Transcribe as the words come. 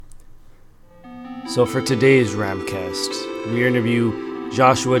So for today's Ramcast, we interview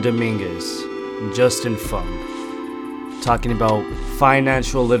Joshua Dominguez, Justin Fung, talking about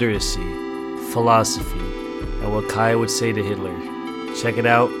financial literacy, philosophy, and what Kai would say to Hitler. Check it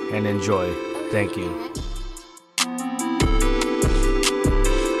out and enjoy. Thank you.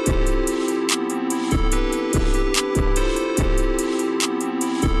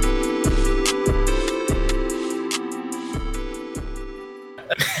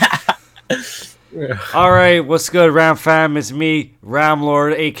 All right, what's good, Ram fam? It's me, Ram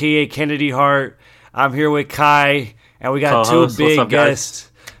Lord, aka Kennedy Hart. I'm here with Kai, and we got co-host. two big What's up,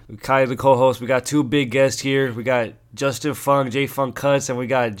 guests. Kai, the co-host. We got two big guests here. We got Justin Fung, J Funk Cuts, and we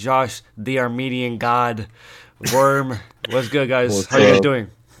got Josh, the Armenian God, Worm. What's good, guys? What's How you guys up? doing?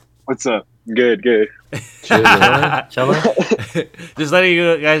 What's up? Good. Chilling. Just letting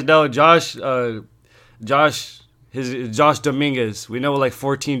you guys know, Josh Dominguez. We know like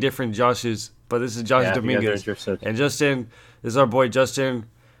 14 different Joshes, but this is Josh Dominguez. And Justin, this is our boy Justin.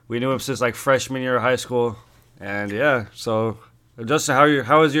 We knew him since like freshman year of high school. And yeah, so Justin,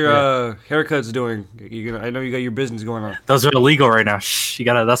 how is your haircuts doing? I know you got your business going on. Those are illegal right now. Shh, you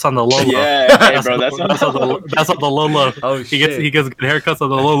gotta. That's on the low low. Yeah, hey, bro, that's That's on the low low. Oh shit. He gets good haircuts on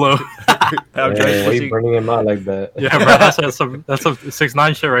the low low. How Yeah, Josh, why what's you burning him out like that? Yeah, bro. That's some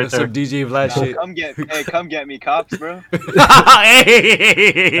 6ix9ine shit right that's there. some DJ Vlad shit. come get me, cops, bro.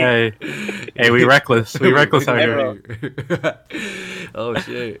 Hey. Hey, we reckless. We reckless out Hey, here. bro. Oh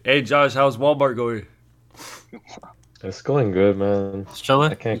shit. Hey Josh, how's Walmart going? It's going good, man. Just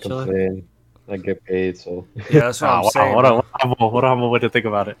chilling. I can't You chilling? complain. I get paid, so Yeah, that's what I'm Wow, saying. what a humble way to think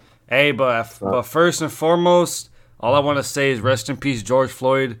about it. Hey, but first and foremost, all I want to say is rest in peace, George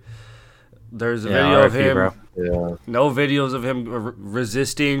Floyd. There's a video of RIP, him. bro. yeah. No videos of him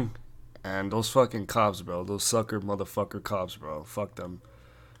resisting, and those fucking cops, bro. Those sucker motherfucker cops, bro. Fuck them.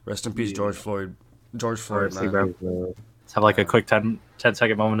 Rest in peace, George Floyd. George Floyd, RIP, man. bro. Uh, Let's have like a quick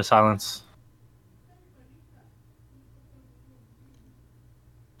 10-second moment of silence.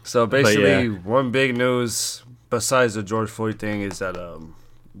 So basically, yeah. one big news besides the George Floyd thing is that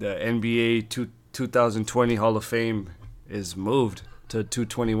the NBA 2020 Hall of Fame is moved to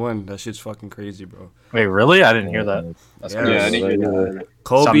 221. That shit's fucking crazy, bro. Wait, really? I didn't hear that. That's Yeah, I didn't hear that.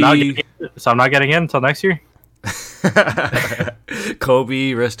 Kobe. So I'm not getting in until next year.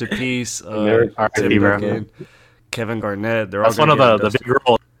 Kobe, rest in peace. American Tim RIP, bro. Duncan, Kevin Garnett. They're That's all one of gonna the get big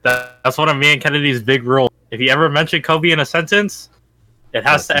rules. That's one of me and Kennedy's big rules. If you ever mention Kobe in a sentence, it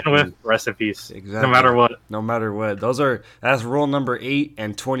has to end with rest in peace. Exactly. No matter what. No matter what. That's rule number 8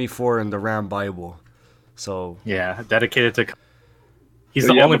 and 24 in the Ram Bible. So Yeah, dedicated to. He's Do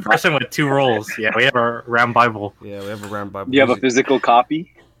the you have only a- person with 2 roles. Yeah, we have our Ram Bible. yeah, we have a Ram Bible. Do you have a physical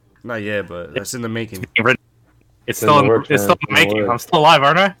copy? Not yet, but that's in the making. It's in still the in, works, it's man. still It's in the making. works. I'm still alive,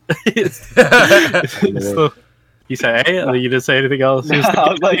 aren't I? It's still, you say, hey, you didn't say anything else. No,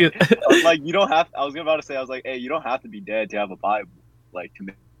 I was like, you don't have. I was about to say, I was like, hey, you don't have to be dead to have a Bible, like to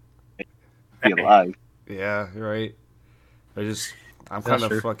be alive. Yeah, you're right. I'm That's kind of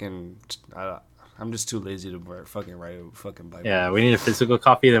true. fucking. I'm just too lazy to fucking write a fucking Bible. Yeah, we need a physical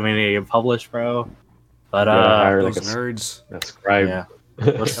copy. Then we need to get published, bro. But Yeah, hire Those like nerds. a scribe. yeah.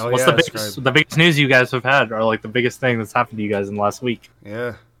 What's, Oh, what's yeah, the biggest news you guys have had, or like the biggest thing that's happened to you guys in the last week?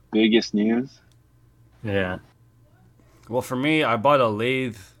 Yeah. Biggest news. Yeah. Well, for me, I bought a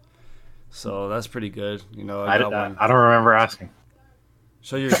lathe, so that's pretty good. You know, I got one. I don't remember asking.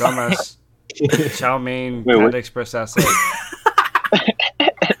 Show your dumbass chow mein Wait, Panda what? Express asset.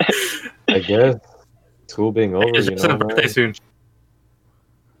 I guess school being over, It's you Justin's know, birthday man. soon.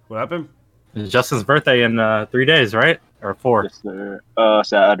 What happened? It's Justin's birthday in 3 days, right? Or 4? Yes, sir.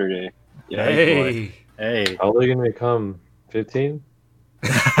 Saturday. Yeah, boy. Hey. Hey. How old are you gonna become? 15?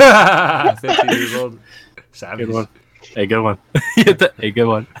 50 years old. Savage. Good one. Hey, good one. Hey, good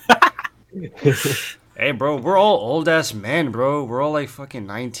one. Hey, bro, we're all old ass men, bro. We're all like fucking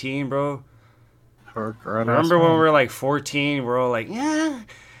 19, bro. Remember when we were like 14? We're all like, yeah.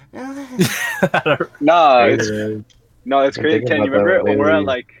 Nah, Hey, it's man. no, it's I'm crazy. thinking Can you about that remember when we're at lately.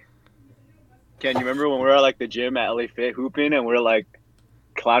 like? Can you remember when we were at like the gym at LA Fit hooping and we're like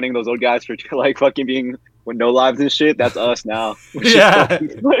clowning those old guys for like fucking being with no lives and shit? That's us now. Yeah.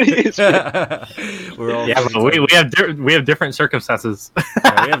 It's- We're all Yeah, but we have different circumstances.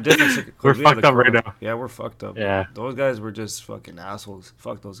 Yeah, we have different. We're we have fucked up right corona. now. Yeah, we're fucked up. Yeah. Those guys were just fucking assholes.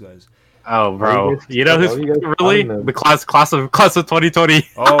 Fuck those guys. Oh, Why bro. you guys- You know why who's you guys really calling them? the class of 2020?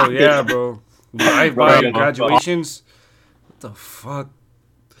 Oh yeah, bro. Drive-by Bro, graduations. What the fuck?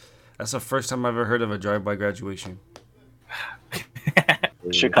 That's the first time I've ever heard of a drive-by graduation.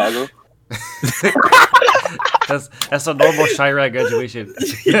 Chicago. That's a normal Chirac graduation.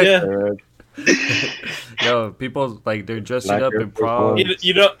 Yeah. Alright. Yo, people like they're dressing Black up Air in Force prom. Ones.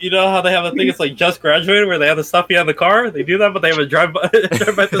 You know how they have a thing. It's like just graduated, where they have the stuff behind the car. They do that, but they have a drive by.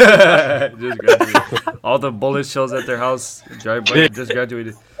 Drive by the Just graduated. All the bullet shells at their house. Drive by. Just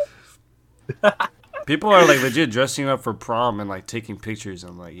graduated. People are like legit dressing up for prom and like taking pictures.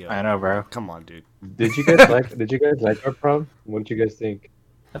 I'm like, yo, I know, bro. come on, dude. Did you guys like our prom? What did you guys think?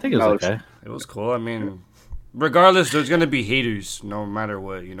 I think it was okay. It was cool. I mean, regardless, there's gonna be haters no matter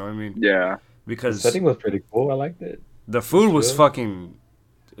what. You know what I mean? Yeah. The Because setting was pretty cool. I liked it. the food was Good. fucking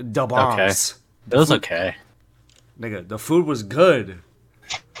the bombs. It was okay. Nigga, the food was good.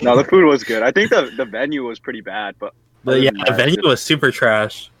 No, the food was good. I think the venue was pretty bad, but But yeah, the venue was super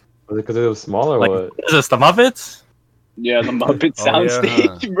trash. Was it because it was small or Like, what? is this the Muppets? yeah, the Muppet Oh, yeah,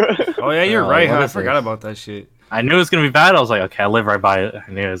 soundstage, bro. Oh yeah, you're Oh, right. what Huh? I is forgot this? about that shit. I knew it was gonna be bad. I was like, okay, I live right by it. I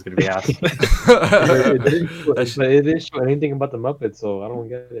knew it was gonna be ass. But it didn't show anything about the Muppets, so I don't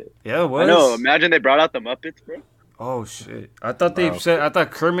get it. Yeah, it was. I know. Imagine they brought out the Muppets, bro. Oh shit! I thought they Bro. said. I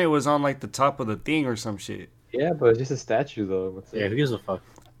thought Kermit was on like the top of the thing or some shit. Yeah, but it's just a statue though. What's Yeah, who gives a fuck?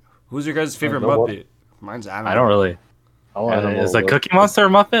 Who's your guys' favorite know what? Muppet? Mine's Animal. I don't really. Animal, Is the what? Cookie Monster a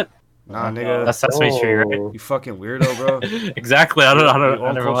Muppet? Nah, nigga. That's Sesame Street, right? Oh. You fucking weirdo, bro. Exactly. I You never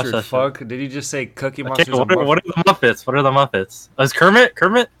watched uncultured that. fuck. Did he just say Cookie Shit. Monster's Okay, a what are the Muppets? What are the Muppets? Is Kermit?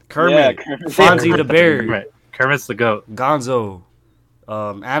 Kermit, Yeah, Kermit. Fonzie the bear, Kermit's the goat. Gonzo,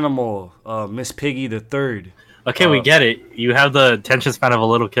 Animal, Miss Piggy the third. Okay, we get it. You have the attention span of a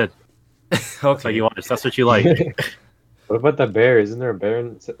little kid. That's what Okay, you watch. That's what you like. What about the bear? Isn't there a bear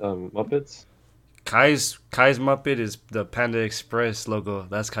in Muppets? Kai's Muppet is the Panda Express logo.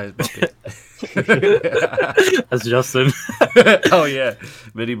 That's Kai's Muppet. That's Justin. Oh yeah,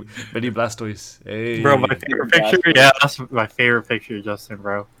 Mini Blastoise. Hey, Bro, my favorite picture? Yeah, that's my favorite picture, Justin,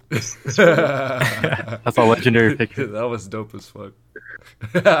 bro. That's a legendary picture. That was dope as fuck.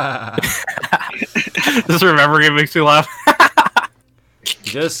 Just remembering it makes me laugh.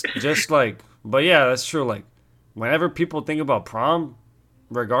 just like, but yeah, that's true. Like, whenever people think about prom,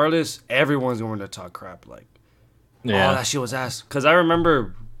 regardless, everyone's going to talk crap. Like, oh, that shit was ass. Because I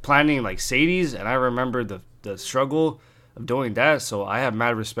remember planning like Sadie's, and I remember the struggle of doing that. So I have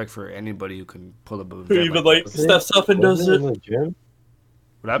mad respect for anybody who can pull up a Who event even like like steps up and does Wasn't it. in the gym?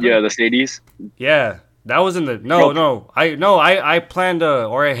 what happened? Yeah, the Sadies. Yeah, that was in the I planned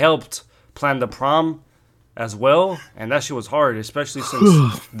or I helped plan the prom as well, and that shit was hard, especially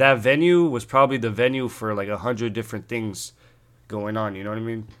since that venue was probably the venue for like 100 different things going on. You know what I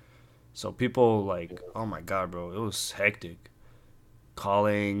mean? So people like, oh my god, bro, it was hectic.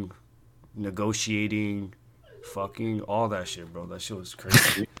 Calling, negotiating, fucking all that shit, bro. That shit was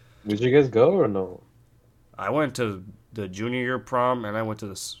crazy. Did you guys go or no? I went to the junior year prom and I went to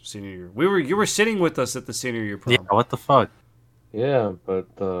the senior year. You were sitting with us at the senior year prom. Yeah, what the fuck? Yeah,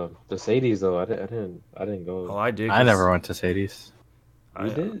 but the Sadies though, I didn't go. Oh, I did. I never went to Sadie's. I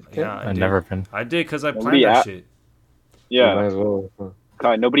You did? Yeah, I I've did. never been. I did because I Nobody planned that a- shit. You might Yeah. as well. Huh.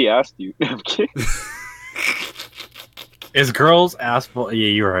 God, nobody asked you. I'm kidding. Is girls ass? Yeah,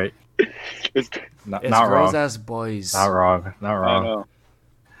 you're right. It's, Not, It's not girls wrong. as boys. Not wrong. Not I wrong. know.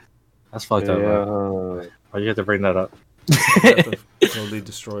 That's fucked up, bro. Yeah. Why'd you have to bring that up? You have to totally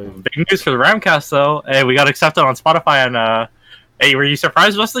destroy him. Big news for the Ramcast, though. Hey, we got accepted on Spotify and hey, were you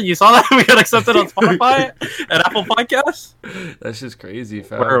surprised, Justin? You saw that we got accepted on Spotify and Apple Podcasts. That's just crazy,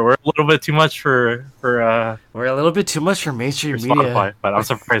 fam. We're a little bit too much for We're a little bit too much for mainstream media. Spotify, but I'm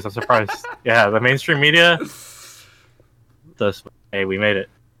surprised. I'm surprised. Yeah, the mainstream media. Hey, we made it.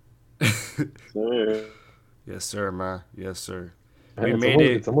 Sure. Yes, sir, man. Yes, sir. Man, We it's made almost,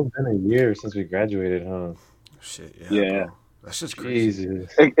 it. It's almost been a year since we graduated, huh? Shit, Yeah. bro. That's just crazy.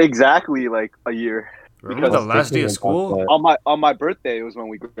 Jesus. Exactly like a year. Remember the Because- last day of school? On my birthday was when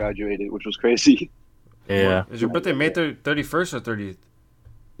we graduated, which was crazy. Yeah. Is your birthday May 31st or 30th?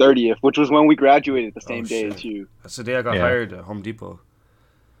 30th, which was when we graduated the same Oh, day shit. as you. That's the day I got Yeah. hired at Home Depot.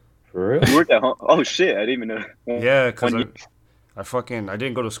 For real? You worked at home. Oh shit, I didn't even know. Yeah, because When I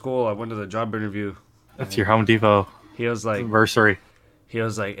didn't go to school. I went to the job interview. That's your Home Depot He was like, anniversary.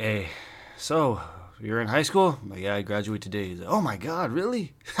 hey, so you're in high school? I'm like, yeah, I graduate today. He's like, oh my god,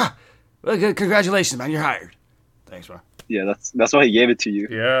 really? Ha! Well, good, congratulations, man, you're hired. Thanks, bro. Yeah, that's why he gave it to you.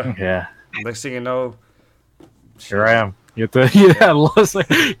 Yeah. Yeah. Next thing you know, Here I am. You have to, yeah, Leslie.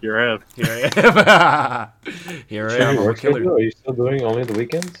 Here I am. here I am. Here I So am. your I'm a work killer. schedule, are you still doing only the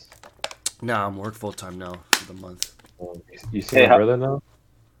weekends? Nah, I'm work full time now for the month. You see Hey, my how- brother now?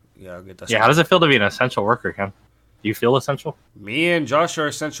 Yeah, I'll get that. Yeah, how does it feel to be an essential worker, Ken? Do you feel essential? Me and Josh are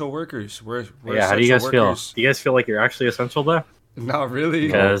essential workers. We're Yeah, how do you guys essential feel? workers. Do you guys feel like you're actually essential there? Not really.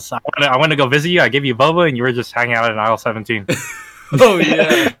 Because I went to go visit you. I gave you boba, and you were just hanging out in aisle 17. Oh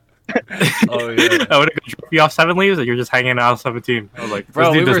yeah. Oh yeah. I would have dropped you off 7 leaves, and you're just hanging out 17. I was like,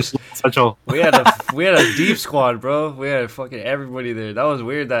 Bro, essential. we had a deep squad, bro. We had fucking everybody there. That was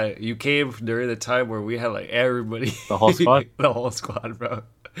weird that you came during the time where we had like everybody. The whole squad? The whole squad, bro.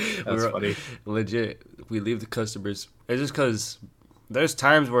 That's funny. Legit, we leave the customers. It's just because there's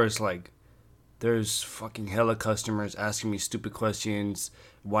times where it's like, there's fucking hella customers asking me stupid questions,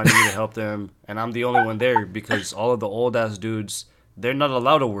 wanting me to help them, and I'm the only one there because all of the old ass dudes, they're not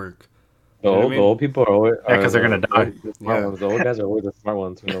allowed to work. The old people are always because they're gonna die. The smart ones. The old guys are always the smart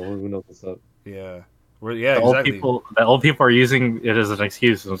ones. Who knows what's up? Yeah, Exactly. The old people are using it as an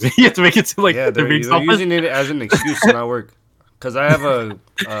excuse. You have to make it seem like they're using it as an excuse to not work. Because I have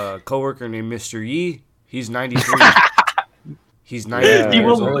a coworker named Mr. Yi. He's 93. He's 93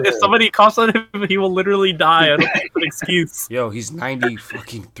 years old. If somebody coughs on him, he will literally die. I don't think it's an excuse. Yo, he's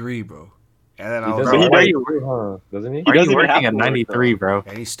 93, bro. And then doesn't he working at 93, bro?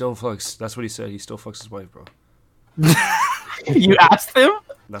 And he still fucks. That's what he said. He still fucks his wife, bro. You asked him?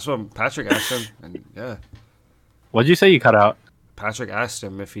 That's what Patrick asked him. And yeah. What'd you say you cut out? Patrick asked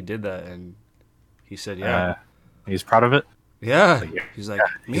him if he did that, and he said, yeah. He's proud of it? Yeah. He's like,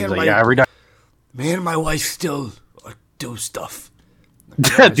 me every day. Me and my wife still do stuff.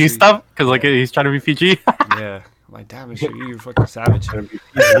 Do stuff? Because like he's trying to be PG? Yeah. I'm like, damn, you're fucking savage. What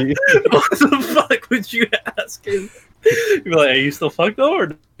the fuck would you ask him? You'd be like, are you still fucked though? Or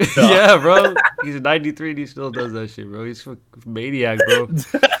no? Yeah, bro. He's 93 and he still does that shit, bro. He's a maniac, bro.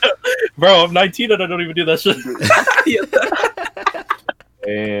 Bro, I'm 19 and I don't even do that shit.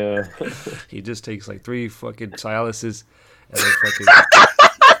 Yeah. He just takes like 3 fucking Cialises and then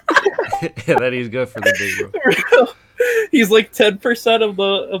and then he's good for the day, bro. He's like 10% of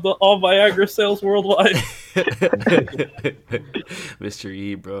the all Viagra sales worldwide. Mr.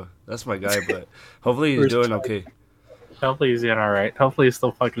 E, bro. That's my guy, but hopefully he's doing okay. Hopefully he's doing alright. Hopefully he's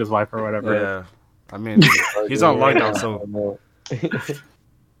still fucking his wife or whatever. Yeah. I mean, he's on lockdown, so.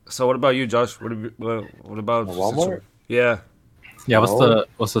 So what about you, Josh? What about Walmart? Yeah. Yeah,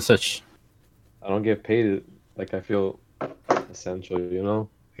 what's the sitch? I don't get paid like I feel essential, you know?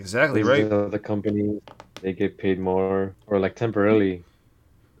 Exactly, right? The company, they get paid more, or like temporarily.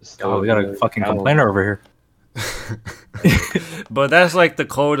 We got a fucking complainer over here. But that's like the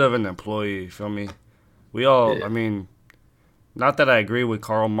code of an employee, you feel me? We all, yeah. I mean, not that I agree with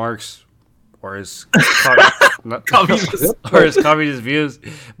Karl Marx or his communist views,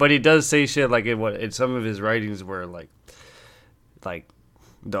 but he does say shit like in some of his writings where like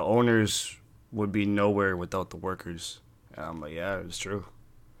the owners would be nowhere without the workers. And I'm like, yeah, it's true.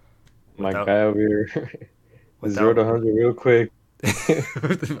 My guy over here, 0 to 100 real quick.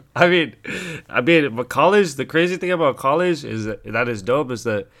 I mean, but college. The crazy thing about college is that is dope. Is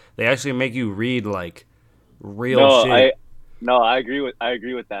that they actually make you read like real shit. I agree with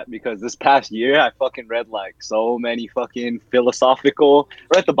that because this past year I fucking read like so many fucking philosophical.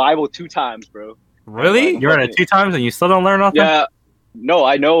 I read the Bible 2 times, bro. Really? You read it 2 times and you still don't learn nothing? Yeah. No,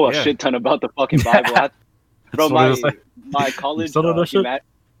 I know a shit ton about the fucking Bible. Bro, my college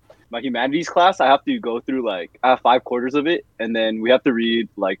my humanities class, I have to go through I have 5 quarters of it, and then we have to read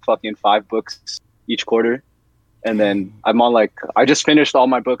like fucking 5 books each quarter. And then I'm on I just finished all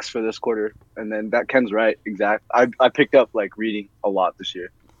my books for this quarter, and then that Ken's right, exact. I picked up reading a lot this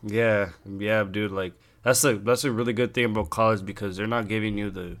year. Yeah, dude. Like that's a really good thing about college because they're not giving you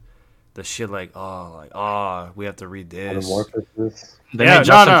the shit we have to read this. They made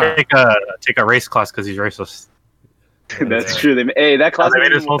Justin take a race class because he's racist. That's true. That class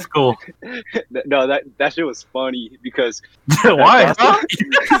made his whole school. No, that shit was funny because why?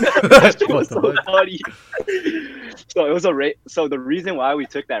 That shit was so funny. So it was So the reason why we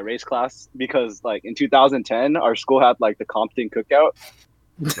took that race class because in 2010 our school had the Compton Cookout.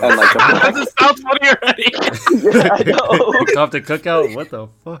 And that sounds funny already. Yeah, I know. Compton Cookout? What the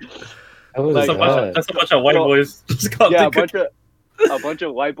fuck? That's a bunch of white boys. Yeah, a bunch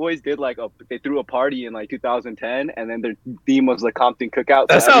of white boys did they threw a party in 2010, and then their theme was the Compton Cookout.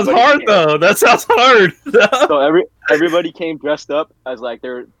 That sounds hard though. That sounds hard. So everybody came dressed up as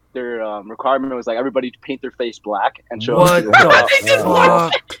their requirement was everybody paint their face black and show. What the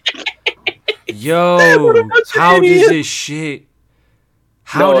fuck? Yo, how does this shit?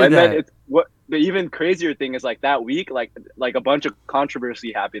 Then the even crazier thing is that week a bunch of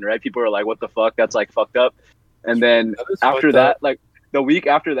controversy happened, right? People were like, "What the fuck? That's fucked up." And then after that, the week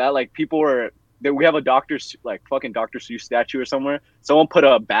after that, people were we have a fucking Dr. Seuss statue or somewhere. Someone put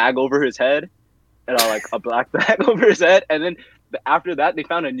a bag over his head, and a black bag over his head, and then after that they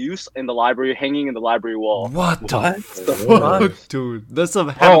found a noose in the library hanging in the library wall. What the fuck, dude? That's some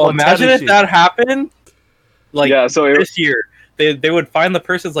imagine if that happened. So this year they would find the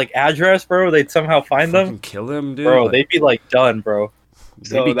person's like address, bro. They'd somehow find them, kill him, dude. Bro, they'd be like done, bro.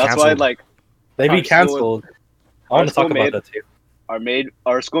 So that's why like they'd be canceled. I want to talk about that too.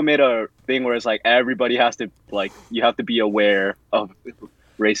 Our school made a thing where it's like everybody has to like you have to be aware of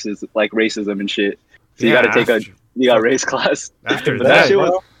racism and shit. So you got to take a race class. After that, that, shit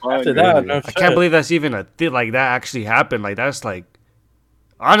was fun, after that, no I can't believe that's even a thing. Like that actually happened. Like that's like,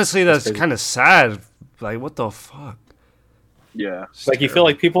 honestly, that's kind of sad. Like what the fuck? Yeah, it's like you feel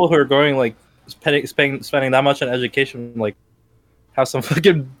like people who are going like spending that much on education like have some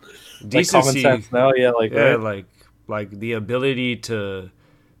fucking decency, common sense now. Yeah, like yeah, right? like the ability to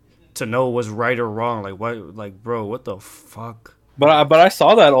know what's right or wrong. Like what? Like bro, what the fuck? But I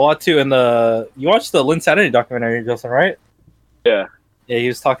saw that a lot too in the you watched the Linsanity documentary, Justin, right? Yeah. Yeah, he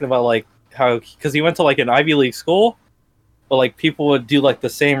was talking about like how because he went to like an Ivy League school, but like people would do like the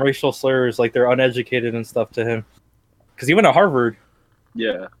same racial slurs, like they're uneducated and stuff to him, because he went to Harvard.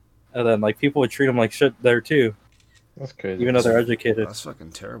 Yeah. And then like people would treat him like shit there too. That's crazy. Even though they're educated. That's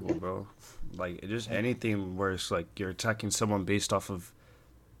fucking terrible, bro. Like just anything where it's like you're attacking someone based off of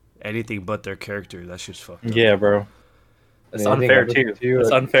anything but their character. That's just fucked up. Yeah, bro. It's unfair too.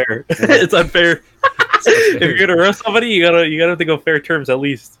 It's unfair. It's unfair. If you're gonna roast somebody, you gotta think of fair terms at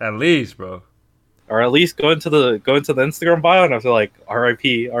least. At least, bro. Or at least go into the Instagram bio and have to like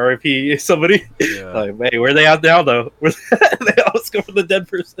RIP somebody. Yeah. Like, hey, where are they at now though? They always go for the dead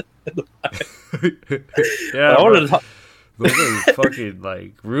person. Yeah, I wanted to talk. Those are fucking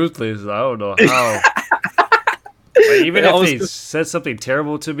like ruthless. I don't know how. Like, even if they said something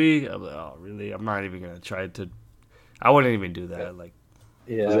terrible to me, I'm like, oh really? I'm not even gonna try to. I wouldn't even do that. Like,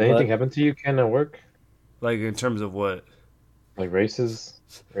 yeah. Does anything happen to you? Can it work? Like in terms of what? Like racist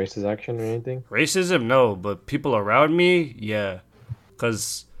action or anything? Racism, no. But people around me, yeah.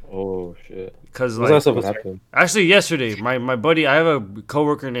 Cause. Oh shit. Cause like actually yesterday, my buddy, I have a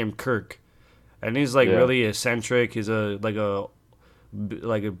coworker named Kirk, and he's like really eccentric. He's a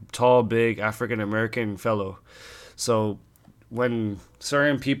tall, big African American fellow. So when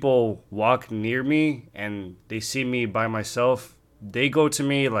certain people walk near me and they see me by myself, they go to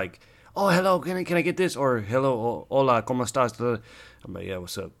me like, "Oh, hello, can I get this?" Or "Hello, hola, cómo estás?" I'm like, "Yeah,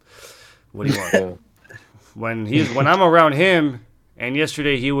 what's up? What do you want?" When I'm around him, and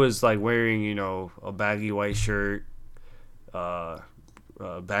yesterday he was like wearing, you know, a baggy white shirt,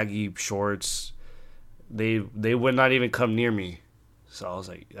 baggy shorts. They would not even come near me. So I was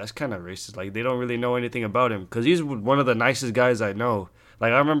like, that's kind of racist. Like, they don't really know anything about him. Because he's one of the nicest guys I know.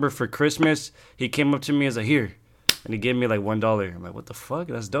 Like, I remember for Christmas, he came up to me as like, here. And he gave me like $1. I'm like, what the fuck?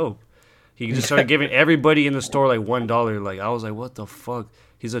 That's dope. He just started giving everybody in the store like $1. Like, I was like, what the fuck?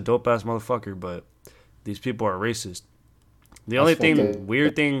 He's a dope-ass motherfucker. But these people are racist. The only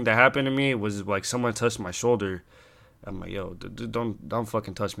weird thing that happened to me was like someone touched my shoulder. I'm like, yo, don't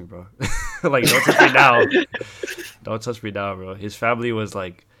fucking touch me, bro. Like, don't touch me now. Don't touch me now, bro. His family was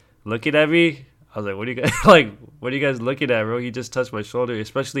like looking at me. I was like, what are you guys looking at, bro? He just touched my shoulder,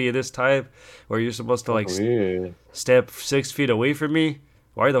 especially at this time where you're supposed to like step 6 feet away from me.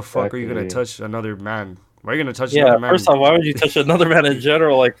 Why the fuck are you gonna touch another man? Why are you gonna touch another man? First off, why would you touch another man in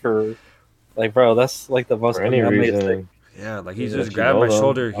general? Like, bro, that's like the most unmade thing. Yeah, like he just grabbed my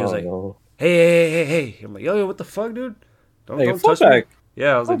shoulder. He was like, hey. I'm like, yo, what the fuck, dude? Don't touch me.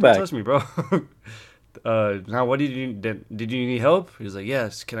 Yeah, I was like, don't touch me, bro. Now what did you need help? He was like,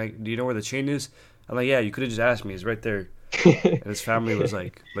 yes. Do you know where the chain is? I'm like, yeah, you could have just asked me. It's right there. And his family was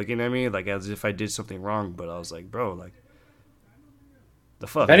like looking at me like as if I did something wrong, but I was like, bro, like the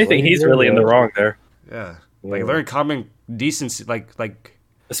fuck. If anything, he's really in the wrong there. Yeah. Like learn common decency, like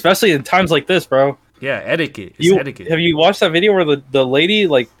especially in times like this, bro. Yeah, etiquette. It's etiquette. Have you watched that video where the lady,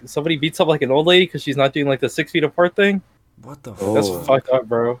 like, somebody beats up, like, an old lady because she's not doing, like, the 6 feet apart thing? What the fuck? That's fucked up,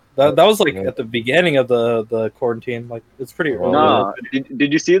 bro. That was, like, at the beginning of the quarantine. Like, it's pretty early. Nah,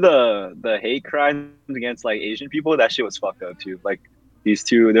 did you see the hate crimes against, like, Asian people? That shit was fucked up, too. Like,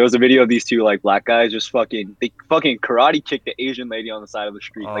 there was a video of these two, like, black guys just they fucking karate kicked the Asian lady on the side of the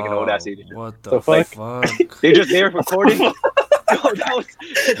street, like an old-ass Asian. What the fuck? They were recording...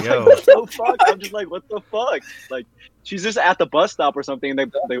 Yo, so fucked. I'm just like, what the fuck? Like, she's just at the bus stop or something. They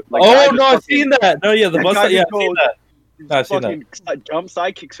I've seen that. No, yeah, the bus stop. Yeah, I've seen that. I've seen that. Jump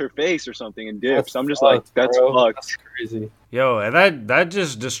sidekicks her face or something and dips. I'm just like, that's fucked. That's crazy. Yo, and that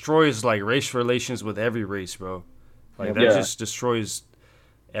just destroys like race relations with every race, bro. Like that just destroys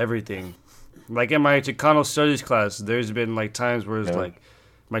everything. Like in my Chicano studies class, there's been like times where it's like.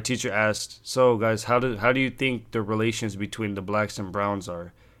 My teacher asked, so guys, how do you think the relations between the blacks and browns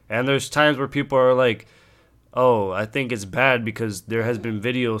are? And there's times where people are like, oh, I think it's bad because there has been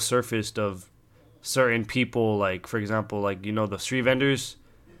video surfaced of certain people, like for example, like the street vendors.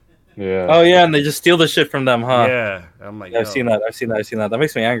 Yeah. Oh yeah, and they just steal the shit from them, huh? Yeah, I'm like, I've seen that. That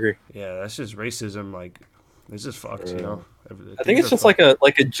makes me angry. Yeah, that's just racism. Like, it's just fucked. I think it's just like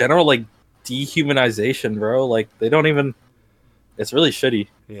a general like dehumanization, bro. Like they don't even. It's really shitty.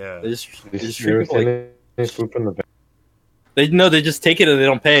 Yeah. They just treat people like. They just take it and they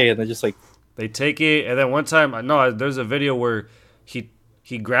don't pay, and they just like. They take it, and then one time, there's a video where he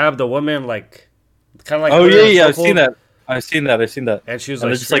grabbed a woman like, kind of like. Oh yeah, I've seen that. And she was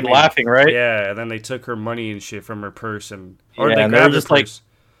like, just like laughing, right? Yeah, and then they took her money and shit from her purse, they grabbed her just like to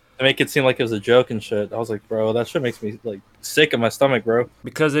make it seem like it was a joke and shit. I was like, bro, that shit makes me like sick in my stomach, bro.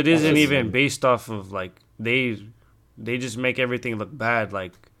 Because it isn't even based off of like they just make everything look bad.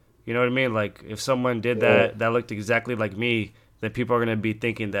 Like, you know what I mean? Like if someone did that looked exactly like me, then people are gonna be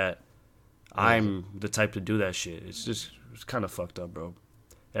thinking that I'm the type to do that shit. It's kind of fucked up, bro.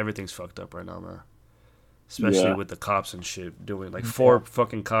 Everything's fucked up right now, man. Especially with the cops and shit doing like 4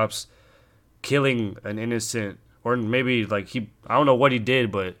 fucking cops killing an innocent, or maybe like I don't know what he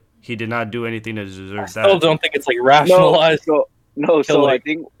did, but he did not do anything to deserve that. I still don't think it's like rationalized. So I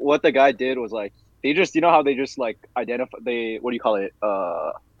think what the guy did was like they just how they just like identify what do you call it?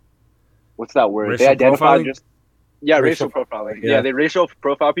 What's that word? Racial they identified profiling? Racial profiling. Yeah, they racial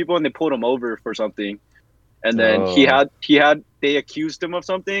profile people and they pulled him over for something, and then they accused him of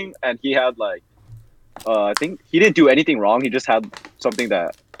something, and he had like. I think he didn't do anything wrong. He just had something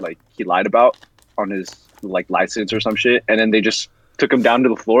that like he lied about on his like license or some shit, and then they just took him down to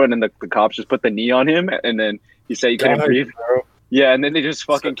the floor, and then the cops just put the knee on him, and then he said he couldn't breathe. Bro. Yeah, and then they just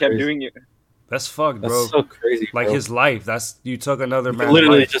fucking kept doing it. That's fucked, bro. That's so crazy. Like his life. You took another man's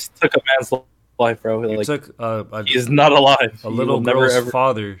literally life. Just took a man's life, bro. You like, took he's not alive. A little girl's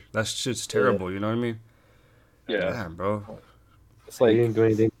father. That shit's terrible. You know what I mean? Yeah, damn, bro. It's like he didn't do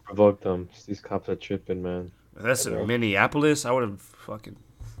anything to provoke them. These cops are tripping, man. That's in Minneapolis. I would have fucking.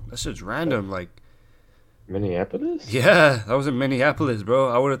 That shit's random. Like Minneapolis. Yeah, that was in Minneapolis, bro.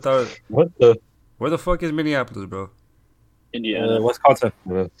 I would have thought. What the? Where the fuck is Minneapolis, bro? Indiana, Wisconsin,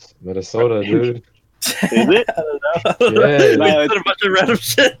 Minnesota, dude. Is it? I don't know. Yeah, we did a bunch of random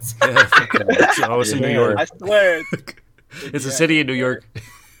shit. Yeah, oh, it's in New York. I swear. It's a city in New York.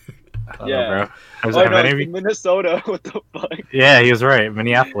 Yeah. Bro. In Minnesota. What the fuck? Yeah, he was right.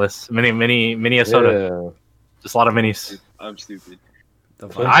 Minneapolis. Minnesota. Yeah. Just a lot of minis. I'm stupid.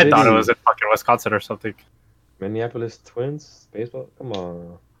 I thought it was in fucking Wisconsin or something. Minneapolis Twins? Baseball? Come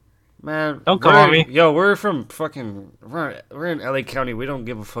on. Man, don't come on me. Yo, we're from fucking. We're in LA County. We don't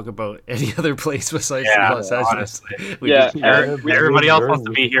give a fuck about any other place besides Los Angeles. Everybody else wants to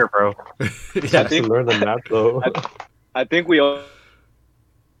be here, bro. I think learn the map though. I think we all.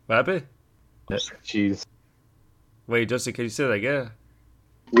 What happened? Jeez. Wait, Justin, can you say that again?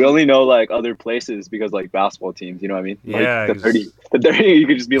 We only know like other places because like basketball teams. You know what I mean? Yeah. Like, the 30. You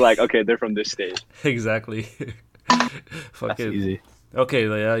could just be like, okay, they're from this state. Exactly. That's easy.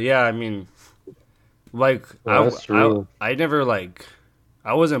 Okay, yeah, I mean, like, I never, like,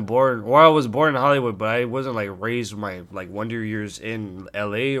 I wasn't born, or I was born in Hollywood, but I wasn't, like, raised my, like, wonder years in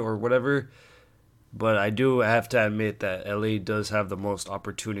LA or whatever, but I do have to admit that LA does have the most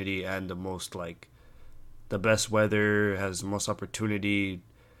opportunity and the most, like, the best weather, has the most opportunity.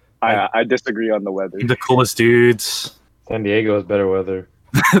 I disagree on the weather. The coolest dudes. San Diego has better weather.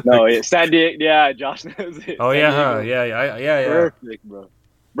 No, San Diego. Yeah, Josh knows it. Oh, yeah, huh? Yeah. Perfect, bro.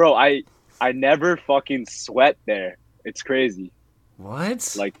 Bro, I never fucking sweat there. It's crazy.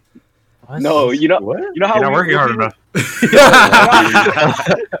 What? Like, no, you know how you're not working hard enough.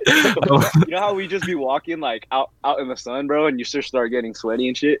 You know how we just be walking like out in the sun, bro, and you just start getting sweaty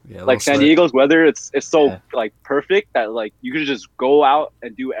and shit. Yeah, like San Diego's weather, it's so like perfect that like you could just go out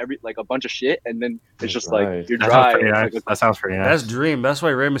and do a bunch of shit, and then it's just like you're dry. That sounds pretty nice. That's dream. That's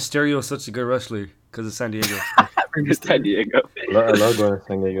why Rey Mysterio is such a good wrestler, because of San Diego. San Diego. I love going to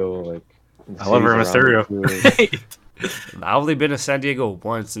San Diego. Like, I love Rey Mysterio. I've only been to San Diego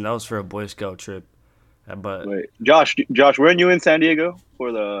once, and that was for a Boy Scout trip. But wait, Josh, weren't you in San Diego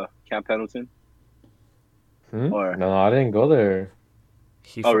for the Camp Pendleton? Or no, I didn't go there.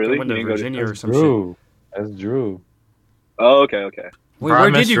 He really went to Virginia or some shit. That's Drew. Oh, okay. Wait,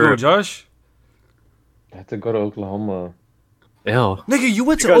 where did you go, Josh? I had to go to Oklahoma. Ew. Nigga, you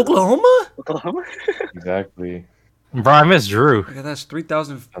went to Oklahoma? Oklahoma? Exactly. Bro, I miss Drew. Yeah, that's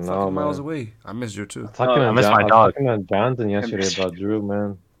 3,000 fucking miles away. I miss Drew too. I miss my dog. I was talking to Jonathan yesterday about Drew,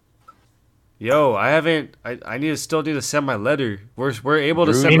 man. Yo, I haven't. I still need to send my letter. We're able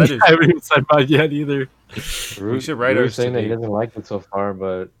to send letters. I haven't even sent mine yet either. We should write ours saying today. that he doesn't like it so far,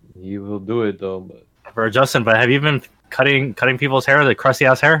 but he will do it though. But Bro, Justin, have you been cutting people's hair, the crusty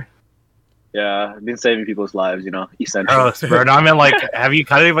ass hair? Yeah, I've been saving people's lives, essential. Gross, bro. No, I mean, like, have you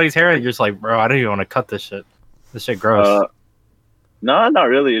cut anybody's hair? You're just like, bro, I don't even want to cut this shit. This shit gross. No, not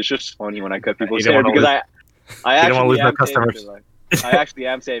really. It's just funny when I cut people's hair because I actually am customers. I actually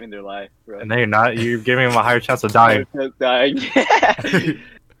am saving their life, bro. And then you're not. You're giving them a higher chance of dying. Dying.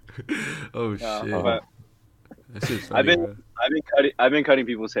 Oh shit. I've been cutting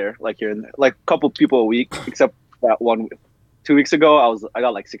people's hair like here and there, like a couple people a week, except that 2 weeks ago I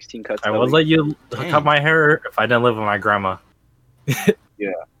got like 16 cuts. I would let you cut my hair if I didn't live with my grandma.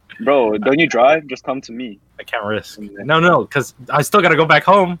 Yeah, bro. Don't you drive? Just come to me. I can't risk. No, because I still gotta go back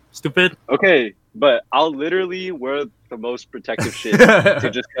home. Stupid. Okay, but I'll literally wear the most protective shit to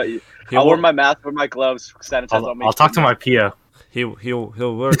just cut you. I'll wear my mask, wear my gloves, sanitize on me. I'll talk to my Pia. He'll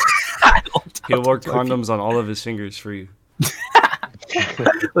work. He'll work condoms on all of his fingers for you.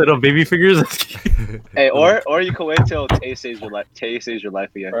 Little baby fingers. Hey, or you can wait till Tay saves your life. Tay saves your life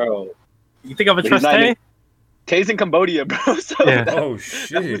again, bro. You think I'm a trust Tay? Tay's in Cambodia, bro. So yeah. Oh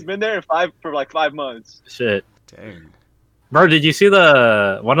shit. He's been there for like 5 months. Shit. Dang. Bro, did you see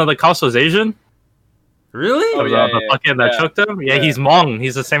one of the cops was Asian? Really? Oh, yeah, the fucking that choked him? Yeah, he's Hmong.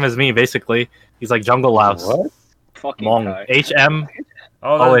 He's the same as me, basically. He's like Jungle Louse. What? Fucking Hmong. HM.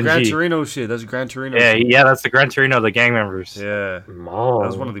 Oh, that's Gran Torino shit. That's Gran Torino. Yeah, shit. yeah, that's the Gran Torino, the gang members. Yeah. Mom. That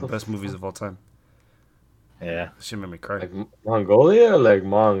was one of the best movies of all time. Yeah. That shit made me cry. Like Mongolia or like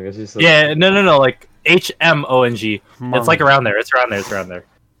Hmong? It's just like, yeah, no, like HMONG. It's like around there. It's around there.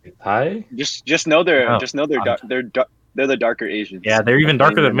 Thai? Just know they're the darker Asians. Yeah, they're even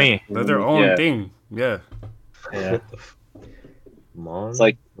darker than me. They're their own thing. Yeah. Yeah. Hmong? It's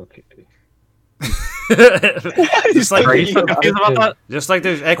like okay. just like Are you so confused about that? Just like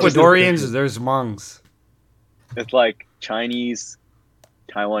there's Ecuadorians, there's Hmongs. It's like Chinese,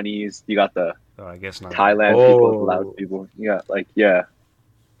 Taiwanese. You got the I guess not. Thailand people, Laos people. You got like Yeah,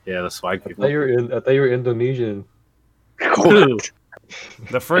 the swag people. I thought you were Indonesian.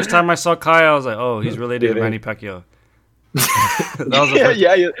 The first time I saw Kai, I was like, "Oh, he's related to Manny Pacquiao." That was the first.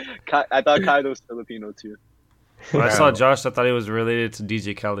 Yeah. I thought Kai was Filipino too. When I saw Josh, I thought he was related to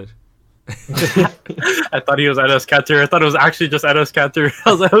DJ Khaled. I thought he was Enes Kanter. I thought it was actually just Enes Kanter.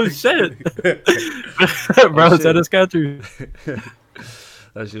 I was like, oh shit. Bro, it's Enes Kanter.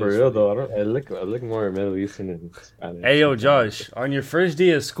 For real though, I look more Middle Eastern and Spanish. Hey yo, Josh, on your first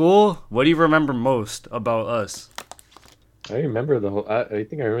day of school, what do you remember most about us? I remember the whole. I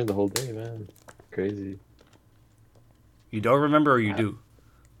think I remember the whole day, man. Crazy. You don't remember, or you do?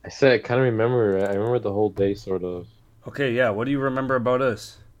 I said I kind of remember. I remember the whole day, sort of. Okay, yeah. What do you remember about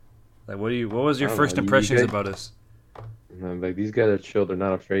us? Like, what was your first impressions about us? Like, these guys are chill. They're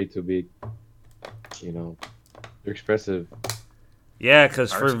not afraid to be, they're expressive. Yeah,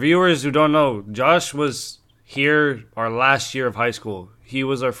 because for viewers who don't know, Josh was here our last year of high school. He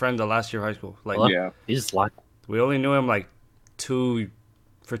was our friend the last year of high school. Like, yeah, he's like, we only knew him like 2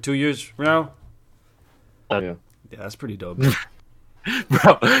 years now. Yeah, that's pretty dope.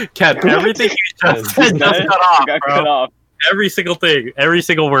 Bro, Ken, everything you just said just cut off. Every single thing, every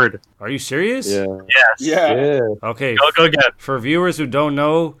single word. Are you serious? Yeah. Yes. Yeah. Okay. Go again. For viewers who don't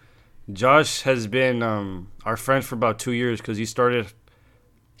know, Josh has been our friend for about 2 years because he started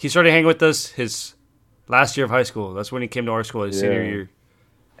hanging with us his last year of high school. That's when he came to our school his senior year.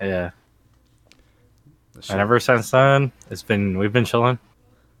 Yeah. And ever since then, we've been chilling.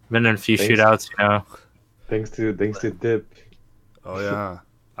 Been in a few shootouts, Thanks to Dip. Oh yeah.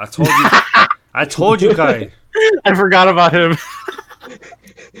 I told you, Kai. I forgot about him.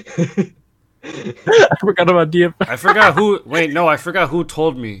 I forgot about Dip. I forgot who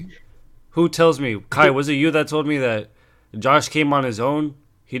told me. Who tells me? Kai, was it you that told me that Josh came on his own?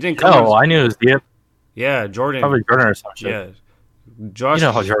 He didn't come. No, I knew it was Dip. Yeah, Jordan. Probably Jordan or some shit. Yeah. Josh, you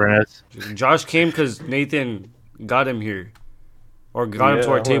know how Jordan is. Josh came because Nathan got him here. Or got him to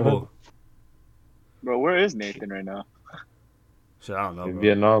our table. Bro, where is Nathan right now? Shit, I don't know, In bro.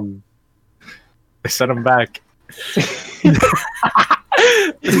 Vietnam. I sent him back.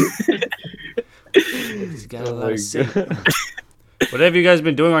 He's got a lot of sick. What have you guys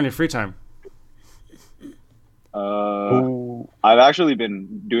been doing on your free time? I've actually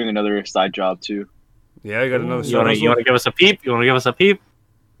been doing another side job too. Yeah, you got another. You want to give us a peep?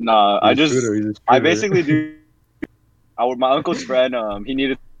 Nah, I basically do. My uncle's friend, he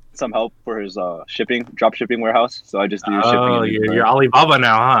needed some help for his drop shipping warehouse, so I just do shipping. Oh, you're Alibaba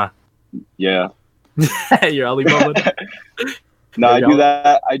now, huh? Yeah. You're Alibaba. No, I do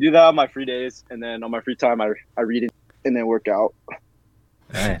that. I do that on my free days, and then on my free time, I read it and then work out.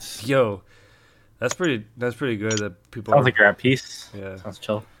 Nice. Yo, that's pretty good. That people. Sounds like you're at peace. Yeah. Sounds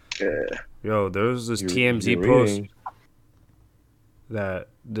chill. Yeah. Yo, there was this You're TMZ post. reading. that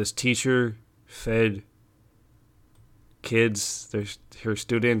this teacher fed kids, her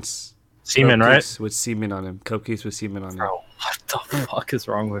students, semen, right? With semen on him, cupcakes with semen on him. Bro, what the fuck is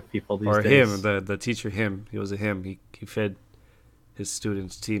wrong with people these or days? Or him, the teacher, him. He was a him. He fed his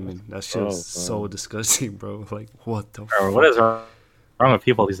students semen. That shit was so disgusting, bro. Like, what the fuck? What is wrong with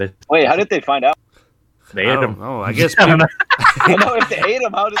people these days? Wait, how did they find out? They ate him. Oh, I guess. I know if they ate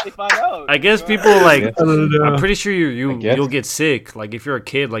him, how did they find out? I guess people like. I'm pretty sure you'll get sick. Like if you're a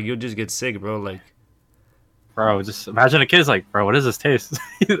kid, like you'll just get sick, bro. Like, bro, just imagine a kid's like, bro, what does this taste?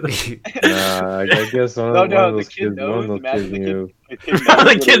 I guess one of those kids knows.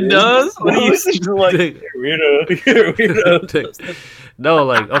 The kid knows. What do you like? Weirdo. No,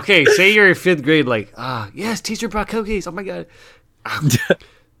 like okay, say you're in 5th grade, like yes, teacher brought cupcakes. Oh my god.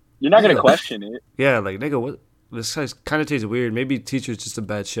 You're not gonna question it. Yeah, like nigga, what? This guy's kind of tastes weird. Maybe teacher's just a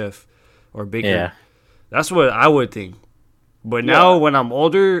bad chef or baker. Yeah, that's what I would think. But now when I'm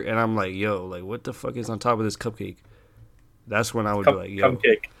older and I'm like, yo, like what the fuck is on top of this cupcake? That's when I would be like, yo,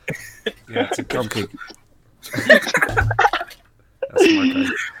 cupcake. Yeah, it's a cupcake. That's smart guy.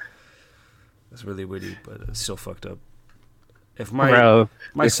 That's really witty, but it's still fucked up. If my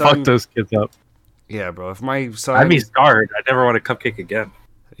son fucked those kids up. Yeah, bro. If my son, I'd be scarred. I'd never want a cupcake again.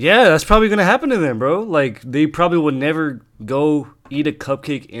 Yeah, that's probably gonna happen to them, bro. Like they probably would never go eat a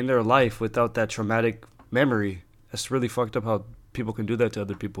cupcake in their life without that traumatic memory. That's really fucked up how people can do that to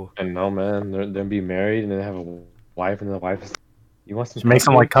other people. And no, man, they'll be married and they have a wife, and the wife is. You want some? Make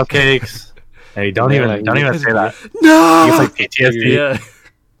some like cupcakes. Hey, don't even say that. No. You like PTSD. Yeah.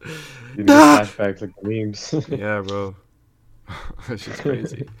 You get flashbacks like memes. Yeah, bro. That's just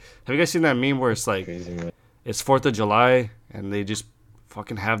crazy. Have you guys seen that meme where it's like it's 4th of July and they just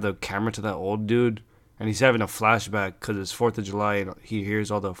fucking have the camera to that old dude and he's having a flashback because it's 4th of July and he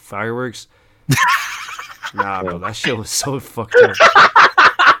hears all the fireworks? Nah, bro, that shit was so fucked up.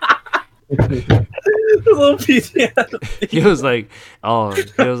 He was like,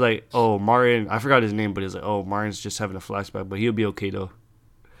 oh, Martin, I forgot his name, but he was like, oh, Martin's just having a flashback, but he'll be okay though.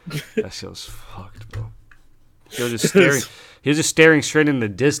 That shit was fucked, bro. He was just staring. He was just staring straight in the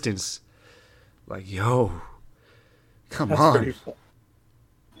distance, like, yo, come on.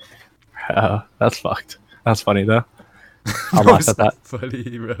 That's fucked. That's funny though. I'll laugh at that. Funny,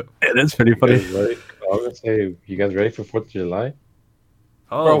 bro. It is pretty funny. I was gonna say, you guys ready for 4th of July?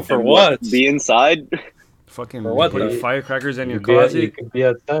 Oh, bro, for what? Be inside. Fucking for what? Put firecrackers in your closet. You could be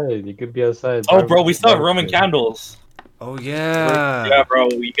outside. You could be outside. Oh, bro, we still have Roman candles. Oh yeah. Yeah, bro.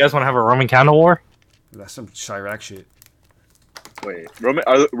 You guys want to have a Roman candle war? That's some Chirac shit. Wait,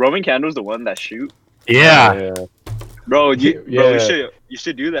 are Roman candles the one that shoot? Yeah. Bro, you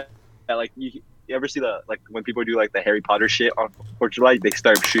should do that. Like you ever see when people do like the Harry Potter shit on 4th of July, they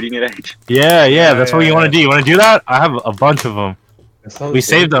start shooting it at. Yeah. That's what you want to do. You want to do that? I have a bunch of them. We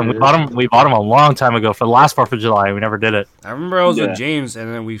saved them. We bought them a long time ago for the last 4th of July. We never did it. I remember I was with James,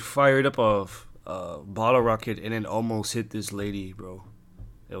 and then we fired up a bottle rocket, and it almost hit this lady, bro.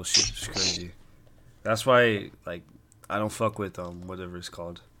 It was crazy. That's why, like, I don't fuck with whatever it's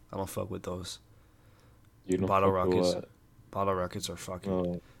called. I don't fuck with those bottle rockets. Bottle rockets are fucking.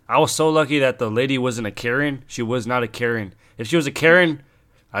 Oh. I was so lucky that the lady wasn't a Karen. She was not a Karen. If she was a Karen,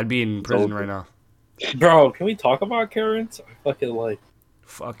 I'd be in prison right now. Bro, can we talk about Karens? I fucking like.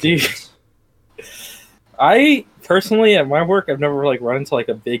 Fuck you. I personally, at my work, I've never like run into like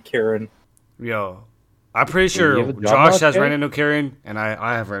a big Karen. Yo, I'm pretty sure Josh has ran into Karen, and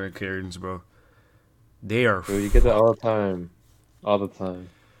I have ran into Karens, bro. They are. Bro, you get that all the time, all the time.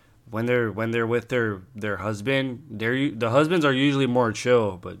 When they're with their husband, the husbands are usually more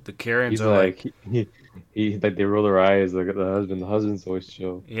chill, but the Karens are like he like they roll their eyes. Like the husband's always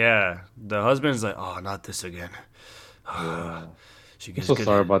chill. Yeah, the husband's like, oh, not this again. Yeah. She gets I'm so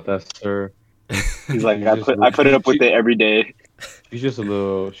sorry about that, sir. He's like, I put it up with it every day. She's just a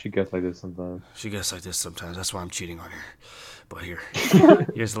little. She gets like this sometimes. That's why I'm cheating on her. But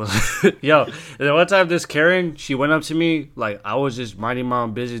here's a little. Yo, and one time this Karen, she went up to me like I was just minding my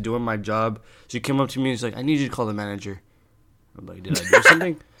own business, doing my job. She came up to me and she's like, "I need you to call the manager." I'm like, "Did I do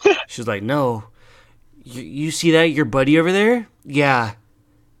something?" She's like, "No. You see that your buddy over there? Yeah,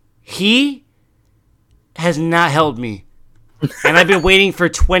 he has not helped me, and I've been waiting for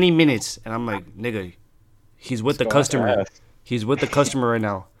 20 minutes." And I'm like, "Nigga, he's with the customer. He's with the customer right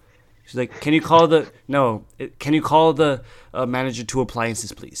now." She's like, can you call the manager to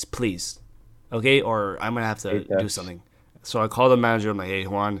appliances, please? Okay, or I'm going to have to do something. So I call the manager. I'm like, hey,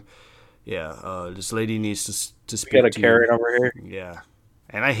 Juan, this lady needs to speak to you. Got a Karen over here. Yeah.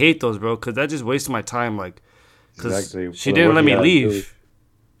 And I hate those, bro, because that just wasted my time. Like, because she Well, didn't let me leave.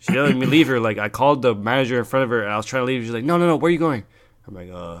 She didn't let me leave her. Like, I called the manager in front of her, and I was trying to leave. She's like, no, where are you going? I'm like,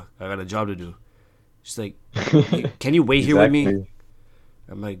 I got a job to do. She's like, can you wait here with me?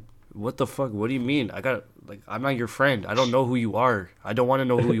 I'm like, what the fuck? What do you mean? I'm not your friend. I don't know who you are. I don't want to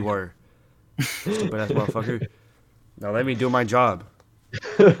know who you are. Stupid ass motherfucker. Now let me do my job.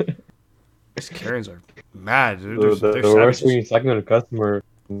 These Karens are mad, dude. The worst when you're talking to a customer,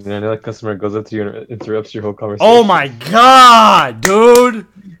 and then the customer goes up to you and interrupts your whole conversation. Oh my god, dude!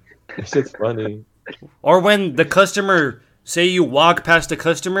 That shit's funny. Or when the customer, say you walk past the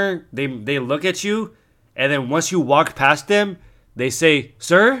customer, they look at you, and then once you walk past them, they say,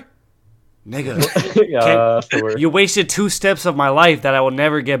 "Sir, nigga, you wasted 2 steps of my life that I will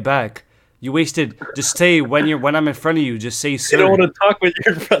never get back. You wasted. Just say when I'm in front of you, just say sir." You don't want to talk when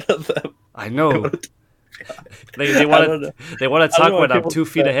you're in front of them. I know. They want to talk when I'm 2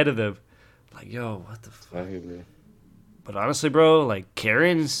 feet ahead of them. Like, yo, what the fuck? But honestly, bro, like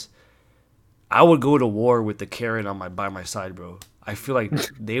Karens, I would go to war with the Karen by my side, bro. I feel like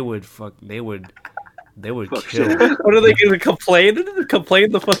they would kill. What are they gonna complain?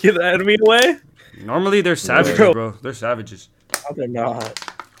 Complain the fucking enemy away? Normally they're savages, bro. They're savages. No, they're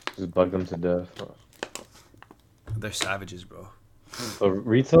not. Just bug them to death. They're savages, bro. So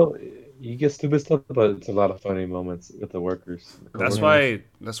retail, you get stupid stuff, but it's a lot of funny moments with the workers. That's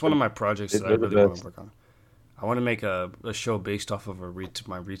one of my projects that I really want to work on. I want to make a show based off of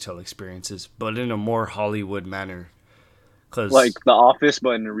my retail experiences, but in a more Hollywood manner. Like The Office,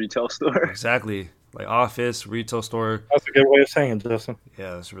 but in a retail store. Exactly. Like Office, retail store. That's a good way of saying it, Justin.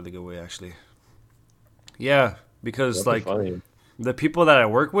 Yeah, that's a really good way, actually. Yeah, because That'd be funny. The people that I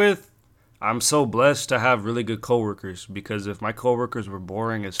work with, I'm so blessed to have really good coworkers, because if my coworkers were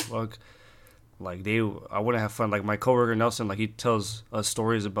boring as fuck, like I wouldn't have fun. Like my coworker Nelson, like he tells us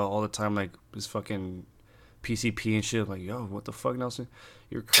stories about all the time, like his fucking PCP and shit. I'm like, yo, what the fuck, Nelson?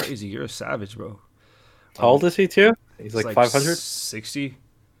 You're crazy. You're a savage, bro. How old is he too? He's like 500? 60.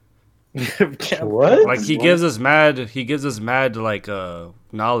 What? Like he gives us mad like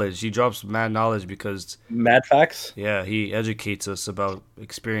knowledge. He drops mad knowledge because mad facts. Yeah, he educates us about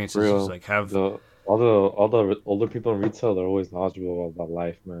experiences. Real. Like have all the older people in retail, they're always knowledgeable about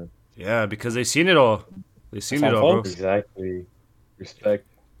life, man. Yeah, because they've seen it all. They've seen it all, bro. Exactly. Respect.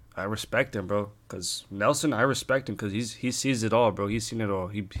 I respect him, bro. Cause Nelson, I respect him because he sees it all, bro. He's seen it all.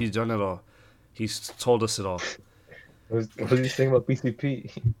 He's done it all. He's told us it all. What was he saying about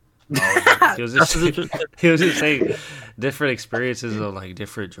PCP? He was just saying different experiences of like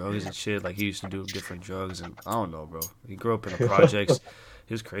different drugs and shit. Like he used to do different drugs, and I don't know, bro. He grew up in the projects.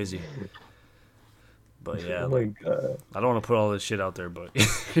 He was crazy. But yeah, oh my God. I don't want to put all this shit out there, but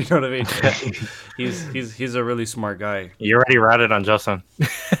you know what I mean. He's a really smart guy. You already ratted on Justin.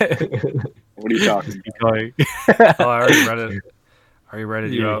 What are you talking about? Oh, I already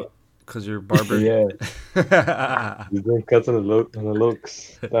ratted you out. Because you're a barber. Yeah. He's doing cuts on the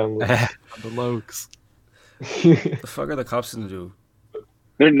lokes. The lokes. The fuck are the cops gonna do?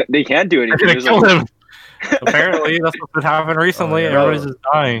 They can't do anything. They're gonna kill him. Apparently, that's what's been happening recently. Everybody's just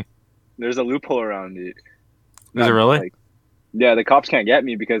dying. There's a loophole around it. Is it really? Yeah, the cops can't get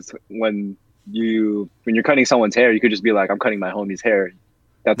me because when you're cutting someone's hair, you could just be like, "I'm cutting my homie's hair."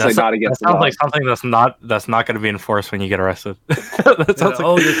 That's like not against the law. That sounds like something that's not going to be enforced when you get arrested. That sounds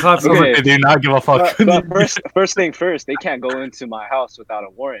like, your cops. Okay. They do not give a fuck. But first thing first, they can't go into my house without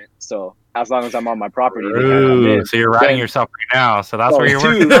a warrant. So as long as I'm on my property, they can't come in. So you're writing yourself right now. So that's where you're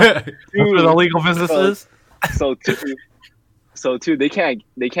working. That's where the legal business is. So two, they can't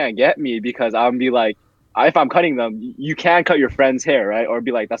get me because I'm be like, if I'm cutting them, you can cut your friend's hair, right? Or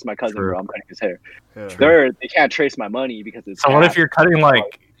be like, that's my cousin, bro. I'm cutting his hair. Yeah. Third, they can't trace my money because it's. So what if you're cutting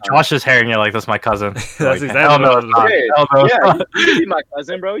like Josh's hair and you're like, that's my cousin? That's like, exactly. Yeah, you see my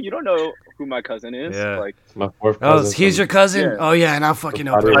cousin, bro. You don't know who my cousin is. Yeah. Like my fourth cousin. He's your cousin. Yeah. Oh yeah, and I'll fucking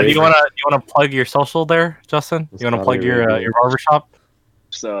know. You wanna plug your social there, Justin? You wanna plug your barbershop?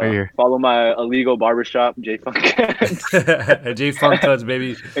 So follow my illegal barbershop, J Funk Cuts. J Funk Cuts,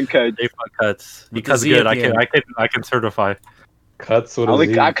 baby. And cut. J Funk Cuts. Because good. I can certify. Cuts.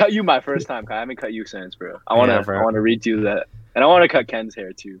 I cut you my first time. I haven't cut you since, bro. I wanna redo that, and I wanna cut Ken's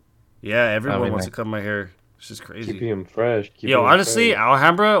hair too. Yeah, everyone wants to cut my hair. It's just crazy. Keep him fresh. Honestly,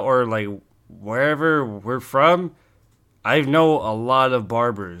 Alhambra or like wherever we're from, I know a lot of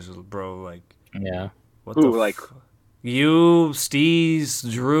barbers, bro. Like, yeah. You,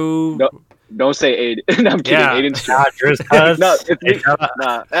 Steez, Drew. No, don't say Aiden. No, I'm kidding. Yeah. Aiden's Drew's Cuts. No, it's me.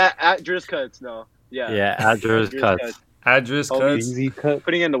 Nah, at Drew's Cuts. No. Yeah. Yeah, at Drew's Cuts. At Drew's Cuts. Easy cut.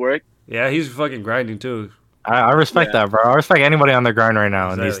 Putting in the work. Yeah, he's fucking grinding too. I respect that, bro. I respect anybody on their grind right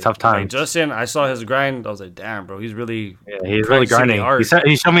now in these tough times. Like Justin, I saw his grind. I was like, damn, bro, he's really he's really grinding.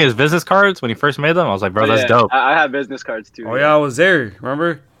 He showed me his business cards when he first made them. I was like, bro, that's dope. I have business cards too. Oh yeah, I was there.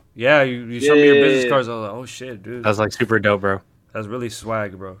 Remember? Yeah, you showed me your business cards. I was like, oh shit, dude. That's like super dope, bro. That's really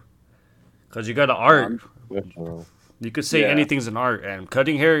swag, bro. Cause you got an art. You could say anything's an art, and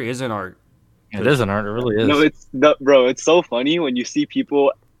cutting hair is an art. It is an art. It really is. No, bro. It's so funny when you see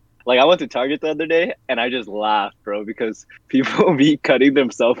people. Like, I went to Target the other day, and I just laughed, bro, because people be cutting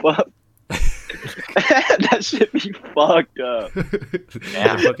themselves up. That shit be fucked up.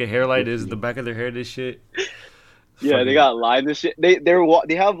 Yeah, fucking hairline is the back of their hair. This shit. Yeah, fucking... they got lines and shit. They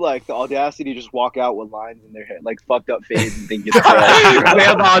have like the audacity to just walk out with lines in their hair, like fucked up fades and think it's They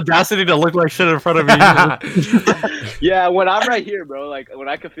have the audacity to look like shit in front of you. Yeah, when I'm right here, bro. Like when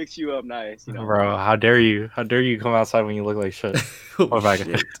I can fix you up nice, you know. Bro, how dare you? How dare you come outside when you look like shit?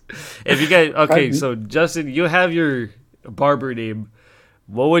 Shit. If you guys, okay, so Justin, you have your barber name.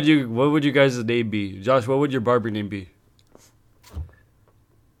 What would you guys' name be? Josh, what would your barber name be?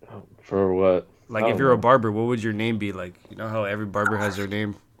 For what? Like if you're a barber, what would your name be? Like, you know how every barber has their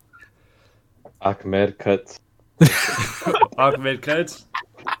name? Ahmed Cuts. Ahmed Cuts?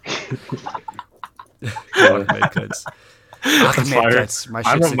 Ahmed Cuts. Ahmed Cuts.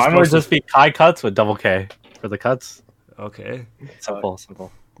 Mine would just be Kai Cuts with double K for the cuts. Okay. Simple.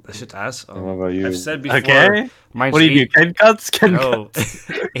 That shit's ass. What about you? I've said before. Okay. What do you do? Ken Cuts? Ken Cuts.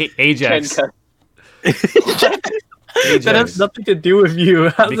 Ajax. Ken Cuts. That has nothing to do with you.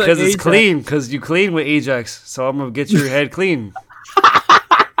 Because it's clean. Because you clean with Ajax. So I'm going to get your head clean.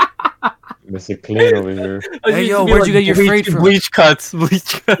 Mr. Clean over here. Hey, yo, where'd you get your freight from? Bleach cuts.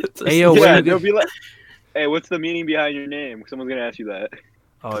 Hey, yo, they'll be like, hey, what's the meaning behind your name? Someone's going to ask you that.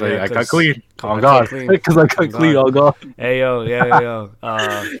 Oh, yeah, I got clean. Oh, God. Because I got clean. Oh, God. Hey, yo.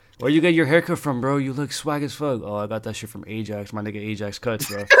 Where you get your haircut from, bro? You look swag as fuck. Oh, I got that shit from Ajax. My nigga Ajax Cuts,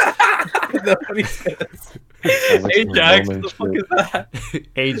 bro. That's what he says. Ajax, what the fuck is that?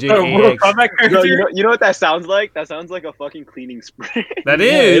 AJ. Bro, you know what that sounds like? That sounds like a fucking cleaning spray. That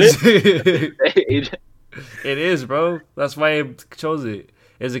is. It is, bro. That's why I chose it.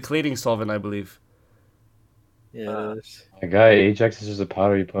 It's a cleaning solvent, I believe. Yes. A guy, Ajax is just a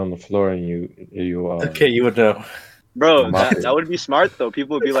powder you put on the floor and you okay, you would know. Bro, that would be smart though.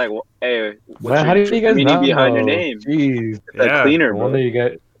 People would be like, well, "Hey, how do you guys meaning behind your name?" Jeez, that cleaner, bro.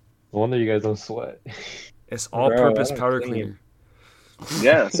 No wonder you guys don't sweat. It's all-purpose powder cleaner.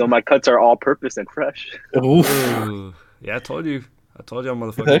 Yeah, so my cuts are all-purpose and fresh. Ooh. Yeah, I told you,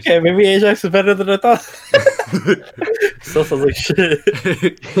 motherfucker. Okay, maybe Ajax is better than I thought. Still sounds like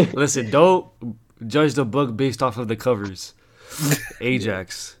shit. Listen, don't judge the book based off of the covers.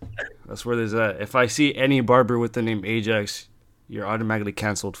 Ajax. That's where there's at. If I see any barber with the name Ajax, you're automatically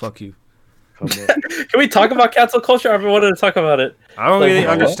canceled. Fuck you. Can we talk about cancel culture? I've been wanting to talk about it. I don't really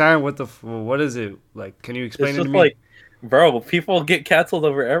understand what is it like. Can you explain it to me? Like, bro, people get canceled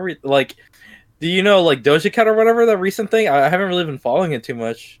over every like. Do you know like Doja Cat or whatever that recent thing? I haven't really been following it too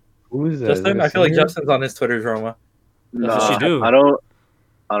much. Who is that? Justin, I feel like Justin's on his Twitter drama. No, she do. I don't.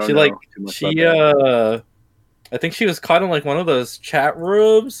 She know I think she was caught in like one of those chat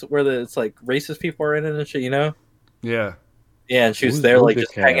rooms where it's like racist people are in it and shit, you know? Yeah. Yeah, and she was there like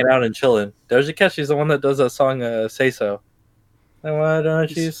just hanging out and chilling. Doja Cat, she's the one that does that song "Say So." And why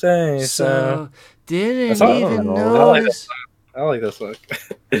don't you say so? Didn't even know. I like that song.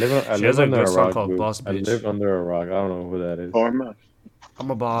 I live under a rock. Boss bitch. I live under a rock. I don't know who that is.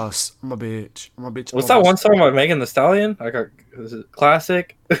 I'm a boss. I'm a bitch. What's that one song by Megan Thee Stallion? Is it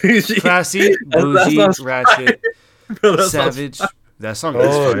classic? Classy, bougie, ratchet, savage. That song is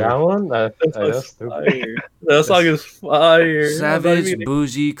fire. That one? That's stupid. That song is fire. Savage,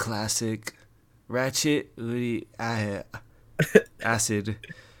 bougie, classic, ratchet, woody, acid.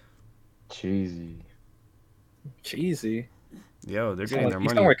 Cheesy. Yo, they're getting their money.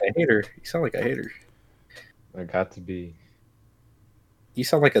 You sound like a hater. I got to be. You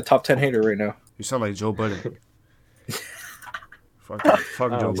sound like a top 10 hater right now. You sound like Joe Budden. fuck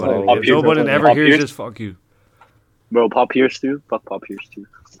Joe Budden. If Joe Budden ever hears this, fuck you. Bro, Paul Pierce too? Fuck Paul Pierce too.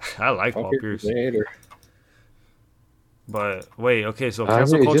 I like Paul Pierce. But wait, okay, so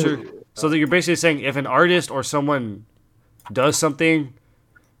cancel culture. So that you're basically saying if an artist or someone does something,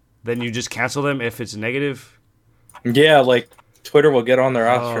 then you just cancel them if it's negative? Yeah, like Twitter will get on their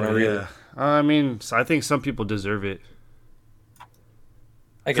ass for no reason. I mean, I think some people deserve it.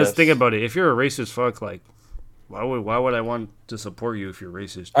 Because think about it. If you're a racist fuck, like, why would I want to support you if you're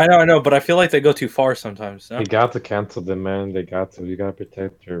racist? I know, but I feel like they go too far sometimes. No? You got to cancel them, man. You got to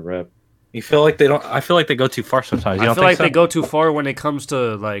protect your rep. You feel like they don't? I feel like they go too far sometimes. You I don't feel think like so? they go too far when it comes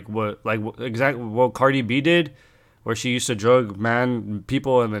to exactly what Cardi B did, where she used to drug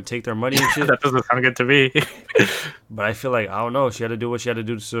people and then take their money and shit. That doesn't sound good to me. But I feel like I don't know. She had to do what she had to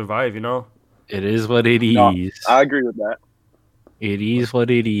do to survive. You know. It is what it is. No, I agree with that. It is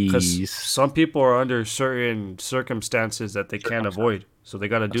what it Because is. some people are under certain circumstances that they can't avoid, so they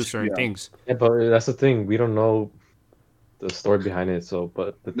got to do certain things. Yeah, but that's the thing. We don't know the story behind it. So,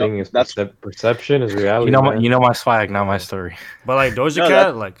 but the thing is, perception is reality. You know my swag, not my story. But like Doja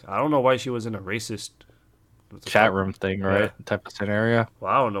Cat, like I don't know why she was in a racist Chat room thing, right? Type of scenario.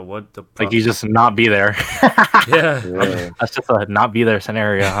 Well, I don't know what the like you just not be there. Yeah, that's just a not be there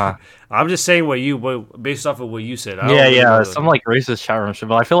scenario, huh? I'm just saying based off of what you said. Some like racist chat room shit.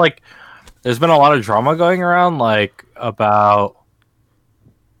 But I feel like there's been a lot of drama going around, like about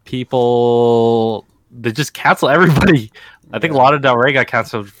people that just cancel everybody. I think Lana Del Rey got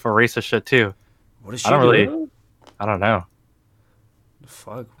canceled for racist shit too. What is she doing? I don't know.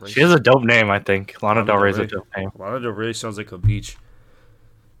 Fuck. She has a dope name, I think. Lana Del Rey's a dope name. Lana Del Rey sounds like a beach.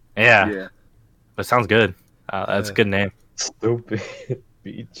 Yeah. But it sounds good. That's a good name. Stupid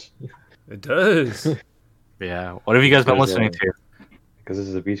beach. It does. Yeah. What have you guys been listening to? Because this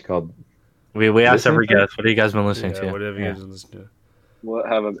is a beach called. We asked every guest. What have you guys been listening to? What have you guys been listening to?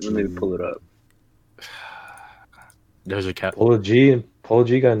 Let me pull it up. There's a cat. Polo G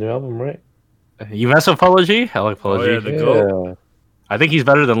got a new album, right? You mess with Polo G? I like Polo G. Yeah, the GOAT. I think he's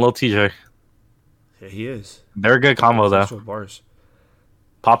better than Lil TJ. Yeah, he is. They're a good combo though. Bars.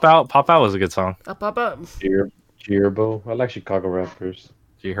 Pop Out was a good song. Pop Out. G-Herbo. I like Chicago rappers.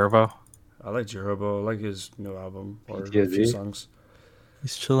 G-Herbo. I like G-Herbo. I like his new album or a PTSD. few songs.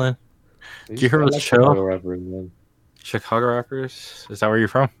 He's chilling. G-Herbo's chill. Chicago rappers, man. Chicago rappers. Is that where you're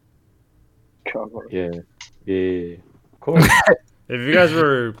from? Chicago. Yeah. Of course. If you guys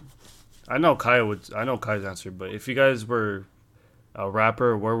were, I know Kai's answer, but if you guys were a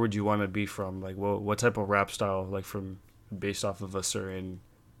rapper, where would you want to be from? Like, what type of rap style? Like, based off of a certain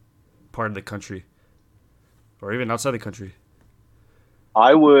part of the country, or even outside the country.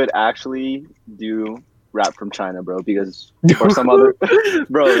 I would actually do rap from China, bro, because or some other,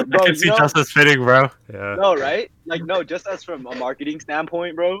 bro. I can see Justice fitting, bro. Yeah. No, right? Like, no, just as from a marketing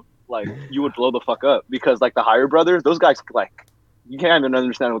standpoint, bro. Like, you would blow the fuck up because, like, the Higher Brothers, those guys, like, you can't even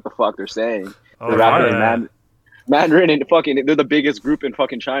understand what the fuck they're saying. Oh, rapping Mandarin and they're the biggest group in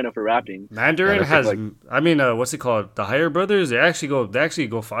fucking China for rapping. Mandarin has, what's it called? The Higher Brothers. They actually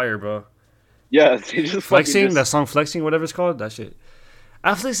go fire, bro. Yeah, they just flexing. That song, flexing, whatever it's called. That shit.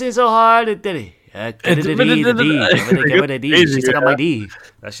 I'm flexing so hard, it did it. She's on my D.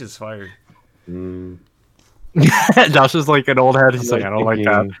 That shit's fire. Josh is like an old head. He's like, I don't like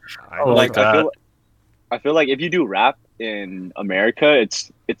that. I don't like that. I feel like if you do rap in America,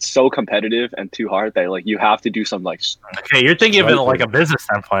 it's so competitive and too hard that like you have to do some like. Okay, you're thinking of it like a business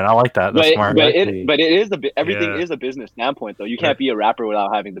standpoint. I like that. That's smart. But it is everything is a business standpoint though. You can't be a rapper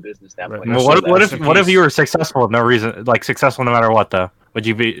without having the business standpoint. Right. Well, what if you were successful with no reason, like successful no matter what though? Would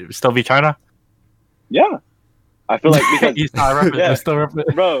you still be China? Yeah, I feel like because he's not rapping.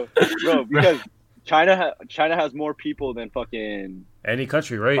 bro, because China has more people than fucking any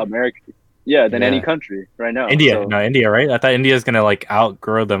country, right? America. Yeah, than any country right now. India, right? I thought India's gonna like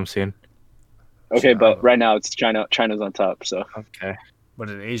outgrow them soon. Okay, but right now it's China. China's on top. So okay, but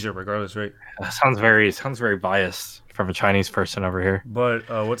in Asia, regardless, right? That sounds very biased from a Chinese person over here. But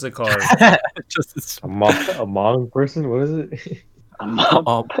what's it called? Just a Hmong person. What is it?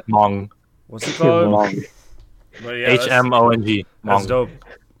 Hmong. What's it called? Hmong. HMONG. That's dope.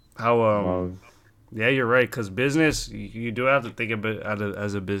 How Yeah, you're right. Because business, you do have to think of it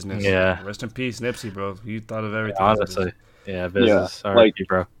as a business. Yeah. Rest in peace, Nipsey, bro. You thought of everything. Honestly, yeah, business. Yeah, like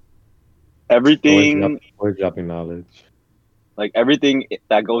bro. Everything. We're dropping knowledge. Like everything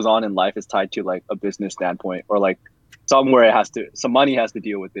that goes on in life is tied to like a business standpoint, or like somewhere some money has to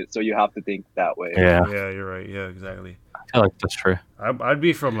deal with it. So you have to think that way. Yeah. Yeah, you're right. Yeah, exactly. I feel like that's true. I'd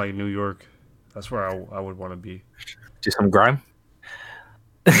be from like New York. That's where I would want to be. Do some grime.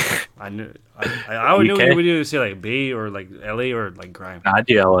 I knew you would either say like Bay or like LA or like grime. Nah, I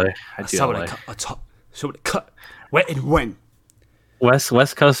do LA. I do LA. So cut. Where and when?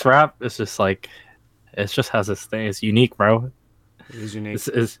 West Coast rap is just like, it just has this thing. It's unique, bro. It is unique.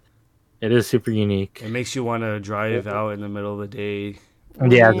 It is super unique. It makes you want to drive out in the middle of the day.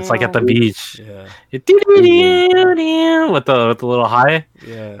 Yeah, it's like at the beach. Yeah. With the little high.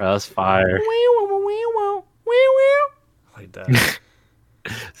 Yeah. Bro, that's fire. Like that.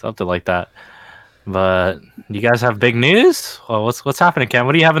 Something like that. But you guys have big news? Well, what's happening, Cam?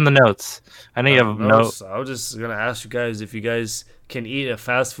 What do you have in the notes? I know you have notes. I was just gonna ask you guys if you guys can eat a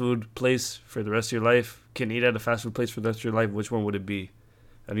fast food place for the rest of your life. Can eat at a fast food place for the rest of your life? Which one would it be?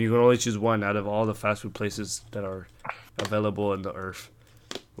 And you can only choose one out of all the fast food places that are available in the earth.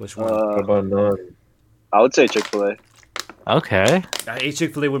 Which one? What about none? I would say Chick-fil-A. Okay. I ate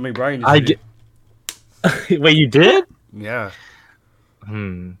Chick-fil-A with McBride. Wait, you did? Yeah.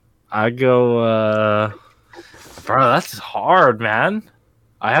 I go. Bro, that's hard, man.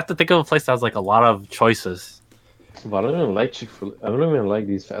 I have to think of a place that has like a lot of choices. But I don't even like Chick-fil-A. I don't even like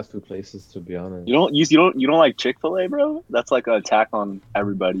these fast food places, to be honest. You don't like Chick-fil-A, bro? That's like an attack on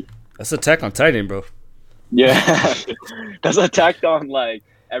everybody. That's Attack on Titan, bro. Yeah, that's attacked on like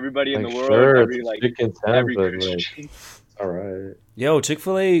everybody in the world. Sure, every Christian. All right. Yo,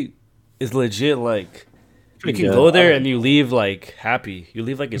 Chick-fil-A is legit. Like, you can good. go there and you leave like happy. You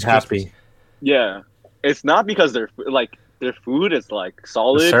leave like it's happy. Christmas. Yeah, it's not because their food is like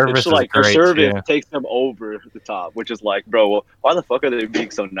solid. The service it's just like their great, service takes them over the top, which is like, bro, well, why the fuck are they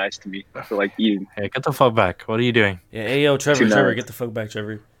being so nice to me for like eating? Hey, get the fuck back. What are you doing? Yeah, hey yo, Trevor, Too nice. get the fuck back,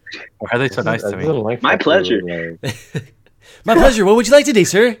 Trevor. Why are they so nice to me? My pleasure. My pleasure. What would you like today,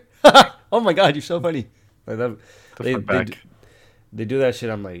 sir? Oh my god, you're so funny. Like that, they do that shit.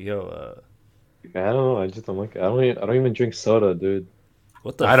 I'm like, yo. I don't know. I just don't like it. I don't even drink soda, dude.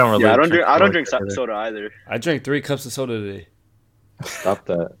 What the? I don't really. Yeah, I don't drink soda either. I drank 3 cups of soda today. Stop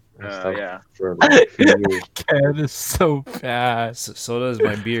that. Yeah. For like a few years. That is so bad. Soda is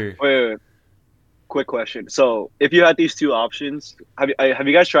my beer. Wait. Quick question. So, if you had these two options, have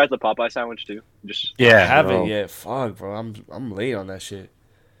you guys tried the Popeye sandwich too? Just I Yeah. haven't yet. Fuck, bro. I'm late on that shit.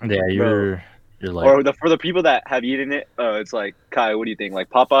 Yeah, you're like. or for the people that have eaten it, it's like, Kai, what do you think? Like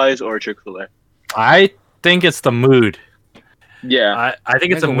Popeyes or Chick-fil-A? I think it's the mood. Yeah. I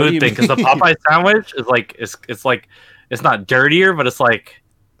think it's a Michael, what do mood you thing because the mean? Popeye sandwich is like it's like it's not dirtier, but it's like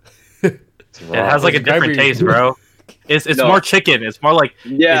it has like a different taste, bro. It's No. more chicken. It's more like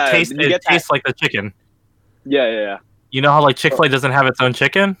Yeah. it tastes you get tastes like the chicken. Yeah. You know how like Chick-fil-A doesn't have its own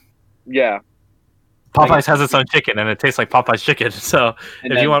chicken? Yeah. Popeyes has its own chicken, and it tastes like Popeye's chicken. So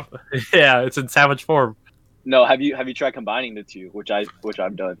And if then- you want, yeah, it's in sandwich form No, have you tried combining the two, which I've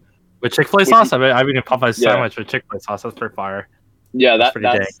done. with Chick-fil-A sauce. I mean, a Popeye's Yeah. sandwich with Chick-fil-A sauce. That's pretty fire. Yeah, That's pretty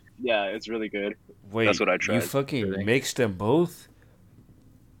it's really good. Wait, That's what I you tried. fucking mixed them both?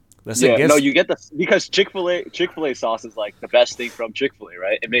 That's Yeah, against... no, you get because Chick-fil-A sauce is like the best thing from Chick-fil-A,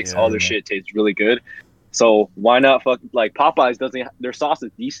 right? It makes all their shit taste really good. So why not like Popeyes doesn't their sauce is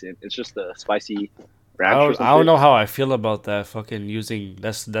decent. It's just the spicy ranch. I don't know how I feel about that fucking using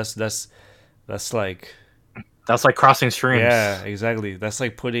that's like That's like crossing streams. yeah, exactly. That's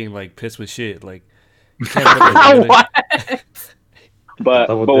like putting like piss with shit. Like you can't put that together. What? But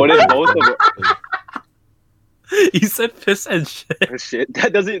what is both of it? You said piss and shit. Shit,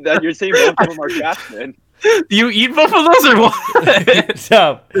 that you're saying both of them are trash, man. Do you eat both of those or what?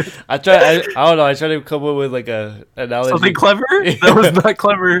 Stop. I don't know. I try to come up with like a analogy. Something clever? That was not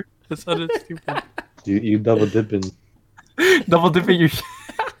clever. That sounded stupid. You double dipping. Double dipping your shit.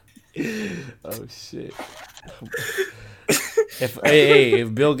 Oh shit.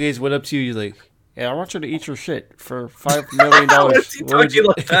 If Bill Gates went up to you, he's like, "Yeah, I want you to eat your shit for $5 million." Was he talking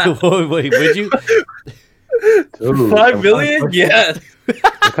like that? Wait, would you? Dude, $5 million? Yes.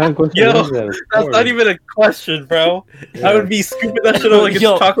 What kind of question Yo, is that? That's not even a question, bro. I would be scooping that shit up like it's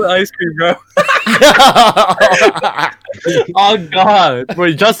Yo. chocolate ice cream, bro. Oh god.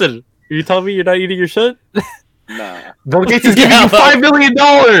 Wait, Justin, you telling me you're not eating your shit? Nah, Bill Gates is giving you $5 million.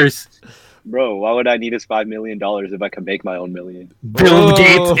 bro, why would I need his $5 million if I can make my own million? Bill Whoa.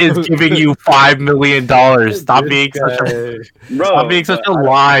 Gates is giving you $5 million. Stop being such a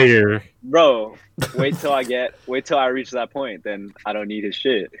liar. Bro, wait till I reach that point, then I don't need his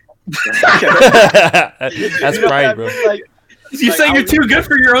shit. That's pride, bro. Like, You Like, saying you're too good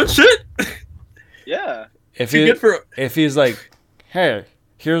for your own shit? yeah. If he's like, "Hey,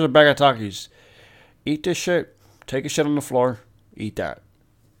 here's a bag of Takis. Eat this shit. Take a shit on the floor. Eat that.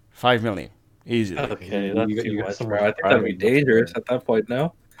 $5 million. Easy." Okay, that's that's too too much, much, bro. bro. I think that'd be dangerous at that point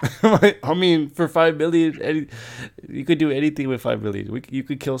now. I mean, for $5 million, you could do anything with $5 million. You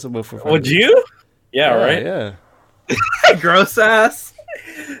could kill someone for $5 million. Would you? Yeah, right? Yeah. Gross ass.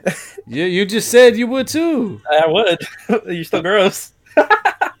 Yeah, you just said you would too. I would. You're still gross.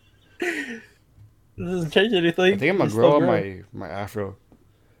 Doesn't change anything. I think I'm gonna grow up my afro.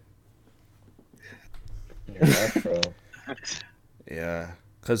 Yeah,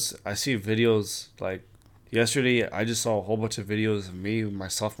 cause I see videos like yesterday. I just saw a whole bunch of videos of me my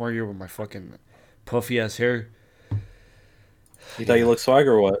sophomore year with my fucking puffy ass hair. You thought you looked swag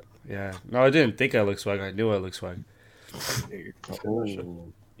or what? Yeah. No, I didn't think I looked swag. I knew I looked swag. Oh,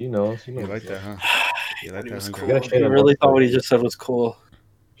 you know. You like that, huh? You like that, cool. You really thought what he just said was cool.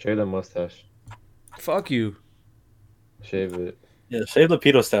 Shave the mustache. Fuck you. Shave it. Yeah, shave the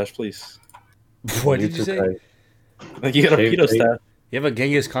pedo stash, please. What did you say? Like you got a pedo stash. You have a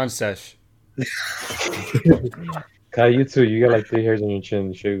Genghis Khan stash. Kai, you too. You got like 3 hairs on your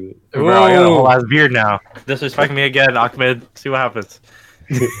chin. Shave it. Bro, I got a whole ass beard now. Disrespect me again, Ahmed. See what happens.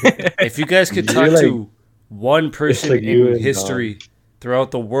 If you guys could talk to one person in history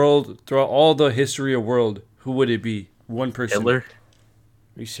throughout the world, throughout all the history of world, who would it be? One person. Hitler.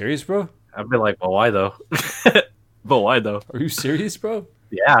 Are you serious, bro? I'd be like, but why though? But why though? Are you serious, bro?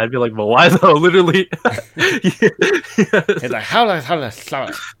 Yeah, I'd be like, but why though? Literally. It's like how?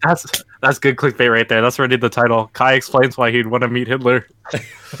 That's good clickbait right there. That's already the title. Kai explains why he'd want to meet Hitler.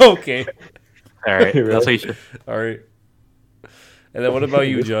 Okay. All right, that's what you should. All right. And then what about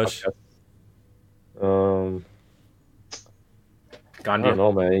you, Josh? Gandhi. I don't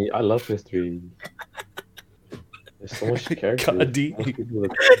know, man. I love history. There's so much character. Gandhi.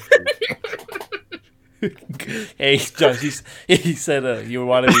 Hey, Josh, he said you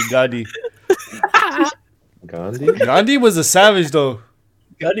want to be Gandhi. Gandhi? Gandhi was a savage, though.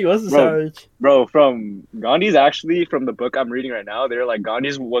 Gandhi was a savage. Bro, from Gandhi's actually, from the book I'm reading right now, they're like,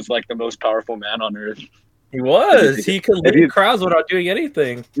 Gandhi's was like the most powerful man on earth. He was. He could lead crowds without doing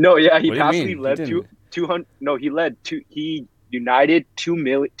anything. No, yeah, he passively led 200. No, he united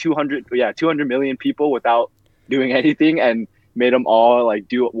 200 million people without doing anything and made them all like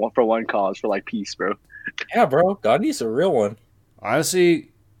do it for one cause, for like peace, bro. Yeah, bro. Gandhi's a real one.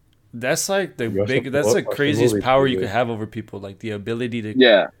 Honestly, that's like that's the craziest power you could have over people, like the ability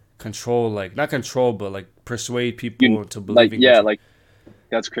to control, like not control, but like persuade people to believe. Like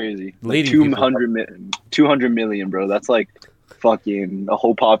that's crazy. Like 200 million, bro. That's like fucking a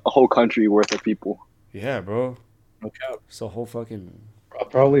whole country worth of people. Yeah, bro. No cap. It's a whole fucking. I'll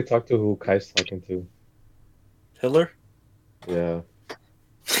probably talk to who Kai's talking to. Hitler. Yeah.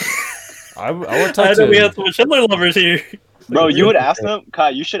 I would talk to. We have so much Hitler lovers here. Bro, you would ask them, Kai.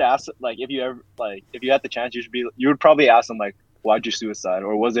 You should ask like if you had the chance, you would probably ask them like, why'd you suicide,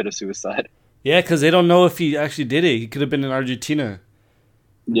 or was it a suicide? Yeah, because they don't know if he actually did it. He could have been in Argentina.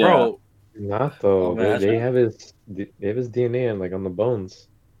 Yeah. Bro, not though. They have his DNA on the bones.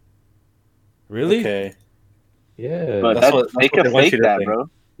 Really? Okay. Yeah. But they can fake that, bro.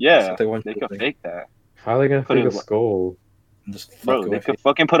 Yeah, they can fake that. How are they gonna fake a skull? Bro, they could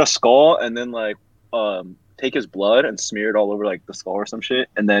fucking put a skull and then like take his blood and smear it all over like the skull or some shit,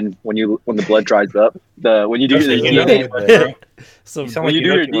 and then when the blood dries up, when you do your DNA, so when you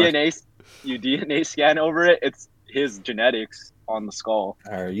do your DNA scan over it, it's his genetics on the skull.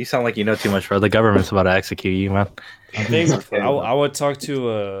 Alright, you sound like you know too much, bro. The government's about to execute you, man. I think I would talk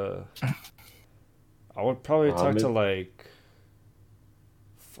to I would probably talk to like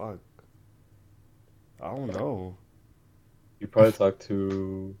fuck. I don't know. You probably talk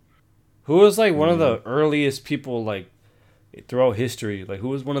to who was like one of the earliest people like throughout history. Like who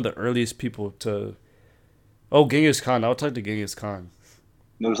was one of the earliest people to? Oh, Genghis Khan. I'll talk to Genghis Khan.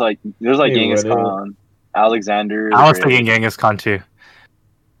 There's like Genghis Khan, Alexander. I was thinking Genghis Khan too.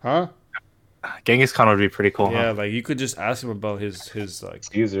 Huh? Genghis Khan would be pretty cool. Yeah, huh? like you could just ask him about his like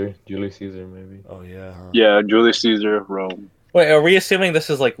Julius Caesar, maybe. Oh yeah. Huh? Yeah, Julius Caesar of Rome. Wait, are we assuming this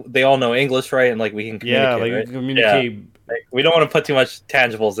is like they all know English, right? And like we can communicate, yeah, like right? you can communicate. Yeah. Like, we don't want to put too much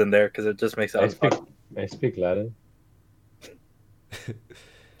tangibles in there because it just makes it. I speak Latin.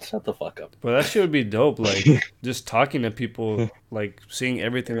 Shut the fuck up. But that shit would be dope. Like just talking to people, like seeing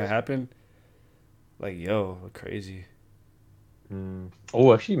everything that happened. Like yo, crazy.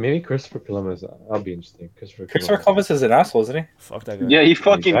 Oh, actually, maybe Christopher Columbus. That'll be interesting. Christopher Columbus is an asshole, isn't he? Fuck that guy. Yeah, he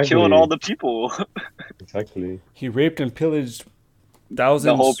fucking killing all the people. Exactly. He raped and pillaged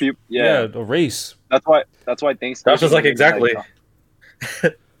thousands. The whole people. Yeah, a race. That's why Thanksgiving. That's just like exactly.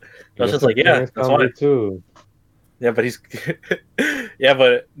 That's just like that's why too. Yeah, but he's. Yeah,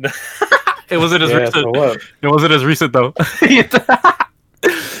 but it wasn't as recent. It wasn't as recent though.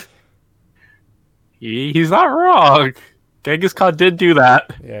 He's not wrong. Genghis Khan did do that.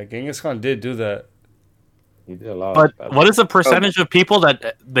 Yeah, Genghis Khan did do that. He did a lot. But what is the percentage of people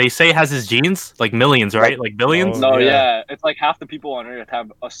that they say has his genes? Like millions, right? Like billions? No, yeah. It's like half the people on Earth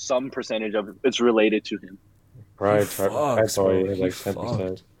have some percentage of it's related to him. Right, probably like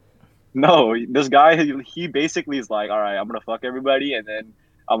 10%. No, this guy, he basically is like, all right, I'm gonna fuck everybody, and then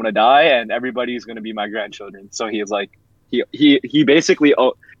I'm gonna die, and everybody's gonna be my grandchildren. So he is like, he basically.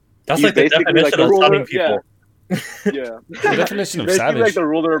 That's like the definition like of sunning people. Yeah. The definition of savage. Like the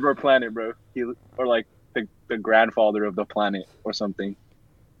ruler of our planet, bro. Or like the grandfather of the planet or something.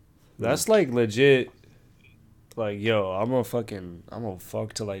 That's like legit. Like, yo, I'm gonna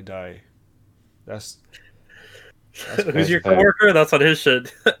fuck till I die. That's Who's your coworker? That's on his shit.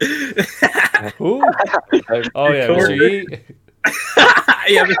 Who? Oh yeah, Mr. Yi.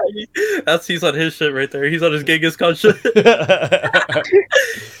 Yeah, he's on his shit right there. He's on his Genghis Khan shit.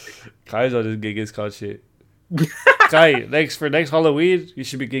 Kai's on his Genghis Khan shit. Kai, next Halloween, you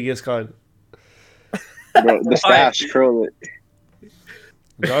should be Genghis Khan. Bro, the stash, curl it.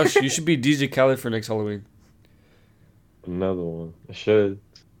 Josh, you should be DJ Khaled for next Halloween. Another one. I should.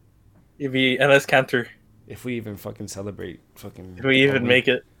 You'd be NS Cantor. If we even fucking celebrate fucking... If we even make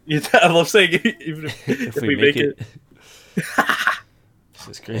it. I love saying even if we make it. This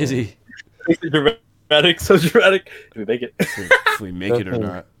is crazy. So dramatic. If we make it. If we make it or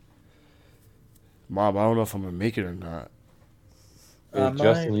not. Mom, I don't know if I'm going to make it or not. Hey,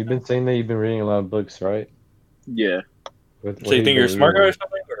 Justin, you've been saying that you've been reading a lot of books, right? Yeah. So you think you're a smart guy or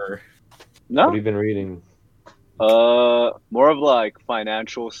something? Or? No. What have you been reading? More of like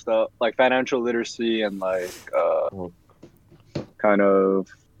financial stuff, like financial literacy and like kind of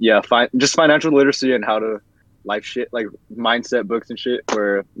just financial literacy and how to life shit, like mindset books and shit,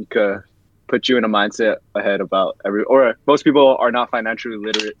 where you could put you in a mindset ahead about or most people are not financially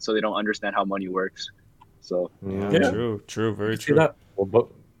literate, so they don't understand how money works. So yeah. True, very true. What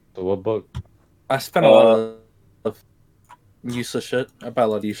book? So what book? I spent a lot of useless shit. I buy a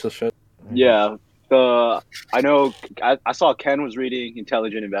lot of useless shit. Yeah. I know I saw Ken was reading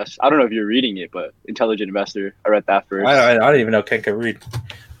Intelligent Investor. I don't know if you're reading it, but Intelligent Investor. I read that first. I didn't even know Ken could read.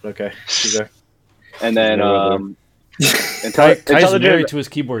 Okay. And then Kai's married to his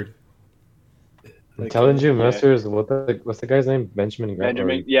keyboard. Intelligent Investor is what's the guy's name? Benjamin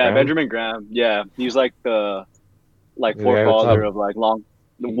Graham. Benjamin Graham. Yeah, he's like the forefather of like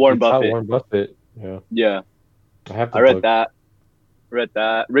Warren Buffett. Warren Buffett. Yeah. I read that.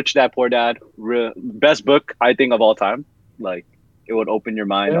 Rich Dad Poor Dad. Best book I think of all time. Like it would open your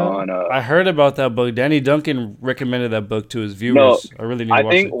mind on. I heard about that book. Danny Duncan recommended that book to his viewers. No, I really need to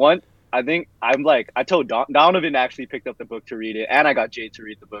watch it. I told Donovan actually picked up the book to read it, and I got Jay to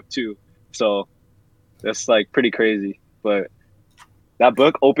read the book too. So that's like pretty crazy. But that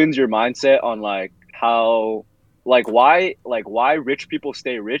book opens your mindset on like how why rich people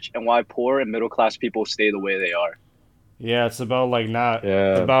stay rich and why poor and middle class people stay the way they are. Yeah, it's about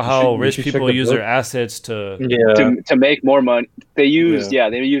about how rich people use their assets to make more money. They use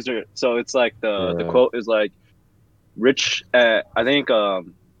their, so it's like the quote is like rich. I think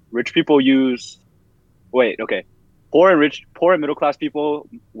rich people use. Poor and middle class people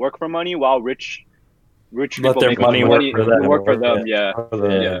work for money, while rich people make money work for them. Yeah.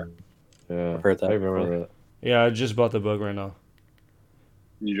 I've heard that. I remember that. Yeah, I just bought the book right now.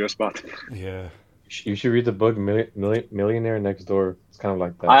 You just bought it? Yeah. You should read the book Millionaire Next Door. It's kind of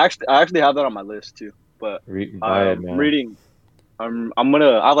like that. I actually have that on my list too, but buy it, man. Reading. I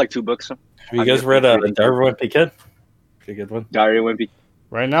have like 2 books. Have you guys read Diary of a Wimpy Kid? Pretty good one. Diary of a Wimpy.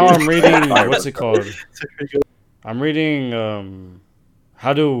 Right now I'm reading what's it called? I'm reading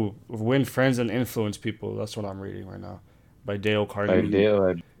How to Win Friends and Influence People. That's what I'm reading right now, by Dale Carnegie.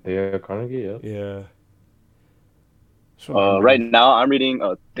 Dale Carnegie, yeah. Right now, I'm reading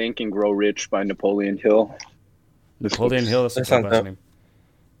Think and Grow Rich by Napoleon Hill. Napoleon Hill, that's a last name.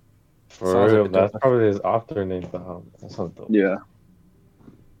 For real, that's probably his author name. That sounds dope. Yeah.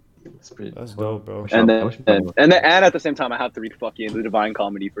 That's dope, bro. And at the same time, I have to read fucking The Divine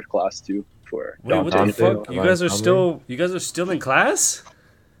Comedy for class too. Wait, what the fuck? You guys are still in class?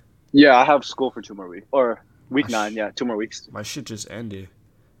 Yeah, I have school for 2 more weeks, or week 9. Yeah, 2 more weeks. My shit just ended.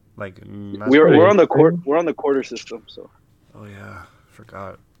 Like we're on the quarter system, so. Oh yeah,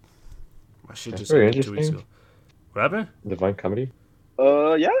 forgot. My shit just ended 2 weeks ago. What happened? Divine Comedy.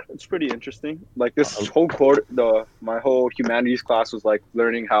 Yeah, it's pretty interesting. Like this whole quarter, my whole humanities class was like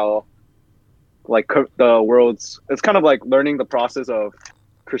learning how, like the world's. It's kind of like learning the process of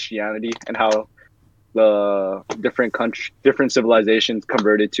Christianity and how the different civilizations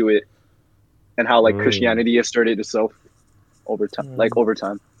converted to it, and how like Christianity asserted itself over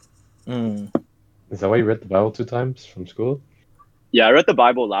time. Is that why you read the Bible 2 times from school? Yeah, I read the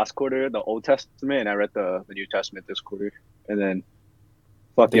Bible last quarter, the Old Testament, and I read the New Testament this quarter, and then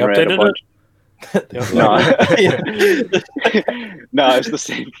fucking read a bunch. No, it's the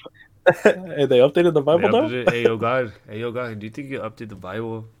same. Hey, they updated the Bible now? Hey, yo, God, do you think you update the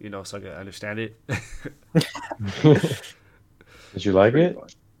Bible, so I can understand it? Did you like it?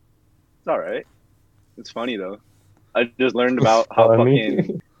 It's alright. It's funny, though. I just learned about how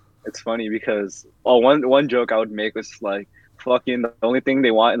fucking... It's funny because one joke I would make was like, fucking the only thing they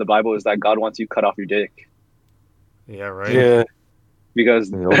want in the Bible is that God wants you cut off your dick. Yeah, right. Yeah.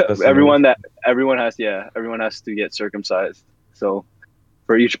 because everyone has to get circumcised. So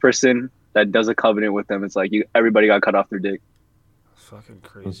for each person that does a covenant with them, it's like everybody got cut off their dick. That's fucking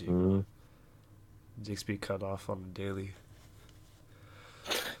crazy. Mm-hmm. Dicks be cut off on the daily.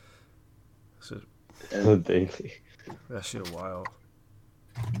 Daily. That shit a while.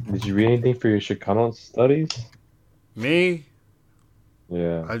 Did you read anything for your Chicano studies? Me?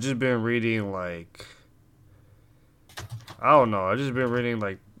 Yeah. I've just been reading like, I don't know. I've just been reading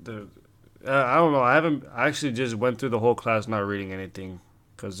like I don't know. I actually just went through the whole class not reading anything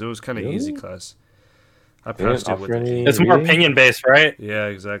because it was kind of easy class. I passed it with it. It's more opinion based, right? Yeah,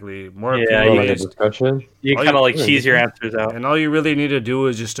 exactly. More opinion based. Discussion. You kind of like tease your answers out, and all you really need to do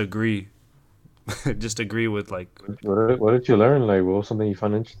is just agree. Just agree with like. What did you learn? Like, what was something you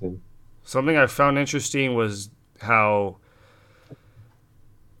found interesting? Something I found interesting was how.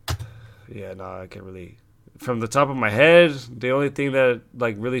 Yeah, no, I can't really. From the top of my head, the only thing that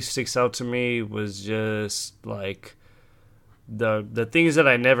like really sticks out to me was just like the things that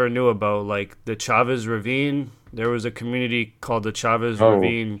I never knew about, like the Chavez Ravine. There was a community called the Chavez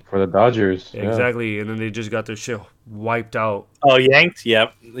Ravine for the Dodgers. Exactly, and then they just got their shit wiped out. Oh, yanked.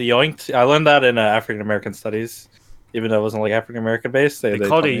 Yep, yoinked. I learned that in African American studies, even though it wasn't like African American based. They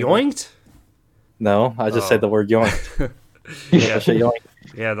called it yoinked. No, I just said the word yoinked. yoinked.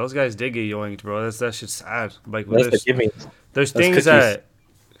 Yeah, those guys did get yoinked, bro. That shit's sad. Like, there's things that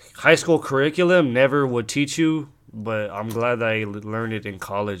high school curriculum never would teach you, but I'm glad that I learned it in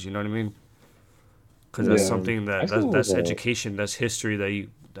college. You know what I mean? Because that's something that's education, that's history that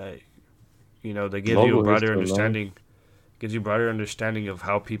they give you a broader understanding. Gives you broader understanding of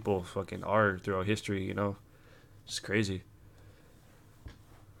how people fucking are throughout history. You know, it's crazy.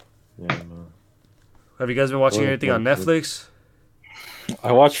 Yeah. Man. Have you guys been watching anything on Netflix? I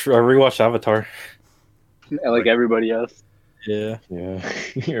rewatched Avatar. Like everybody else. Yeah.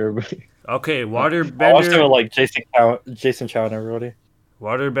 Everybody. Okay, Waterbender. I watched it with like Jason Chow and everybody.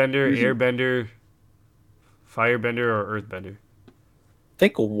 Waterbender, Airbender, Firebender, or Earthbender? I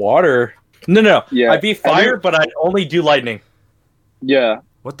think water. No. Yeah. I'd be fire, but I'd only do lightning. Yeah.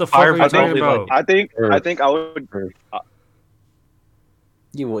 What the fuck are you talking about? I think I would.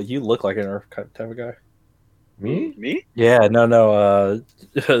 You look like an Earth type of guy. Me? Yeah, no.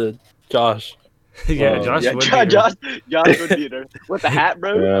 Josh. Josh would be an Earth. With the hat,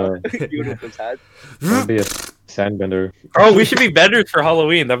 bro. Yeah. You with his hat. I'd be a sandbender. Oh, we should be benders for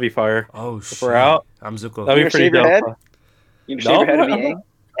Halloween. That'd be fire. Oh shit. If we're out, I'm Zuko. That'd be pretty dope. You can shave your head and be Aang.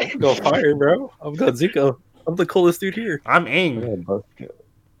 I'm going fire, bro. I'm going Zuko. I'm the coolest dude here. I'm Aang.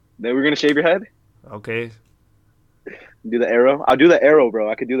 Then we're gonna shave your head. Okay. Do the arrow. I'll do the arrow,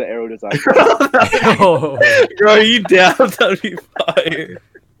 bro. I could do the arrow design. Bro, are you down? That'd be fire.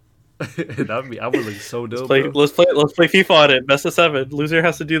 I would look so dope. Let's play FIFA on it. Best of 7. Loser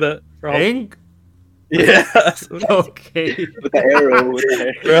has to do that. Aang? Yeah. Okay. With the arrow.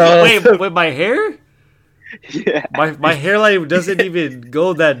 Bro. Wait, with my hair? Yeah. My hairline doesn't even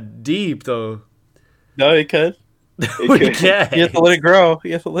go that deep though. No, it could. It can. You have to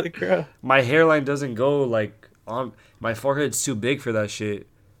let it grow. My hairline doesn't go like on. My forehead's too big for that shit.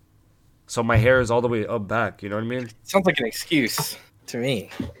 So my hair is all the way up back. You know what I mean? Sounds like an excuse to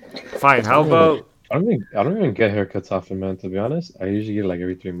me. Fine. How about? I don't even get haircuts often, man. To be honest, I usually get it like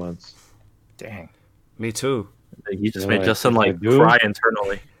every 3 months. Dang. Me too. You just made Justin like cry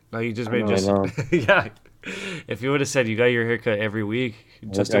internally. No, you just made Justin. Yeah. If you would have said you got your haircut every week,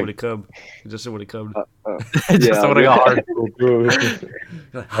 Justin would have come. Justin would have come. Justin would have got hard.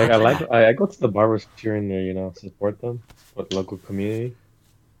 I go to the barbers here and there, support them with the local community.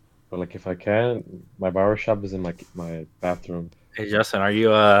 But like if I can, my barber shop is in my bathroom. Hey Justin, are you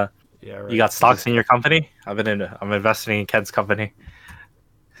you got stocks in your company? I'm investing in Ken's company.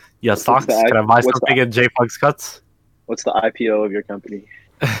 You got stocks? Can I buy something in J-Pug's Cuts? What's the IPO of your company?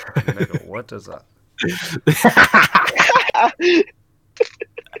 What does that?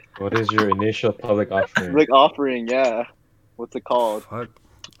 What is your initial public offering? Public offering, yeah. What's it called? Fuck.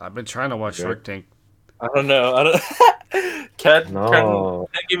 I've been trying to watch Shark Tank. I don't know. Ken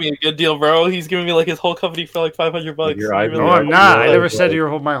give me a good deal, bro. He's giving me like his whole company for like $500. No, I'm not. I never said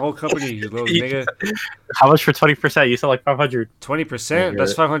my whole company, you little nigga. How much for 20%? You said like 500. 20%?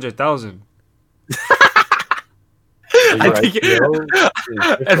 That's 500,000. And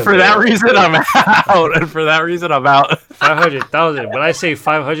for that reason, I'm out. 500,000. When I say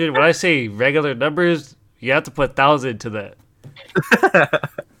 500, when I say regular numbers, you have to put 1,000 to that.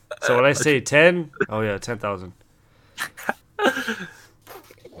 So when I say 10, 10,000.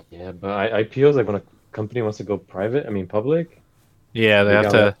 Yeah, but IPOs, like when a company wants to go public. Yeah, they have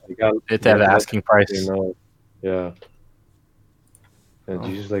to. It's at an asking price. Yeah. and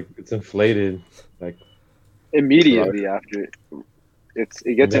you just like it's inflated like immediately after it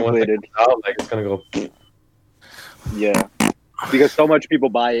gets inflated. Out, like it's gonna go. Yeah, because so much people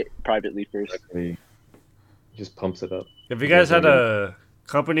buy it privately first. Exactly. Just pumps it up. If you guys had a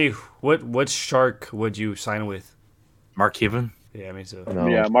company, what shark would you sign with? Mark Cuban. Yeah, me too. No.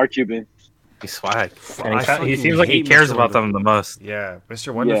 Yeah, Mark Cuban. He's swag. And I he seems fucking like he hate cares Mr. about them Wonderful. the most. Yeah,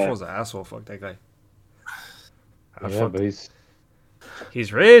 Mr. Wonderful's an asshole. Fuck that guy. Yeah, but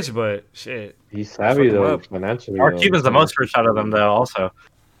He's rich, but shit. he's savvy fuck him though up. financially. Mark though. Cuban's the most rich out of them, though. Also,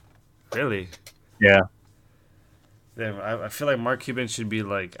 Really? yeah. Damn, I feel like Mark Cuban should be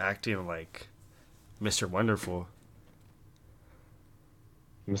like acting like Mr. Wonderful.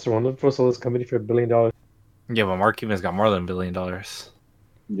 Mr. Wonderful sold his company for $1 billion. Yeah, but Mark Cuban's got more than $1 billion.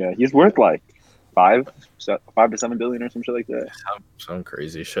 Yeah, he's worth like 5 to 7 billion or some shit like that. Some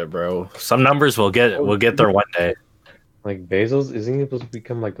crazy shit, bro. Some numbers we'll get there one day. Like Bezos, isn't he supposed to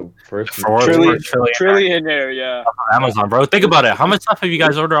become like the first? Trillionaire, yeah. Amazon, bro. Think about it. How much stuff have you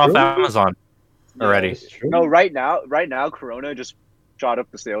guys ordered off Amazon already? That's true. No, right now, Corona just shot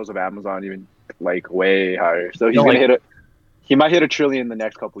up the sales of Amazon even like way higher. So he's gonna hit it. He might hit $1 trillion in the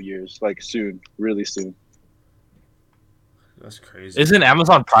next couple years, like soon, really soon. That's crazy. Isn't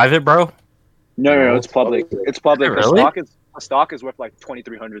Amazon private, bro? No, it's public. It's public. Really? The stock is worth like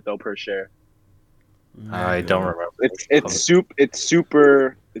 2,300 though per share. I don't remember. It's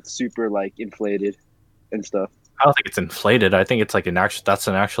super like inflated and stuff. I don't think it's inflated. I think it's like that's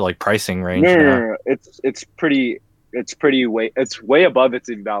an actual like pricing range. No. It's way above its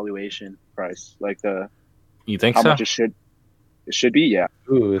evaluation price. Like You think how so? much it should be, yeah.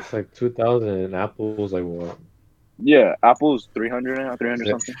 Ooh, it's like 2,000 and Apple's like what? Yeah, Apple's 300 now, 300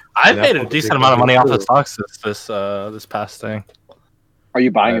 something. I've made a decent amount of money off the stocks this past thing. Are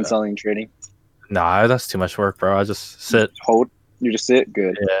you buying and selling and trading? Nah, that's too much work, bro. I just sit. Hold. You just sit.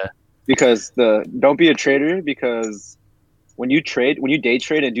 Good. Yeah. Because don't be a trader, because when you day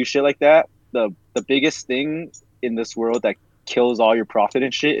trade and do shit like that, the biggest thing in this world that kills all your profit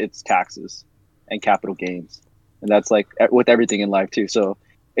and shit, it's taxes and capital gains. And that's like with everything in life too. So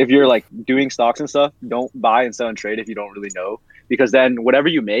if you're like doing stocks and stuff, don't buy and sell and trade if you don't really know, because then whatever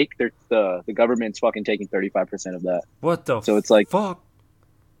you make, the government's fucking taking 35% of that. What the? So it's like fuck.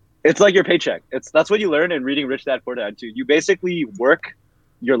 It's like your paycheck. That's what you learn in reading Rich Dad Poor Dad too. You basically work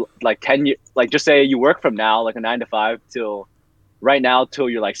your like 10 years, like just say you work from now like a 9 to 5 till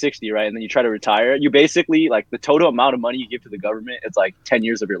you're like 60, right? And then you try to retire. You basically like the total amount of money you give to the government, it's like 10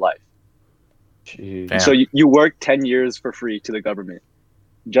 years of your life. Jeez. So you work 10 years for free to the government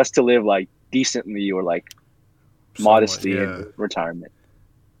just to live like decently or like modestly in retirement.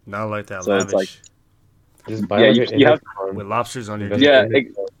 Not like that. So lavish. it's like, Just buy you have with lobsters on your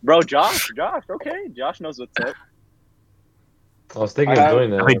bro. Josh, okay. Josh knows what's up. I was thinking of doing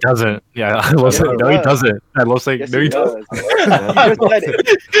that. No, he doesn't. Yeah, I was saying, no, he doesn't. I was saying, Yes, no, he doesn't. does.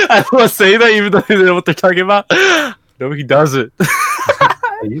 I was saying that even though they know what they're talking about. No, he doesn't.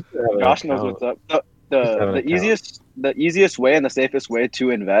 Josh knows what's up. The easiest way and the safest way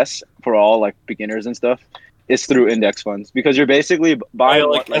to invest for all like beginners and stuff is through index funds, because you're basically buying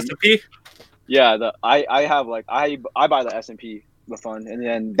like S&P. Yeah, I buy the S&P, the fund, and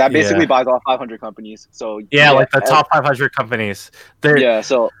then that basically buys all 500 companies. So like the top 500 companies.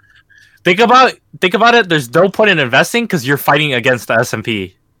 So think about it. There's no point in investing because you're fighting against the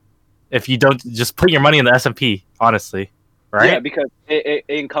S&P. If you don't just put your money in the S&P, honestly, right? Yeah, because it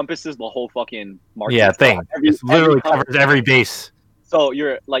encompasses the whole fucking market. Yeah, thing. It literally covers every base. So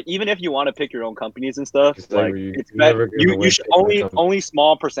you're like, even if you want to pick your own companies and stuff, like it's better. You should only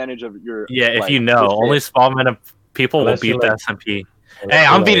small percentage of your. Yeah, if you know, only small amount of people will beat the S&P. Hey,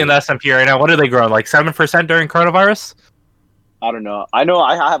 I'm beating the S&P right now. What are they growing? Like 7% during coronavirus? I don't know. I know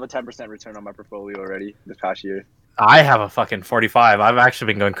I have a 10% return on my portfolio already this past year. I have a fucking 45. I've actually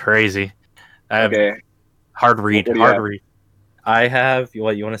been going crazy. Okay. Hard read. I have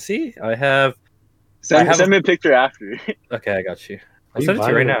what you want to see? I have. Send me a picture after. Okay, I got you. I'll send it to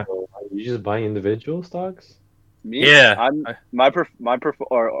you right now. Are you just buying individual stocks? Me? Yeah. I'm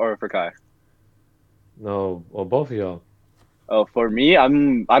or for Kai. No, well, both of y'all. Oh, for me,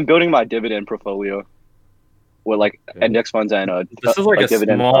 I'm building my dividend portfolio with like index funds and this is like a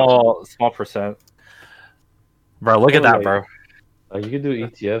small percent. Bro, look at that, bro. You can do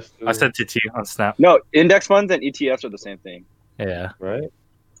ETFs too. I sent it to you on Snap. No, index funds and ETFs are the same thing. Yeah. Right?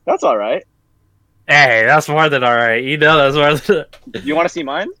 That's all right. Hey, that's more than all right. You know that's more than... You want to see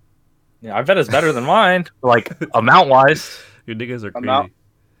mine? Yeah, I bet it's better than mine. Like, amount-wise. Your niggas are crazy.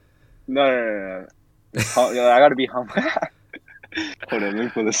 No. I gotta be humble. Hold on, let me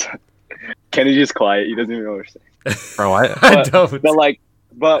pull this up. Kenny's just quiet. He doesn't even know what we're saying. Bro, I don't.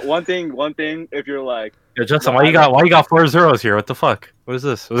 But one thing, if you're like, yo, Justin, why you got 4 zeros here? What the fuck? What is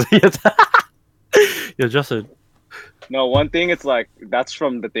this? Yo, Justin. No, one thing. It's like that's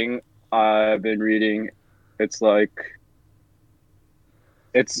from the thing I've been reading. It's like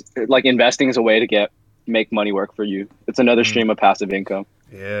investing is a way to make money work for you. It's another stream of passive income.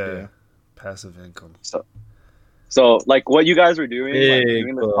 Yeah. Passive income. So like what you guys were doing, like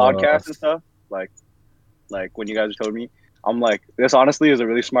doing this podcast and stuff, like when you guys told me, I'm like, this honestly is a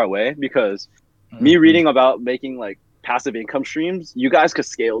really smart way because me reading about making like passive income streams, you guys could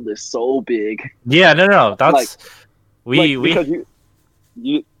scale this so big. Yeah, no, that's because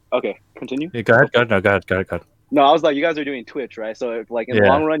you okay, continue. Yeah, go ahead. No, I was like, you guys are doing Twitch, right? So if like in the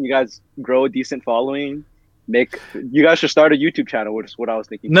long run, you guys grow a decent following, you guys should start a YouTube channel, which is what I was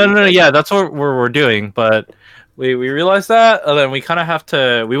thinking. No, yeah, that's what we're doing, but we realized that, and then we kind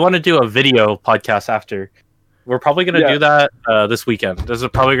of we want to do a video podcast after. We're probably going to do that this weekend. This is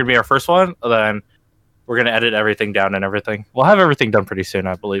probably going to be our first one, and then we're going to edit everything down and everything. We'll have everything done pretty soon,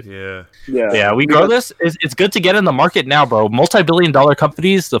 I believe. Yeah, we grow this. It's good to get in the market now, bro. Multi-billion-dollar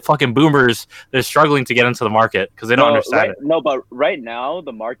companies, the fucking boomers, they're struggling to get into the market because they don't understand it. No, but right now,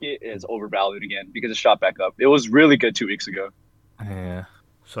 the market is overvalued again because it shot back up. It was really good 2 weeks ago. Yeah.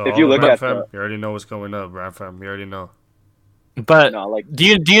 So if you look at you already know what's going up, Brand Fam. You already know. But do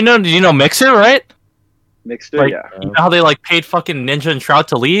you know Mixer, right? Mixer, yeah. You know how they like paid fucking Ninja and Shroud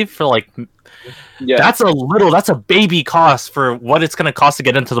to leave for like. Yeah. That's a baby cost for what it's gonna cost to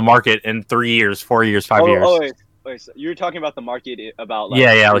get into the market in 3 years, 4 years, 5 years. Oh wait, so you're talking about the market about like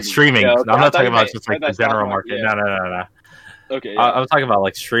like streaming. Yeah, okay. I'm not talking about just like the general market. Yeah. No. Okay. Yeah. I was talking about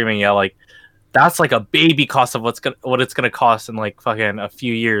like streaming. Yeah, like that's like a baby cost of what it's gonna cost in like fucking a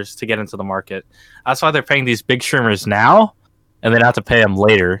few years to get into the market. That's why they're paying these big streamers now, and then have to pay them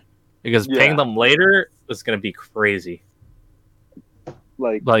later because paying them later is gonna be crazy.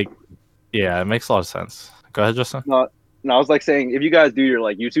 Like. Yeah, it makes a lot of sense. Go ahead, Justin. No, I was like saying, if you guys do your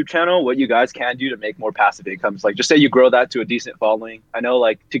like YouTube channel, what you guys can do to make more passive incomes, like just say you grow that to a decent following. I know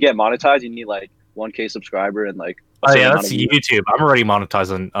like to get monetized, you need like 1K subscriber and like. Oh yeah, that's YouTube. I'm already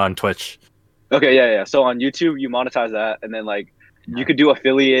monetized on Twitch. Okay, yeah. So on YouTube, you monetize that, and then like you could do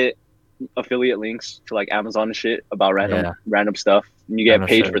affiliate links to like Amazon and shit about random stuff, and you get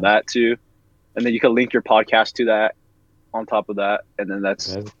paid for that too. And then you can link your podcast to that on top of that, and then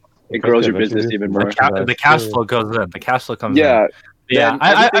it grows your business even more. The cash flow goes in. The cash flow comes in. Yeah.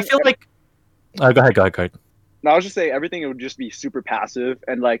 I feel like. Go ahead. No, I was just saying everything would just be super passive,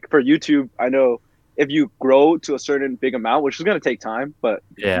 and like for YouTube, I know if you grow to a certain big amount, which is gonna take time, but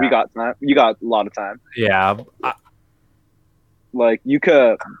we got time. You got a lot of time. Yeah. Like you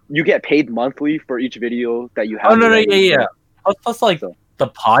get paid monthly for each video that you have. Oh no, yeah. Plus, like the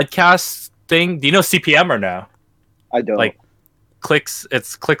podcast thing. Do you know CPM or no? I don't. Like.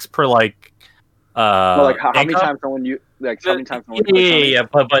 It's clicks per like like how many times someone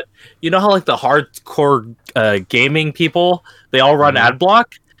but you know how like the hardcore gaming people, they all run ad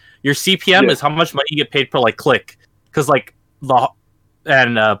block. Your CPM is how much money you get paid per like click, because like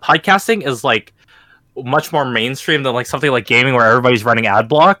podcasting is like much more mainstream than like something like gaming where everybody's running ad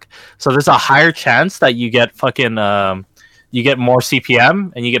block, so there's a higher chance that you get fucking you get more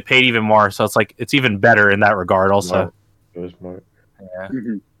CPM and you get paid even more, so it's even better in that regard also. It was smart. Yeah.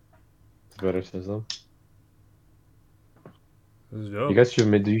 Mm-hmm. Better system. You guys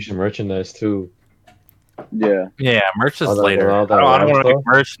should do some merchandise too. Yeah, merch is later. I don't want to make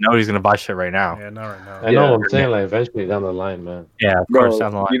merch. Nobody's gonna buy shit right now. Yeah, not right now. I know what I'm saying, like eventually down the line, man. Yeah, of course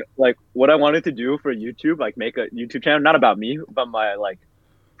down the line. You know, like what I wanted to do for YouTube, like make a YouTube channel, not about me, but my like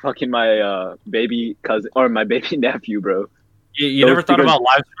fucking my baby cousin or my baby nephew, bro. You never thought about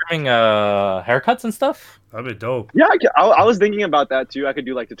live streaming haircuts and stuff? That'd be dope. Yeah, I was thinking about that too. I could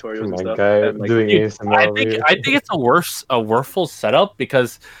do like tutorials and stuff. I think it's a worthful setup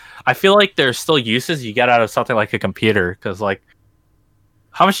because I feel like there's still uses you get out of something like a computer. Because like,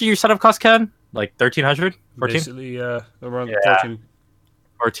 how much did your setup cost, Ken? Like 1,300, 14? Basically, around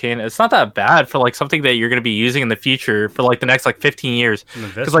 14. It's not that bad for like something that you're going to be using in the future for like the next like 15 years.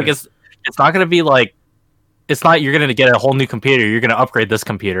 Because like it's not going to be like. It's not you're going to get a whole new computer. You're going to upgrade this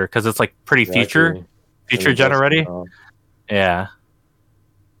computer because it's like pretty future gen already. Yeah.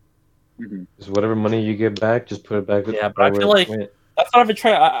 Just whatever money you get back, just put it back. But I feel like that's what I've been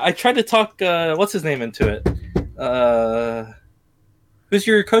trying. I tried to talk. What's his name into it? Who's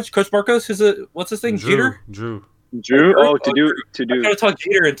your coach? Coach Marcos? What's his name? Jeter. Drew. Oh, to do. I tried to talk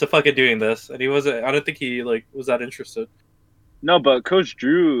Jeter into fucking doing this, and he wasn't. I don't think he like was that interested. No, but Coach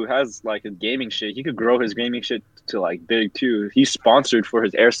Drew has like a gaming shit. He could grow his gaming shit to like big too. He's sponsored for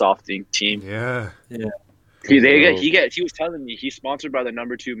his airsofting team. Yeah. He was telling me he's sponsored by the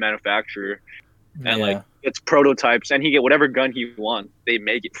 #2 manufacturer, and like it's prototypes, and he get whatever gun he wants. They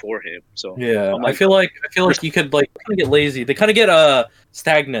make it for him. So yeah, I feel like you could like kind of get lazy. They kind of get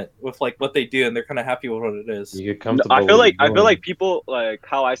stagnant with like what they do, and they're kind of happy with what it is. You get comfortable. I feel like people, like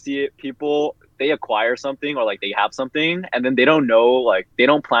how I see it, people, they acquire something or like they have something, and then they don't know, like they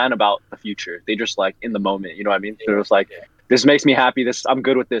don't plan about the future. They just like in the moment, you know what I mean? They're just like, this makes me happy. I'm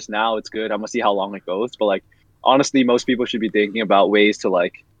good with this now. It's good. I'm gonna see how long it goes. But like honestly, most people should be thinking about ways to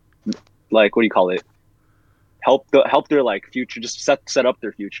like what do you call it? Help their like future, just set up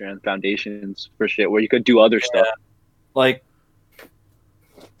their future and foundations for shit where you could do other stuff. Like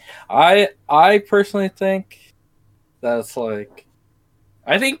I personally think that's like,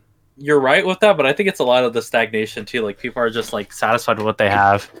 I think you're right with that, but I think it's a lot of the stagnation too. Like people are just like satisfied with what they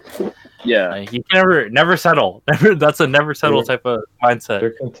have. Yeah, like, you can never settle. That's a never settle type of mindset.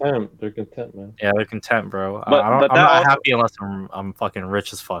 They're content, man. Yeah, they're content, bro. I'm not happy unless I'm fucking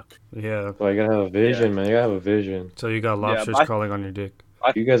rich as fuck. Yeah. So you gotta have a vision, man. You gotta have a vision. So you got lobsters crawling on your dick.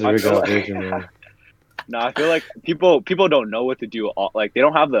 You guys are really got a vision, man. No, I feel like people don't know what to do. Like they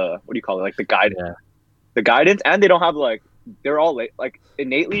don't have the, what do you call it? Like the guidance, and they don't have like, they're all like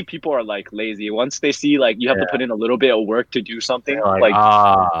innately people are like lazy. Once they see like you have to put in a little bit of work to do something, like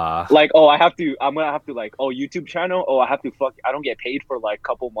oh I'm gonna have to like, oh, YouTube channel, oh, I have to I don't get paid for like a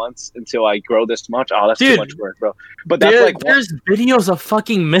couple months until I grow this much. Oh, that's too much work, bro. But that's like, there's videos of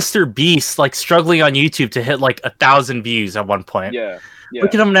fucking Mr. Beast like struggling on YouTube to hit like 1,000 views at one point. Yeah.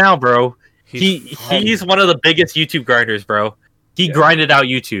 Look at him now, bro. He's one of the biggest YouTube grinders, bro. He grinded out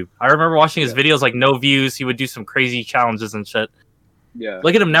YouTube. I remember watching his videos, like no views. He would do some crazy challenges and shit. Yeah.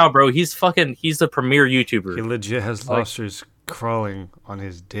 Look at him now, bro. He's the premier YouTuber. He legit has lobsters crawling on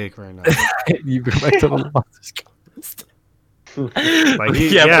his dick right now. You go back to the lobsters.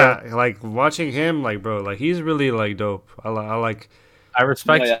 Like like watching him, like bro, like he's really like dope. I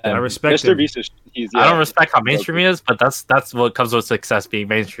respect. I respect Mr. Beast. I don't respect how mainstream he is, but that's what comes with success, being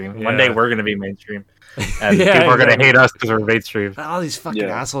mainstream. Yeah. One day we're gonna be mainstream, and people are gonna hate us because we're mainstream. All these fucking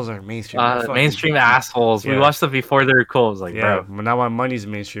assholes are mainstream. Mainstream assholes. We watched them before they were cool. I was like, bro, now my money's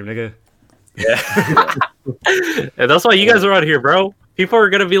mainstream, nigga. Yeah, and that's why you guys are out here, bro. People are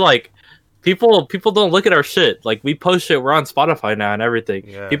gonna be like, people don't look at our shit. Like we post shit, we're on Spotify now and everything.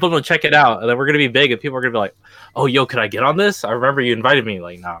 Yeah. People don't check it out, and then we're gonna be big, and people are gonna be like, oh, yo, could I get on this? I remember you invited me.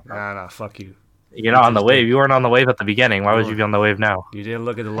 Like, nah, fuck you. You're not on the wave. You weren't on the wave at the beginning. Why would you be on the wave now? You didn't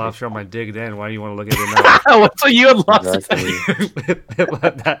look at the lobster on my dick then. Why do you want to look at it now? What's what you had lobster?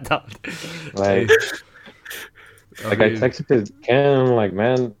 I texted Ken. I'm like,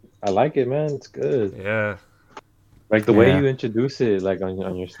 man, I like it, man. It's good. Yeah. Like the way you introduce it, like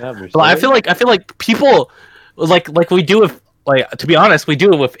on your Snap. Well, I feel like people, like we do with, like, to be honest, we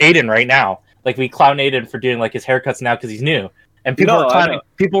do it with Aiden right now. Like we clown Aiden for doing like his haircuts now because he's new. And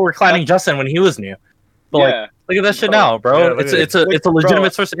people were clowning Justin when he was new. But like, look at that shit now, bro. Yeah, it's a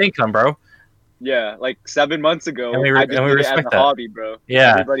legitimate source of income, bro. Yeah, like 7 months ago, and we respect that hobby, bro.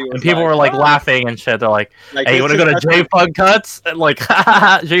 Yeah, and people were like laughing and shit. They're like, "Hey, you want to go to J-Fug Cuts?" And like,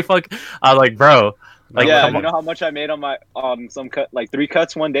 J-Fug. I'm like, bro. Like, yeah, you know how much I made on my some cut, like 3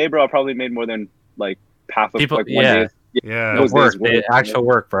 cuts one day, bro. I probably made more than like half of like 1 day. Yeah, work, actual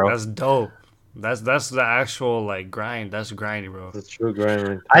work, bro. That's dope. That's the actual like grind. That's grindy, bro. It's true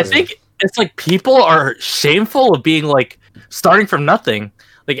grind. I think it's like people are shameful of being like starting from nothing.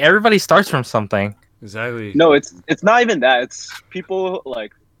 Like everybody starts from something. Exactly. No, it's not even that. It's people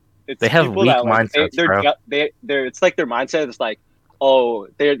like they have weak mindsets, bro. It's like their mindset is like, oh,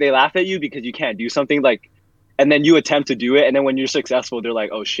 they laugh at you because you can't do something, like, and then you attempt to do it, and then when you're successful, they're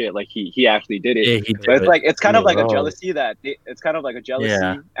like, oh shit, like he actually did it. Yeah, but it's like it's kind of like a jealousy and kind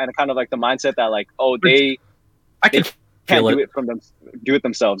of like the mindset that like, oh, they can't do it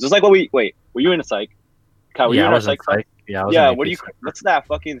themselves. It's like were you in a psych? Kyle, were you in a psych? Yeah. What's that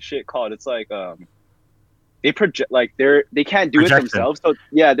fucking shit called? It's like they project, like they can't do it themselves. So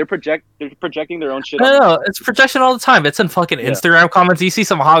yeah, they're projecting their own shit. No, it's projection all the time. It's in fucking Instagram comments. You see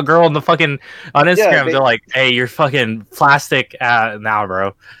some hot girl on Instagram. They're like, "Hey, you're fucking plastic now,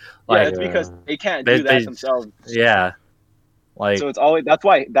 bro." Like, it's because they can't do that themselves. Yeah, like so it's always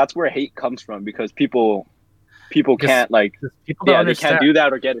that's where hate comes from, because people can't like they can't do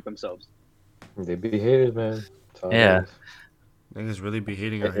that or get it themselves. They be haters, man. Yeah. Niggas really be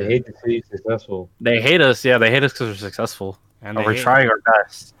hating us. They hate to see you successful. They hate us, yeah. They hate us because we're successful, and we're trying our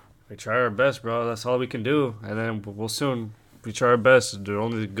best. We try our best, bro. That's all we can do, and then we'll soon. We try our best. There are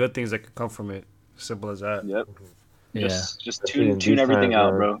only good things that can come from it. Simple as that. Yep. Yeah. Just tune everything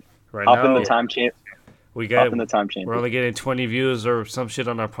out, bro. Right now, in the time chain. We're only getting 20 views or some shit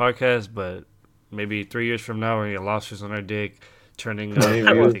on our podcast, but maybe 3 years from now, we're gonna get lobsters on our dick, turning.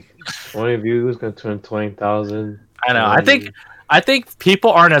 20 views gonna turn 20,000. I know. I think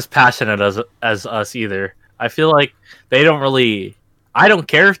people aren't as passionate as us either. I feel like they don't really. I don't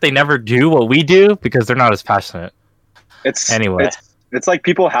care if they never do what we do because they're not as passionate. It's like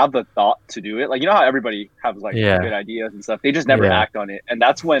people have the thought to do it. Like, you know how everybody has like good ideas and stuff. They just never act on it, and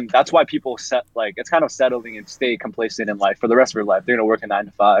that's why people it's kind of settling and stay complacent in life for the rest of their life. They're gonna work a 9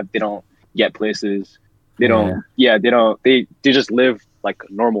 to 5. They don't get places. They don't. Yeah, they don't. They just live like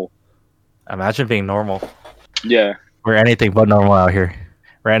normal. Imagine being normal. Yeah. We're anything but normal out here.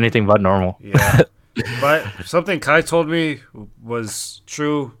 We're anything but normal. Yeah. But something Kai told me was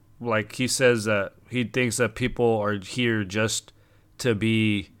true. Like, he says that he thinks that people are here just to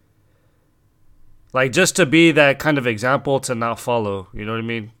be that kind of example to not follow. You know what I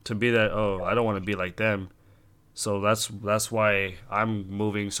mean? To be that, oh, I don't want to be like them. So that's why I'm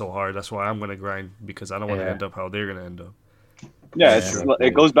moving so hard. That's why I'm going to grind, because I don't want to end up how they're going to end up. Yeah,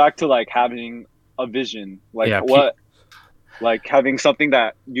 it goes back to like having a vision. Like like having something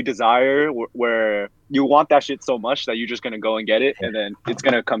that you desire where you want that shit so much that you're just going to go and get it, and then it's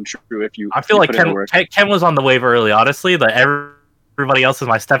going to come true if you. I feel like Ken was on the wave early, honestly. That everybody else is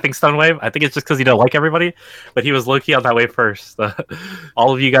my stepping stone wave. I think it's just because you don't like everybody, but he was low-key on that wave first.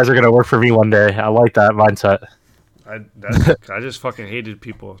 All of you guys are going to work for me one day. I like that mindset. I just fucking hated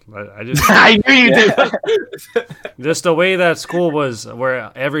people. I just I knew you did. Just the way that school was,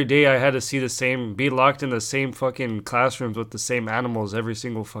 where every day I had to be locked in the same fucking classrooms with the same animals every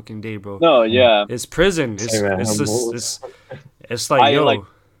single fucking day, bro. No, yeah, it's prison. It's like I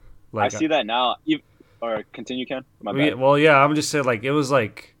see that now. Or continue, Ken. Well, yeah, I'm just saying, like, it was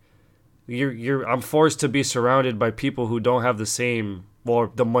like I'm forced to be surrounded by people who don't have the same.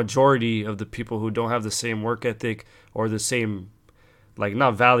 Well, the majority of the people who don't have the same work ethic or the same, like,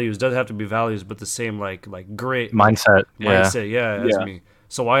 not values, doesn't have to be values, but the same like grit mindset. As me.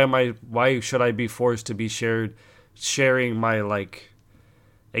 So why should I be forced to be sharing my like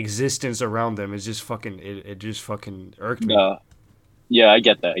existence around them? It's just fucking it just fucking irked me. Yeah, I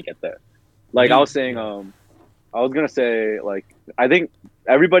get that. Like, I was saying, I was gonna say, like, I think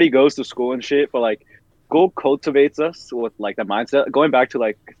everybody goes to school and shit, but like, school cultivates us with like the mindset. Going back to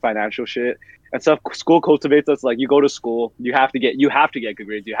like financial shit and stuff, school cultivates us. Like, you go to school, you have to get good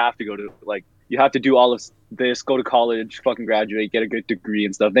grades. You have to go to you have to do all of this, go to college, fucking graduate, get a good degree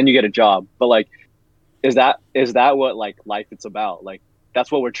and stuff. Then you get a job. But like, is that what like life it's about? Like, that's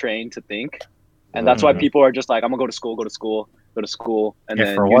what we're trained to think, and that's why people are just like, I'm gonna go to school, and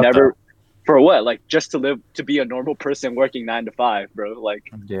then you never. For what? Like, just to live, to be a normal person working 9 to 5, bro. Like,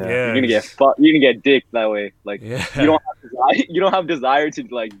 you're gonna get you're gonna get dicked that way. Like, you don't have desire to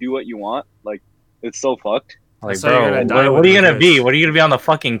like do what you want. Like, it's so fucked. Like, bro, what are you gonna be? What are you gonna be on the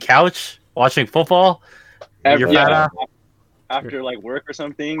fucking couch watching football? After like work or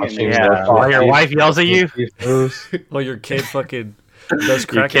something, while your wife yells at you, while your kid fucking does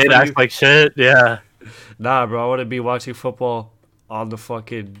crack. Your kid acts like shit. Yeah. Nah, bro. I want to be watching football on the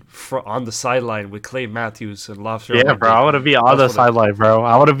fucking on the sideline with Clay Matthews and Lobster. Yeah, bro. I want to be on the sideline, bro.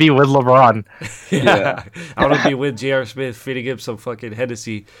 I want to be with LeBron. Yeah. I want to be with J.R. Smith feeding him some fucking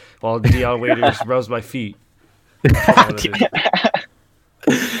Hennessy while Dion Waiters rubs my feet. Yeah,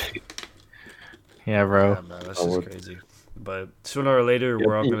 bro. Yeah, man, that's just crazy. But sooner or later,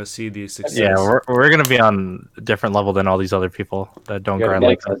 we're all gonna see the success. Yeah, we're gonna be on a different level than all these other people that don't grind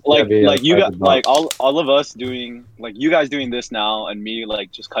like us. Like you got like all of us doing, like, you guys doing this now, and me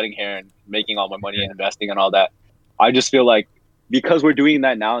like just cutting hair and making all my money and investing and all that. I just feel like because we're doing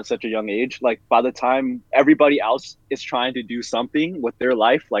that now at such a young age, like, by the time everybody else is trying to do something with their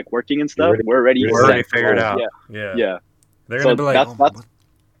life, like working and stuff, we're already figured out. Yeah. They're gonna be like,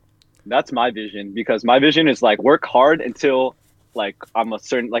 that's my vision, because my vision is like work hard until like I'm a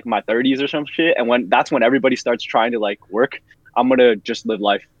certain, like, my 30s or some shit, and that's when everybody starts trying to like work, I'm gonna just live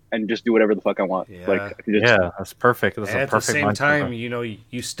life and just do whatever the fuck I want. That's perfect. That's at the same time, you know,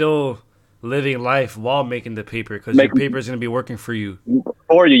 you still living life while making the paper, because your paper is gonna be working for you.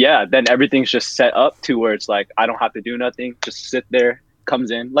 For you, yeah. Then everything's just set up to where it's like I don't have to do nothing, just sit there.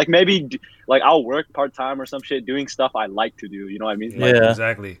 Comes in, like, maybe like I'll work part-time or some shit doing stuff I like to do, you know what I mean? Like, yeah,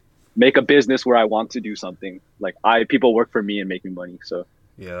 exactly. Make a business where I want to do something. Like, people work for me and make me money. So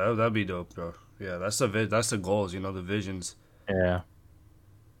yeah, that'd be dope, bro. Yeah, that's the goals, you know, the visions. Yeah,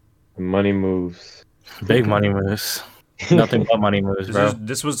 money moves, big money moves. Nothing but money moves, bro.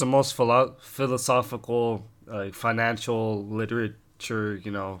 This was the most philosophical, financial literature,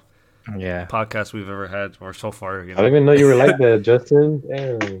 you know, podcast we've ever had, or so far. You know? I don't even know you were like that, Justin.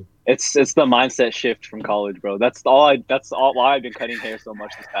 Damn. It's the mindset shift from college, bro. That's all why I've been cutting hair so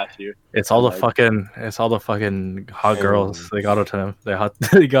much this past year. It's all the fucking hot girls. They got to him.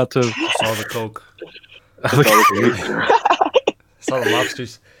 They got to It's all the coke. It's all the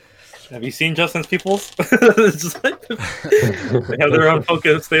lobsters. Have you seen Justin's Peoples? It's just like, they have their own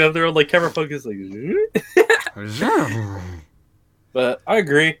focus. They have their own like camera focus. Like, but I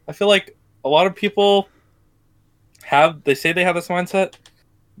agree. I feel like a lot of people they say they have this mindset,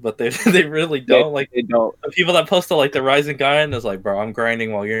 but they really don't. They don't. The people that post the rising guy and is like, bro, I'm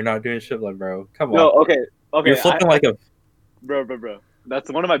grinding while you're not doing shit. Like, bro, come on. No, okay. You're flipping bro. That's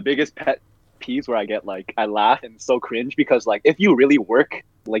one of my biggest pet peeves where I laugh and it's so cringe because if you really work,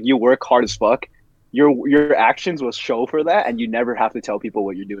 you work hard as fuck, your actions will show for that, and you never have to tell people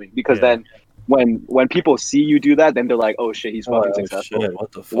what you're doing because then when people see you do that, then they're like, oh shit, he's fucking successful. Shit,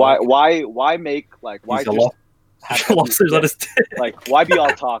 what the fuck? Why make why just lobsters on his dick? Why be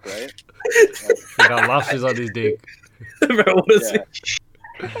all talk, right? He got lobsters on his dick. Bro, what is it?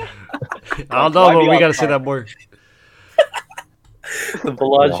 I don't know, but we gotta say that more. The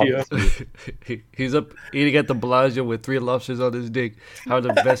Bellagio. He's up eating at the Bellagio with 3 lobsters on his dick.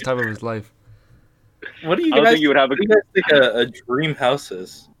 Having the best time of his life. What do you I don't guys think you would have think a dream house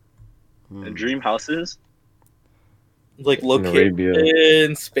is? a dream houses? Located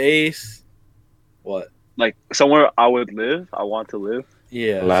in space. What? Somewhere I would live. I want to live.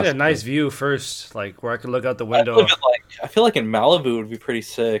 Yeah. A nice view first, where I can look out the window. I feel like in Malibu would be pretty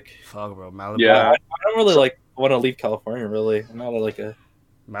sick. Fuck, bro, Malibu. Yeah, I don't really want to leave California. Really, I'm not Malibu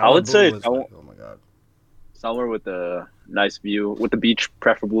I would say oh my god, somewhere with a nice view, with the beach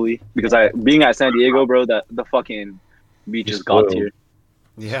preferably, because being at San Diego, bro, that the fucking beach is god tier.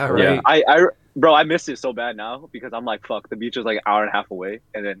 Yeah, right. Yeah, I miss it so bad now because I'm like, fuck, the beach is an hour and a half away,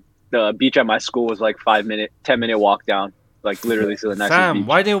 and then the beach at my school was 10-minute walk down, literally to the next beach.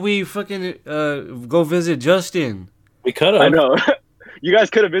 Why didn't we fucking go visit Justin? We could have. I know. You guys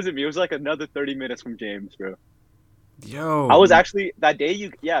could have visited me. It was another 30 minutes from James, bro. Yo, I was actually that day you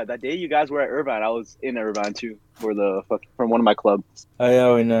guys were at Irvine. I was in Irvine too from one of my clubs. Oh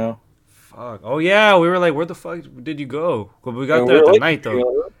yeah, we know. Fuck. Oh yeah, we were like, where the fuck did you go? Well, we got there at the night though.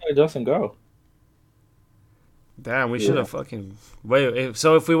 Where Justin go? Damn, we should have fucking wait.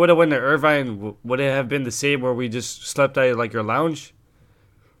 So if we would have went to Irvine, would it have been the same where we just slept at your lounge?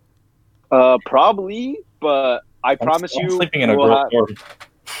 Probably, but I'm sleeping in a girl dorm.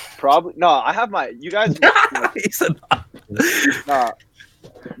 Probably no. I have you guys. He said nah,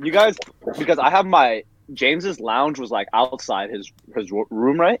 you guys, because I have James's lounge was outside his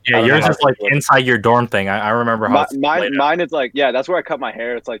room, right? Yeah, yours is inside your dorm thing. I remember how mine is that's where I cut my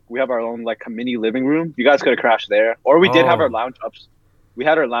hair. It's we have our own mini living room. You guys could have crashed there, or we did have our lounge we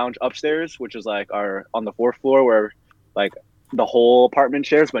had our lounge upstairs, which is our on the 4th floor where the whole apartment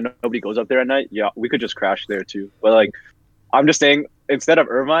shares, but nobody goes up there at night. Yeah, we could just crash there too. But I'm just saying, instead of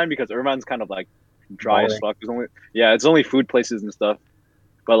Irvine, because Irvine's kind of dry as fuck. It's only food places and stuff.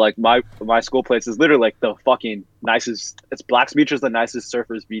 But my school place is literally the fucking nicest. It's Black's Beach is the nicest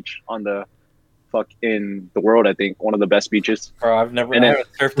surfers beach on the in the world. I think one of the best beaches. Bro, I haven't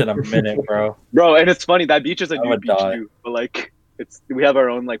surfed in a minute, bro. Bro, and it's funny that beach is a new beach too. But we have our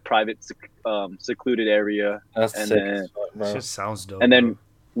own private secluded area. That's and sick. Then, Bro. It just sounds dope. And then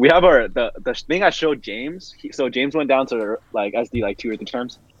we have the thing I showed James. So James went down to SD 2 or 3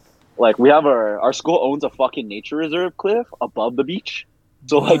 times. We have our school owns a fucking nature reserve cliff above the beach.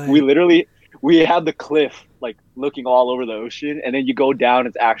 So we have the cliff looking all over the ocean, and then you go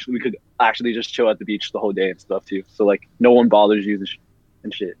down. We could actually just chill at the beach the whole day and stuff too. So no one bothers you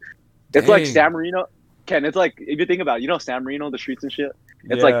and shit. It's like San Marino. Ken, it's if you think about it, San Marino, the streets and shit.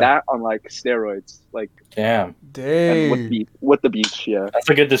 It's like that on steroids. Damn. And with the beach, yeah. That's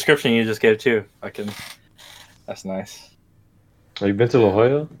a good description you just gave too. That's nice. Have you been to La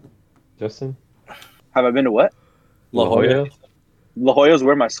Jolla, Justin? Have I been to what? La Jolla. La Jolla is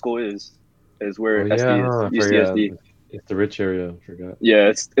where my school is. Is where SD is. UCSD. It's the rich area. I forgot.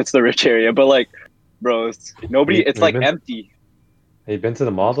 Yeah, it's the rich area, but bro, it's nobody. It's empty. Have you been to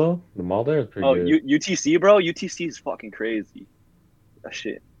the mall though? The mall there is pretty good. UTC, bro. UTC is fucking crazy. That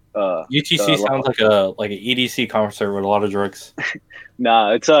shit. UTC sounds like an EDC concert with a lot of drugs.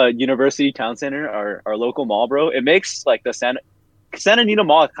 Nah, it's a University Town Center, our local mall, bro. It makes the Santa Anita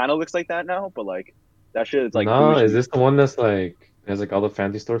Mall kind of looks like that now, but that shit is No, is this the one that's has all the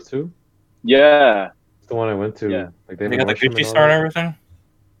fancy stores too? Yeah, it's the one I went to. Yeah, they got the Gucci store and everything.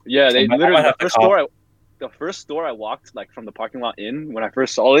 Yeah, they literally the first store I walked from the parking lot in when I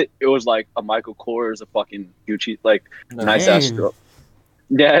first saw it, it was a Michael Kors, a fucking Gucci nice ass store.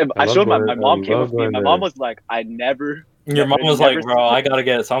 Yeah, I showed my mom came with me. My mom was I never Your mom was like, bro, I gotta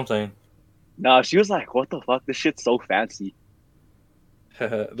get something. No, she was like, what the fuck? This shit's so fancy. they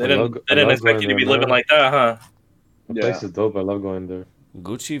didn't expect you to be living like that, huh? The place is dope. I love going there.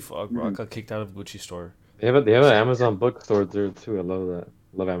 Gucci, fuck, bro. I got kicked out of Gucci store. They have an Amazon bookstore there too. I love that.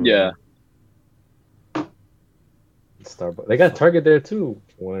 Love Amazon. Yeah. Starbucks. They got Target there too.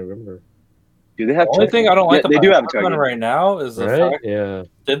 When I remember. Do they have? The only thing I don't like they about do have Amazon right now is the fact. Yeah.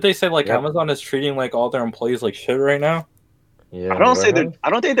 Did they say like Amazon is treating like all their employees like shit right now? Yeah. I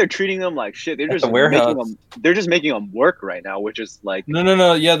don't think they're treating them like shit. They're just making them. They're just making them work right now, which is like.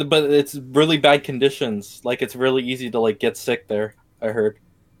 No. Yeah, but it's really bad conditions. Like it's really easy to like get sick there. I heard.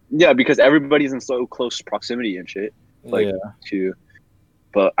 Yeah, because everybody's in so close proximity and shit. Like to.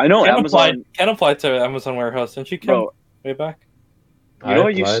 But I know Amazon can apply to Amazon warehouse. Didn't you come way back? You know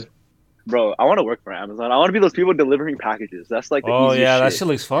what bro, I want to work for Amazon. I want to be those people delivering packages. That's like the easiest that shit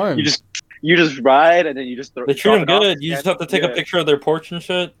looks fun. You just ride and then you just throw. They treat them good. You just have to take a picture of their porch and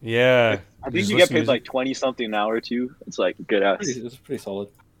shit. Yeah. I think you get paid like 20 something an hour too. It's like good ass. It's pretty solid.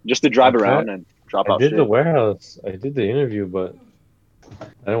 Just to drive around and drop off. I did the warehouse. I did the interview, but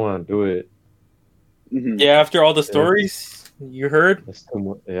I don't want to do it. Mm-hmm. Yeah, after all the stories you heard.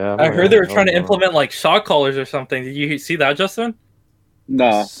 Yeah. I heard they were trying to implement like shock collars or something. Did you see that, Justin?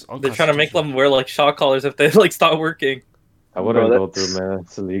 No. They're trying to make them wear like shock collars if they like stop working. I wouldn't go through, man.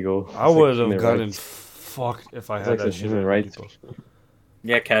 It's illegal. I would have gotten fucked if I had that shit. Right.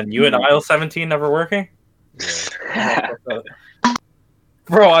 Yeah, Ken. You and aisle 17 never working? Yeah.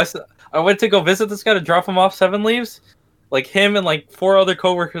 Bro, I went to go visit this guy to drop him off 7 Leaves. Like him and like 4 other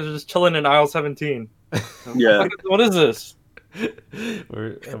coworkers are just chilling in aisle 17. Yeah. What is this?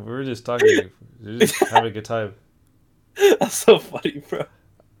 We're just talking. We're just having a good time. That's so funny, bro.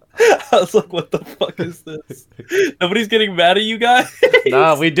 I was like, what the fuck is this? Nobody's getting mad at you guys?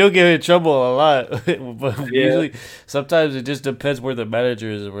 Nah, we do get in trouble a lot. But usually, sometimes it just depends where the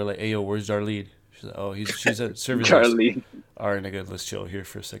manager is. And we're like, hey, yo, where's Darlene? She's like, she's at service. Darlene. All right, nigga, let's chill here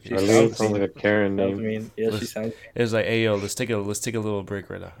for a second. Darlene sounds like a Karen name. Yeah, she sounds. It's like, hey, yo, let's take a little break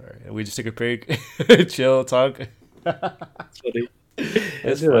right now. All right, and we just take a break, chill, talk. That's funny.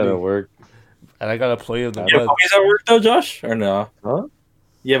 It's funny at work. And I gotta play in the You have homies at work though, Josh? Or no? Huh?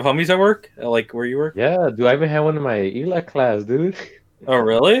 You have homies at work? Like where you work? Yeah, dude. I even had one in my ELAC class, dude. Oh,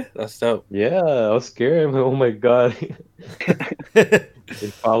 really? That's dope. Yeah, I was scared. I'm like, oh my god.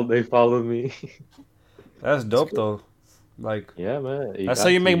 They followed me. That's dope though. Like, yeah, man. That's how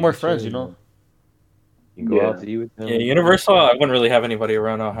you make more friends, you know. You go out to eat with them. Yeah, Universal. I wouldn't really have anybody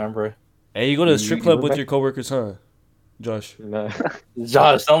around Alhambra. Hey, you go to the strip club with your coworkers, huh? Josh. Nah.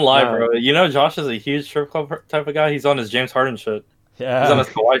 Josh, don't lie, bro. You know Josh is a huge strip club type of guy. He's on his James Harden shit. Yeah. He's on his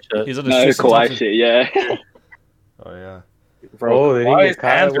Kawhi shit. He's on his Kawhi shit, yeah. Oh, yeah. Bro, Kawhi's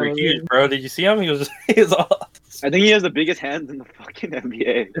hands are huge, bro. Did you see him? He was awesome. I think he has the biggest hands in the fucking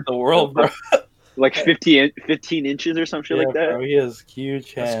NBA. In the world, bro. Like 15 inches or some shit like that. Bro, he has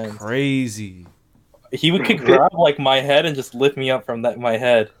huge hands. That's crazy. He could grab like my head and just lift me up from my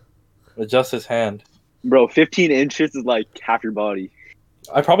head with just his hand. Bro, 15 inches is like half your body.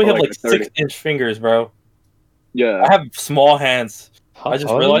 I probably have like 6-inch fingers, bro. Yeah. I have small hands. I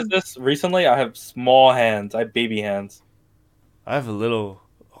just realized this recently. I have small hands. I have baby hands. I have a little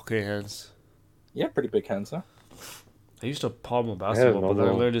okay hands. You have pretty big hands, huh? I used to palm a basketball, but then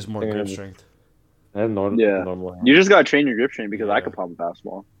I learned just more grip strength. I have normal hands. You just gotta train your grip strength because I could palm a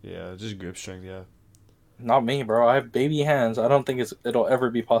basketball. Yeah, just grip strength, yeah. Not me, bro. I have baby hands. I don't think it'll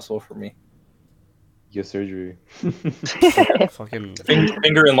ever be possible for me. Get surgery. Fucking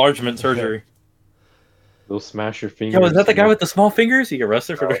finger enlargement surgery. They'll smash your fingers. Yo, is that the guy with the small fingers? He get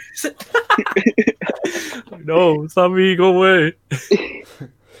arrested for No, it's not me. Go away.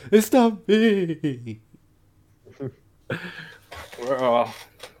 It's not me.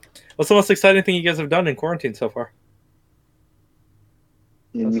 What's the most exciting thing you guys have done in quarantine so far?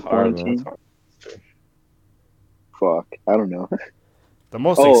 In quarantine? Fuck, I don't know. The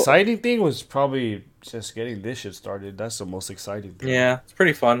most exciting thing was probably just getting this shit started. That's the most exciting thing. Yeah, it's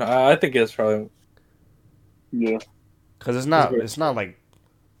pretty fun. I think it's probably. Yeah. Because it's not like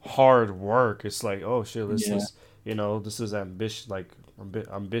hard work. It's like, oh shit, this is, this is ambitious. Like,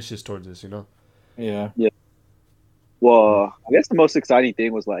 ambitious towards this, Yeah. Yeah. Well, I guess the most exciting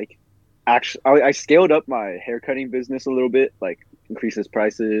thing was like, actually, I scaled up my haircutting business a little bit, like increases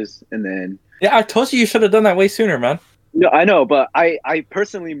prices, and then. Yeah, I told you should have done that way sooner, man. No, I know, but I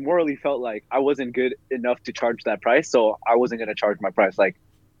personally morally felt like I wasn't good enough to charge that price, so I wasn't gonna charge my price. Like,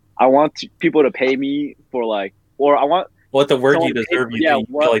 I want people to pay me for or I want what the word you deserve. You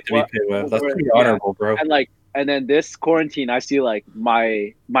feel like to be paid with. That's pretty honorable, bro. And then this quarantine, I see like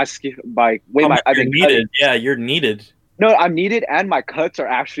my skill by way you're needed. Yeah, you're needed. No, I'm needed, and my cuts are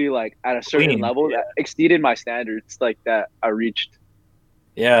actually like at a certain level that exceeded my standards, like that I reached.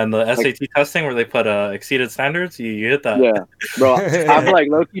 Yeah, and the SAT testing where they put exceeded standards, you hit that. Yeah, bro. I'm like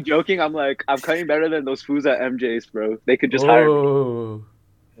low key joking. I'm like, I'm cutting better than those fools at MJ's, bro. They could just hire me.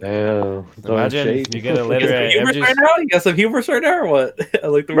 Yeah. Imagine you get a letter at MJ's right now. You got some hubris right now, or what? I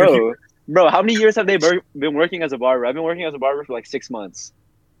like the word. Bro, how many years have they been working as a barber? I've been working as a barber for like 6 months,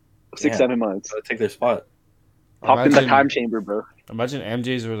 7 months. Take their spot. Popped in the time chamber, bro. Imagine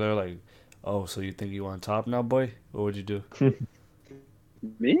MJ's were there like, oh, so you think you want top now, boy? What would you do?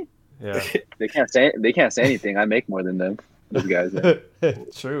 Me? Yeah. They can't say anything. I make more than them. Those guys.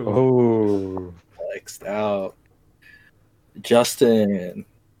 True. Oh, flexed out. Justin,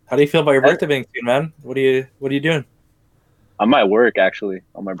 how do you feel about your birthday being soon, man? What are you doing? I might work actually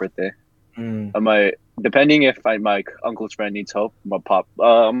on my birthday. I might, depending if my uncle's friend needs help. I'm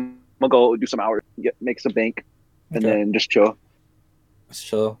gonna go do some hours, make some bank, and then just chill. Just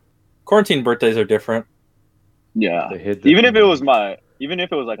chill. Quarantine birthdays are different. Yeah. Even if it was like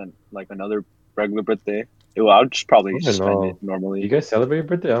another regular birthday, I would just probably spend it normally. You guys celebrate your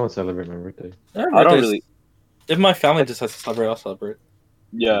birthday? I don't celebrate my birthday. I don't really. If my family just has to celebrate, I'll celebrate.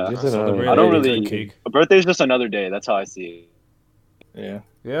 Yeah, I don't really. A birthday is just another day. That's how I see it. Yeah.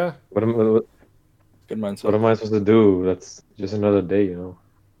 Yeah. Good mindset. What am I supposed to do? That's just another day, you know.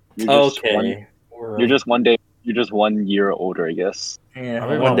 You're just 1 day. You're just 1 year older, I guess. Yeah. I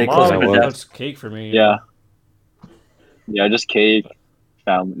mean, one day closer to death. Cake for me. Yeah. Yeah, just cake.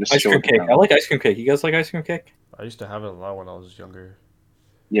 Just ice cream cake. I like ice cream cake. You guys like ice cream cake? I used to have it a lot when I was younger.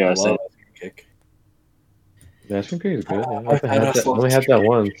 Yeah, I love ice cream cake. Yeah, ice cream cake is good. I only had that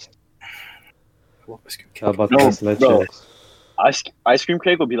once. I love ice cream cake. How about this leche? Ice cream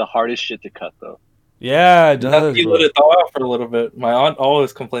cake will be the hardest shit to cut, though. Yeah, it does. You let it thaw out for a little bit. My aunt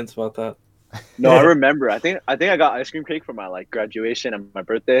always complains about that. No, I remember. I think I got ice cream cake for my graduation and my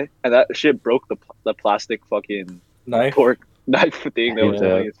birthday, and that shit broke the plastic fucking knife thing. That was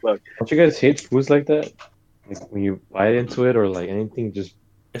funny as fuck. Don't you guys hate foods like that? Like when you bite into it or like anything, just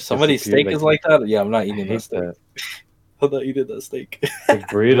if somebody's steak is like that, yeah, I'm not eating that steak. I'm not eating that steak. Like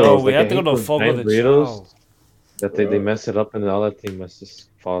burritos. No, we have to go to Fogo de Chao. That they mess it up and all that thing just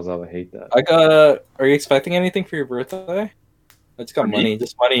falls out. I hate that. Are you expecting anything for your birthday? I just got money.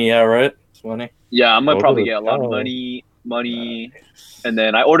 Just money, yeah, right? Just money. Yeah, I'm gonna probably get a lot of money, and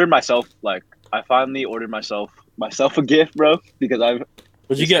then I ordered myself I finally ordered myself a gift, bro, because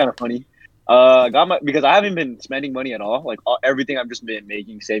What'd you get? Kind of funny. Because I haven't been spending money at all. Everything I've just been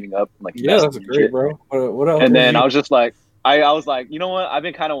saving up. That's great, bro. What else? And then I was just like. I was like, you know what? I've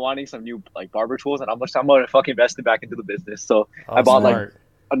been kind of wanting some new barber tools, and I'm gonna fucking invest it back into the business. So I bought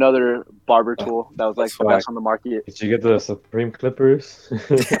another barber tool that was the best on the market. Did you get the Supreme Clippers?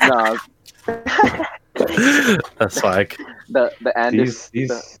 Nah. That's like the Andis.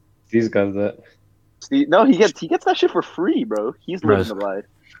 These guys that. No, he gets that shit for free, bro. He's living the life.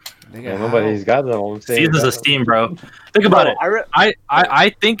 Yeah, nobody's got them. Steez is a steam, bro. Think about it. I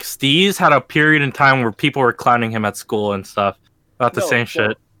think Steez had a period in time where people were clowning him at school and stuff about the same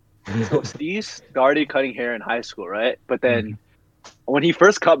shit. So Steez started cutting hair in high school, right? But then when he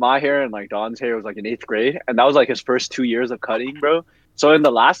first cut my hair and Don's hair was in 8th grade, and that was his first 2 years of cutting, bro. So in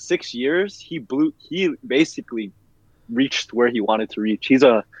the last 6 years, he basically reached where he wanted to reach. He's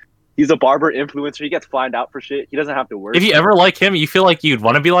a barber influencer. He gets fined out for shit. He doesn't have to work. If you ever like him, you feel like you'd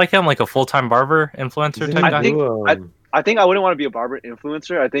want to be like him, like a full-time barber influencer type guy? I think I wouldn't want to be a barber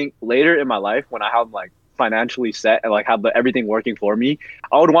influencer. I think later in my life, when I have financially set and have everything working for me,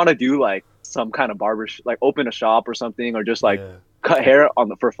 I would want to do some kind of barber, open a shop or something, or just cut hair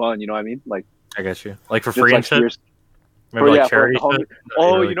for fun. You know what I mean? I get you. For free and shit. Maybe charity shit.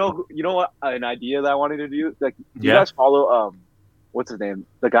 Oh, really you know what? An idea that I wanted to do. You guys follow what's his name?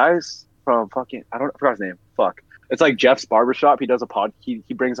 The guys from fucking I forgot his name. Fuck. It's Jeff's Barbershop. He does a pod. He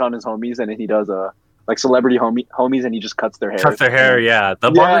brings on his homies and then he does a celebrity homies and he just cuts their hair. Cuts their hair, yeah.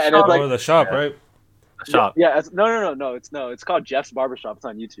 The barbershop or the shop, right? The shop. Yeah. No. It's called Jeff's Barbershop. It's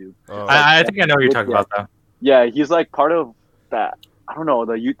on YouTube. Oh. I think I know what you're talking about though. Yeah, he's part of that. I don't know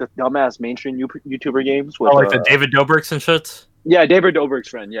the dumbass mainstream YouTuber games. With, the David Dobrik's and shit. Yeah, David Dobrik's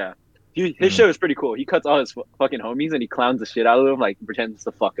friend. Yeah. His show is pretty cool. He cuts all his fucking homies and he clowns the shit out of them, pretends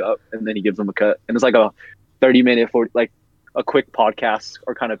to fuck up, and then he gives them a cut. And it's a 30-minute, a quick podcast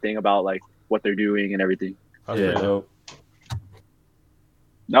or kind of thing about what they're doing and everything. That's dope.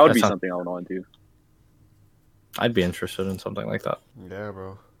 That would be something I would want to do. I'd be interested in something like that. Yeah,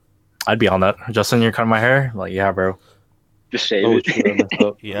 bro. I'd be on that. Justin, you're cutting my hair? Yeah, bro. Just shave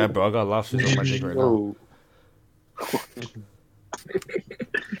it. Yeah, bro. I got lobsters on my dick right now.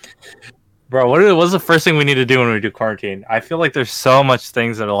 Bro, what's the first thing we need to do when we do quarantine? I feel like there's so much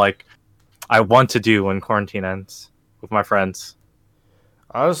things that are like I want to do when quarantine ends with my friends.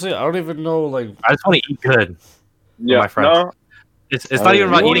 Honestly, I don't even know. Like, I just want to eat good. Yeah, with my friends. no, It's not even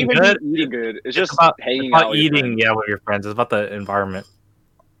about eating good. Eating good. It's just about hanging out. Eating, with your friends. It's about the environment.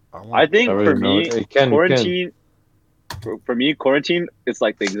 I think for me, quarantine. For me, quarantine is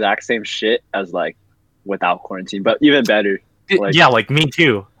like the exact same shit as like without quarantine, but even better. Like, yeah, like me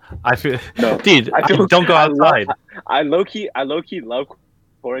too. I feel, no, dude. I don't go outside. I low key love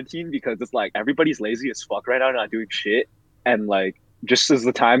quarantine because it's like everybody's lazy as fuck right now, not doing shit, and like just is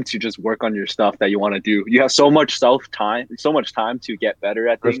the time to just work on your stuff that you want to do. You have so much time to get better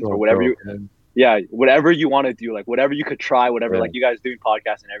at things or whatever whatever you want to do, like whatever you could try, whatever like you guys doing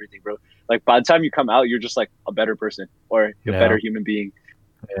podcasts and everything, bro. Like by the time you come out, you're just like a better person or a better human being.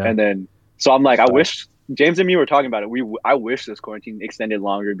 Yeah. And then so I'm like, I wish James and me were talking about it. I wish this quarantine extended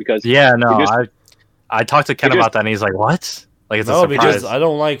longer because I talked to Ken about that and he's like, what? Like it's a surprise. Because I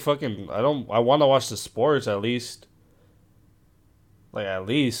don't like I want to watch the sports at least. Like at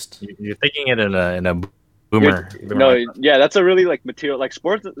least you're thinking it in a boomer. That's a really like material. Like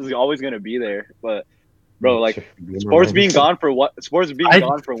sports is always gonna be there, but bro, like sports being gone for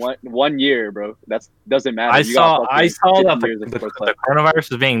 1 year, bro. That doesn't matter. I saw that the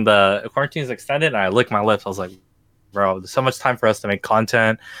coronavirus is being the quarantine is extended, and I licked my lips. I was like, bro, there's so much time for us to make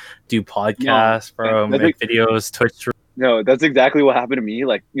content, do podcasts, make videos, Twitch. No, that's exactly what happened to me.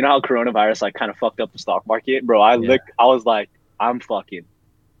 Like, you know how coronavirus like kind of fucked up the stock market, bro. I was like, I'm fucking.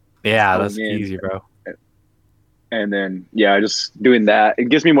 Yeah, that's easy, bro. And then just doing that, it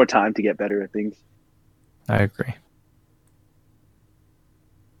gives me more time to get better at things. I agree.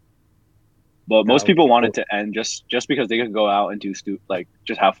 But most people want it to end just because they can go out and do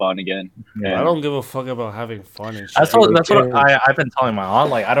just have fun again. Yeah, I don't give a fuck about having fun and shit. That's what I've been telling my aunt.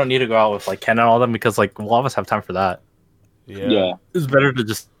 Like, I don't need to go out with like Ken and all them because like we'll always have time for that. Yeah. It's better to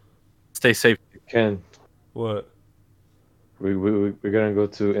just stay safe. Ken, what? We're gonna go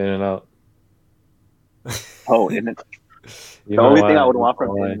to In-N-Out. Oh, In-N-Out. The only thing I would want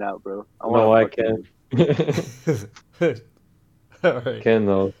from In-N-Out, bro. I can. Right. Ken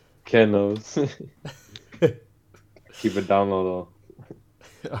knows. Keep it down low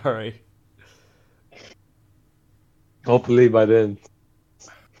though. All right. Hopefully by then.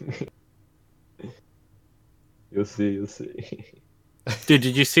 You'll see. Dude,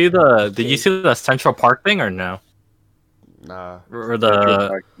 did you see the Central Park thing or no? Nah. Where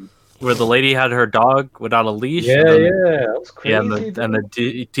the lady had her dog without a leash. Yeah, that was crazy. Yeah, and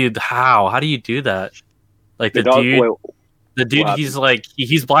the dude, how do you do that? Like the dude, he's like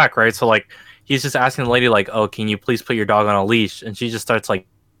he's black, right? So like he's just asking the lady like, "Oh, can you please put your dog on a leash?" And she just starts like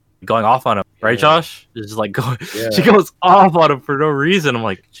going off on him, right, Josh? It's just like she goes off on him for no reason. I'm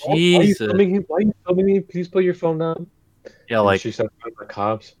like, Jesus. Why are you filming me? Please put your phone down. Yeah, like she starts calling the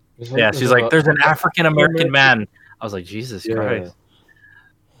cops. Yeah, she's like, "There's an African American man." I was like, Jesus Christ.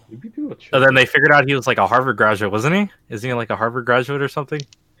 And then they figured out he was like a Harvard graduate, wasn't he? Isn't he like a Harvard graduate or something?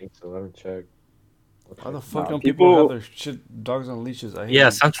 I think so. I haven't checked. Why the fuck don't people have their shit dogs on leashes? I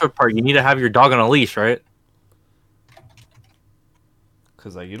hate Central Park. You need to have your dog on a leash, right?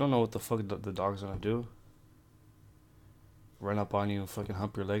 Because like you don't know what the fuck the dog's gonna do. Run up on you and fucking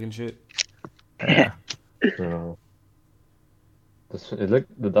hump your leg and shit. Yeah.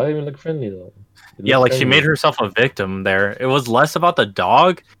 The dog even look friendly though. Like she made herself a victim there. It was less about the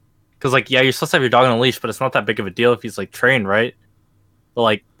dog, because like you're supposed to have your dog on a leash, but it's not that big of a deal if he's like trained, right? But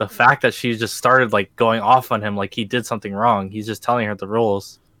like the fact that she just started like going off on him like he did something wrong. He's just telling her the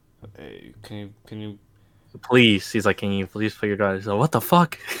rules. Hey, can you? Please, he's like, can you please put your dog? He's like, what the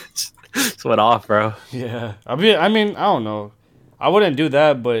fuck? Just went off, bro. Yeah, I mean, I don't know. I wouldn't do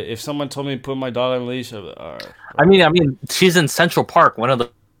that, but if someone told me to put my dog on a leash, I mean, she's in Central Park, one of the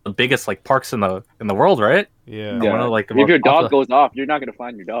biggest like parks in the world, right? Yeah. One of, like, if your dog goes off, you're not gonna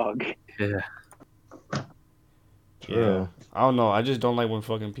find your dog. Yeah. I don't know. I just don't like when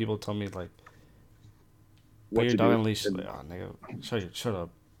fucking people tell me like, put your dog on a leash. Like, oh, nigga, shut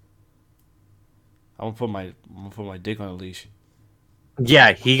up. I'm gonna put my dick on a leash.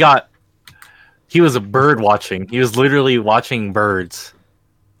 Yeah, he was a bird watching. He was literally watching birds.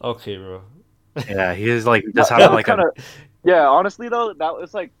 Okay, bro. Yeah, he was like just having like Yeah, honestly though, that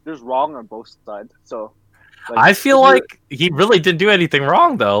was like there's wrong on both sides. So like, I feel like he really didn't do anything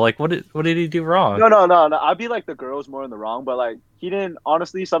wrong though. Like what did he do wrong? No. I'd be like the girl's more in the wrong, but like he didn't.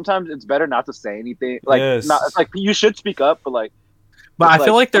 Honestly, sometimes it's better not to say anything. Like it's like you should speak up, but like. But I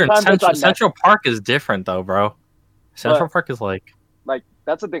feel like they're in Central Park is different though, bro. Central Park is like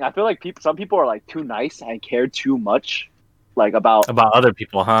that's the thing. I feel like some people are like too nice and care too much, like about other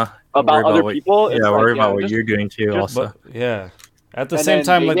people, huh? About other people. Yeah, worry about what you're doing too. Also, yeah. At the same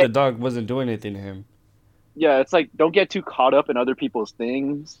time, like the dog wasn't doing anything to him. Yeah, it's like don't get too caught up in other people's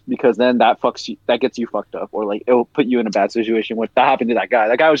things because then that gets you fucked up, or like it'll put you in a bad situation. What that happened to that guy.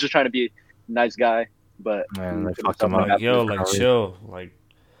 That guy was just trying to be a nice guy, but man, they fucked him up. Like, yo, like chill, like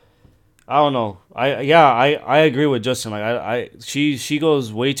I don't know. I agree with Justin. Like she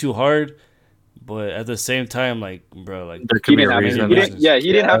goes way too hard, but at the same time, like bro, like there could be a reason. He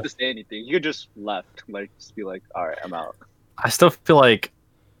didn't have to say anything. He could just left, like just be like, all right, I'm out. I still feel like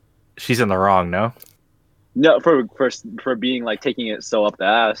she's in the wrong. No, for being like taking it so up the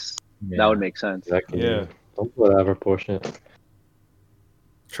ass, that would make sense. Exactly. Yeah. Don't whatever portion.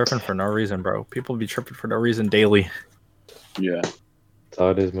 Tripping for no reason, bro. People be tripping for no reason daily. Yeah. That's how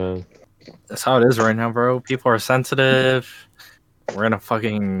it is, man. That's how it is right now, bro. People are sensitive. We're in a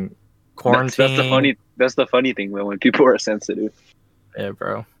fucking quarantine. That's the funny thing, man, when people are sensitive. Yeah,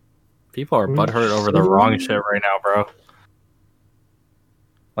 bro. People are butthurt over the wrong shit right now, bro.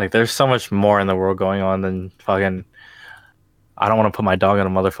 Like, there's so much more in the world going on than fucking... I don't want to put my dog on a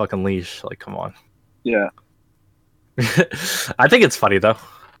motherfucking leash. Like, come on. Yeah. I think it's funny, though.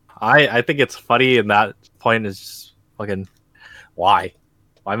 I think it's funny, and that point is just fucking... Why?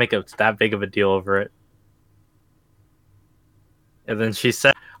 Why make it that big of a deal over it? And then she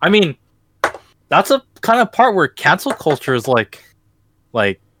said... I mean, that's a kind of part where cancel culture is, like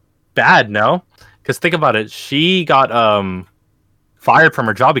bad, no? Because think about it. She got, fired from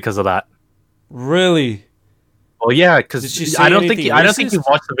her job because of that. Really? Well, yeah, because I don't think you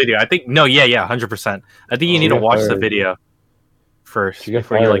watched the video. I think 100%. I think you need to watch the video first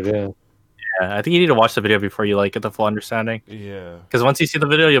before you like. Yeah, I think you need to watch the video before you like get the full understanding. Yeah. Because once you see the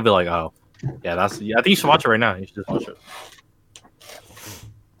video, you'll be like, oh, yeah, I think you should watch it right now. You should just watch it.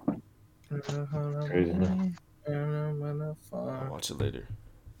 Crazy, man. I'll watch it later.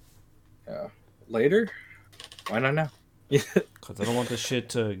 Yeah. Later? Why not now? Because I don't want this shit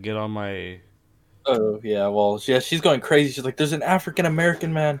to get on my... Oh, yeah, well, yeah, she's going crazy. She's like, there's an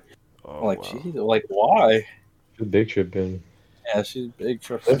African-American man. I'm like, wow. Geez, like, why? She's big tripping. Yeah, she's big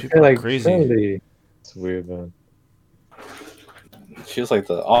tripping. That's like crazy. It's weird, man. She was like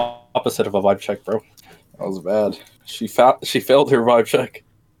the opposite of a vibe check, bro. That was bad. She failed her vibe check.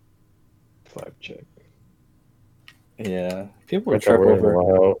 Vibe check. Yeah, people trip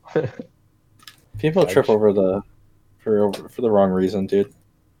over. People trip over for the wrong reason, dude.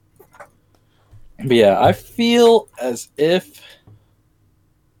 But yeah, I feel as if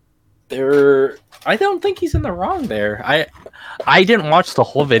I don't think he's in the wrong there. I didn't watch the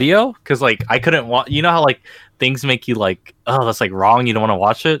whole video because like I couldn't watch. You know how like things make you like, oh, that's like wrong. You don't want to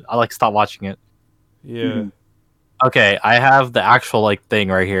watch it. I like stop watching it. Yeah. Mm-hmm. Okay, I have the actual like thing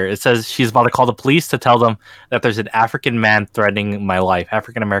right here. It says she's about to call the police to tell them that there's an African man threatening my life.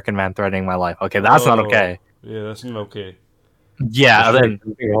 African American man threatening my life. Okay, that's not okay. Yeah, that's not okay. Yeah, and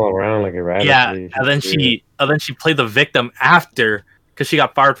then all around like erratically. Yeah, and then she played the victim after because she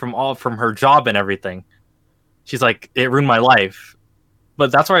got fired from her job and everything. She's like, it ruined my life.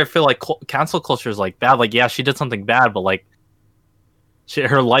 But that's where I feel like cancel culture is like bad. Like, yeah, she did something bad, but like,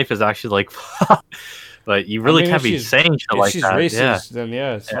 her life is actually like. But you really can't be saying shit like that. If she's racist, then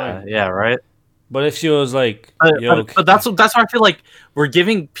yeah, it's fine. Yeah, right. But if she was like, but that's why I feel like we're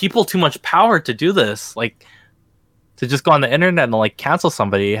giving people too much power to do this, like to just go on the internet and like cancel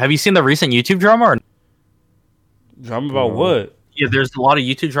somebody. Have you seen the recent YouTube drama? Drama about what? Yeah, there's a lot of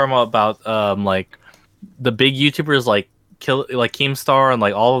YouTube drama about like the big YouTubers like Keemstar and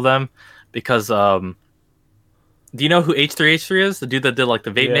like all of them because do you know who H3H3 is? The dude that did like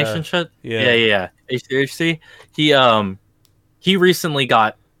the Vape Nation shit? Yeah. H3H3. He recently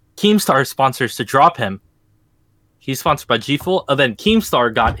got Keemstar sponsors to drop him. He's sponsored by G-Fuel. And then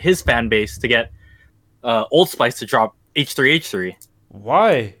Keemstar got his fan base to get Old Spice to drop H3H3.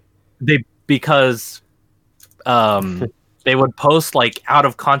 Why? Because they would post like out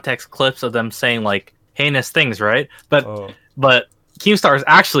of context clips of them saying like heinous things, right? But Keemstar is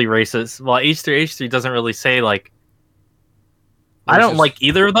actually racist, while H3H3 doesn't really say like. I don't like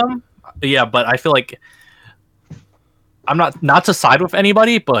either of them. Yeah, but I feel like I'm not to side with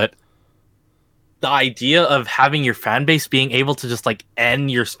anybody, but the idea of having your fan base being able to just like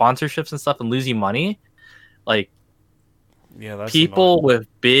end your sponsorships and stuff and lose you money, like that's people annoying.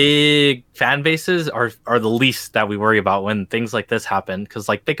 With big fan bases are the least that we worry about when things like this happen. Because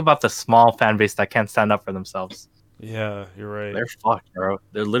like think about the small fan base that can't stand up for themselves. Yeah, you're right. They're fucked, bro.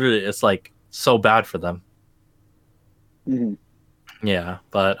 They're literally it's like so bad for them. Mm-hmm. Yeah,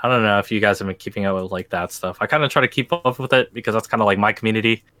 but I don't know if you guys have been keeping up with like that stuff. I kind of try to keep up with it because that's kind of like my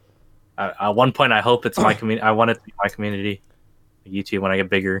community. At one point, I hope it's my community. I want it to be my community, YouTube, when I get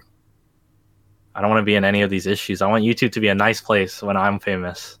bigger. I don't want to be in any of these issues. I want YouTube to be a nice place when I'm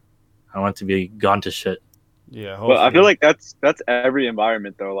famous. I don't want it to be gone to shit. Yeah, but I feel like that's every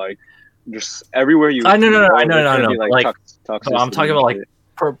environment though. Like, just everywhere you. I know. Like, I'm talking about like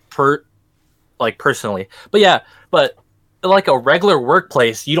like personally. But yeah, but like a regular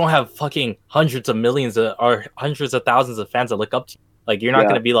workplace, you don't have fucking hundreds of millions or hundreds of thousands of fans that look up to you. Like, you're not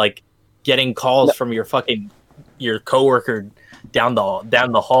gonna be like getting calls from your coworker down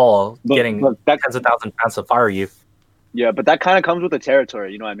the hall, getting tens of thousands of fans to fire you. Yeah, but that kind of comes with the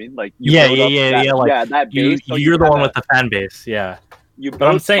territory. You know what I mean? Like, Like, that base, you're the one with the fan base. Yeah. But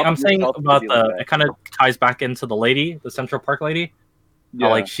I'm saying about it kind of ties back into the Central Park lady. Yeah.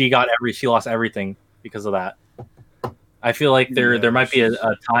 How, like, she lost everything because of that. I feel like there might be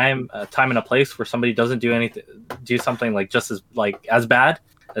a time and a place where somebody doesn't do something like just as bad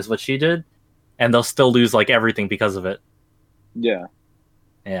as what she did, and they'll still lose like everything because of it. Yeah.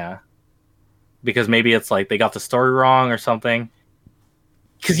 Yeah. Because maybe it's like they got the story wrong or something.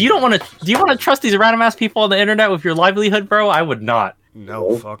 Because do you want to trust these random ass people on the internet with your livelihood, bro? I would not.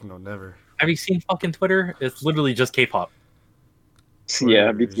 No, fuck no, never. Have you seen fucking Twitter? It's literally just K-pop.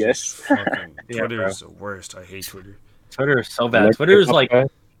 Yeah, BTS. Twitter is the worst. I hate Twitter. Twitter is so bad. Twitter's like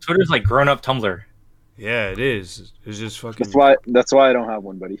grown up Tumblr. Yeah, it is. It's just fucking. That's why I don't have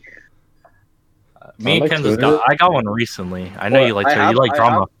one, buddy. Me and Ken I got one recently. I know you like Twitter. You like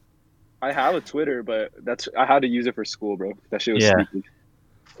drama. I have a Twitter, but I had to use it for school, bro. That shit was sneaky.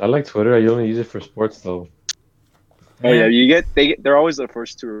 I like Twitter. I only use it for sports though. Oh yeah, they're always the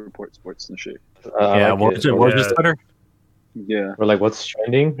first to report sports and shit. What's Twitter? Yeah. Or like what's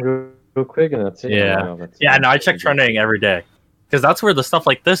trending real quick, and that's it. Yeah. I check trending every day because that's where the stuff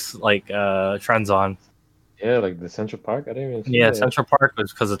like this trends on. Yeah, like the Central Park. I didn't even see that. Central Park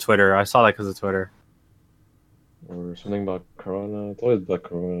was because of Twitter. I saw that because of Twitter. Or something about Corona. It's always about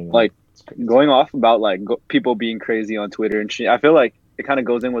Corona. Like, going off about like people being crazy on Twitter and shit. I feel like it kind of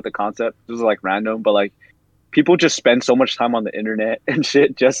goes in with the concept. This is like random, but like people just spend so much time on the internet and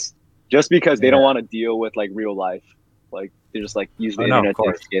shit just because they don't want to deal with like real life. Like, they just like use the internet to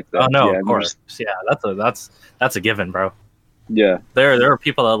escape that. Oh no, of course. That's a given, bro. Yeah, there are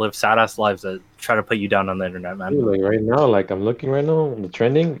people that live sad ass lives that try to put you down on the internet, man. Dude, like right now, like I'm looking right now, the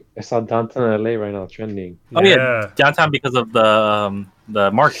trending. I saw downtown LA right now trending. Oh yeah, downtown because of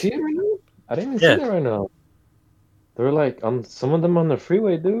the market. I didn't even see that right now. They're like some of them on the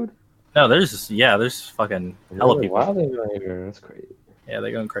freeway, dude. No, there's fucking hella people. Wow, that's crazy. Yeah,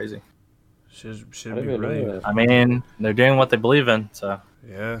 they're going crazy. Should be right. I mean, they're doing what they believe in, so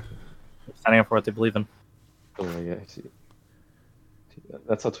yeah, standing up for what they believe in. Oh yeah, I see.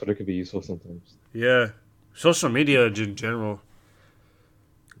 That's how Twitter could be useful sometimes. Yeah, social media in general.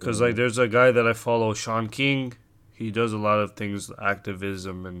 Because like, there's a guy that I follow, Sean King. He does a lot of things,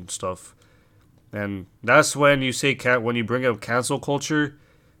 activism and stuff. And that's when you say when you bring up cancel culture.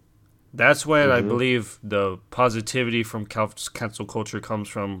 That's when I believe the positivity from cancel culture comes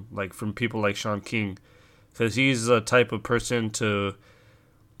from people like Sean King, because he's the type of person to,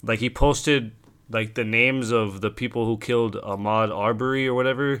 like, he posted like the names of the people who killed Ahmaud Arbery or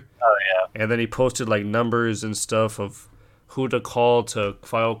whatever. Oh yeah. And then he posted like numbers and stuff of who to call to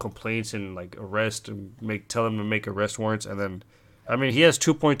file complaints and like arrest and tell them to make arrest warrants. And then, I mean, he has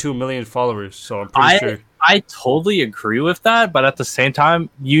 2.2 million followers, so I'm pretty sure. I totally agree with that, but at the same time,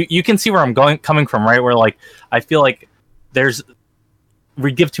 you can see where I'm coming from, right? Where like I feel like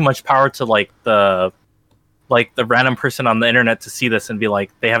we give too much power to like the random person on the internet to see this and be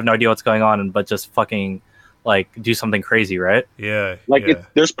like, they have no idea what's going on, but just fucking like do something crazy, right? Yeah. Like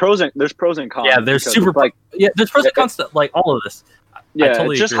there's pros and cons. Yeah, there's there's pros and cons to like all of this. Yeah,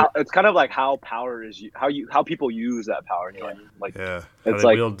 totally it's just it's kind of like how power is how people use that power. You know what I mean? Like, it's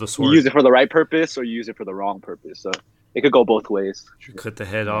like you use it for the right purpose or you use it for the wrong purpose. So it could go both ways. You cut the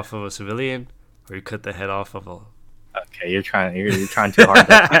head off of a civilian, or you cut the head off of a. Okay, you're trying too hard.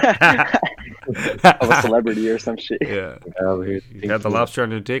 Of a celebrity or some shit. Yeah. You got the lobster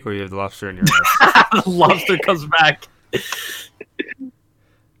on your dick, or you have the lobster in your ass? The lobster comes back.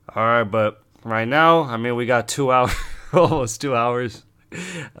 All right, but right now, I mean, we got 2 hours. Almost 2 hours. Do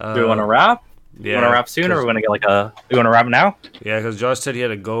we want to wrap? Yeah. You want to wrap soon, or we want to get like you want to wrap now? Yeah, because Josh said he had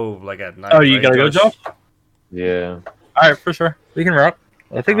to go like at 9. Oh, you gotta go, Josh? Yeah. All right, for sure. We can wrap.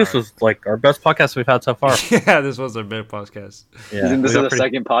 I think this was like our best podcast we've had so far. Yeah, this was our best podcast. Yeah, this is the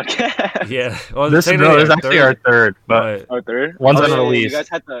second podcast. Yeah, well, this is actually our third, but our third. One's unreleased. You guys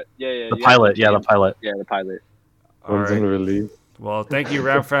had the pilot. Yeah, the pilot. Yeah, the pilot. One's unreleased. Well, thank you,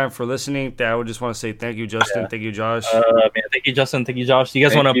 Ramfam, for listening. I would just want to say thank you, Justin. Thank you, Josh. Thank you, Justin. Thank you, Josh. Do you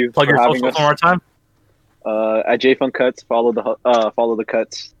guys want to plug your socials one more time? At JFunCuts, follow the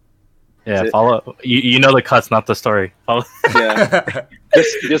cuts. Yeah, follow. You know the cuts, not the story. Follow. Yeah,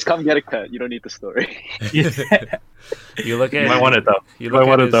 just come get a cut. You don't need the story. You look at. You might want it though. You look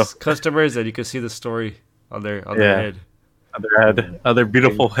at his customers, and you can see the story on their head. On their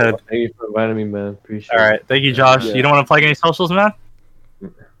beautiful head. Thank you for inviting me, man. Appreciate it. All right, thank you, Josh. Yeah. You don't want to plug any socials, man?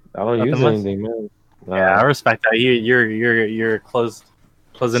 I don't use anything, man. Yeah, I respect that. You're a closed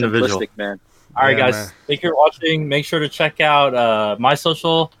individual. Simplistic, man. All right, guys. Man. Thank you for watching. Make sure to check out my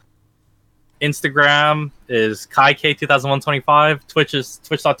social. Instagram is KaiK2025. Twitch is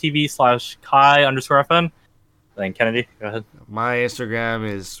twitch.tv/Kai_FN. Then Kennedy, go ahead. My Instagram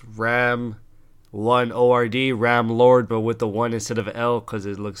is Ram1ORD, Ram Lord, but with the 1 instead of L because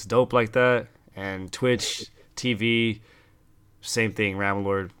it looks dope like that. And Twitch TV, same thing, Ram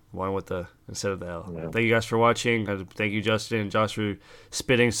Lord, 1 with the instead of the L. Yeah. Thank you guys for watching. Thank you, Justin and Josh, for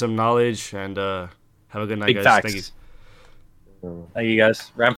spitting some knowledge. And have a good night, Big guys. Facts. Thank you. Thank you, guys. Ram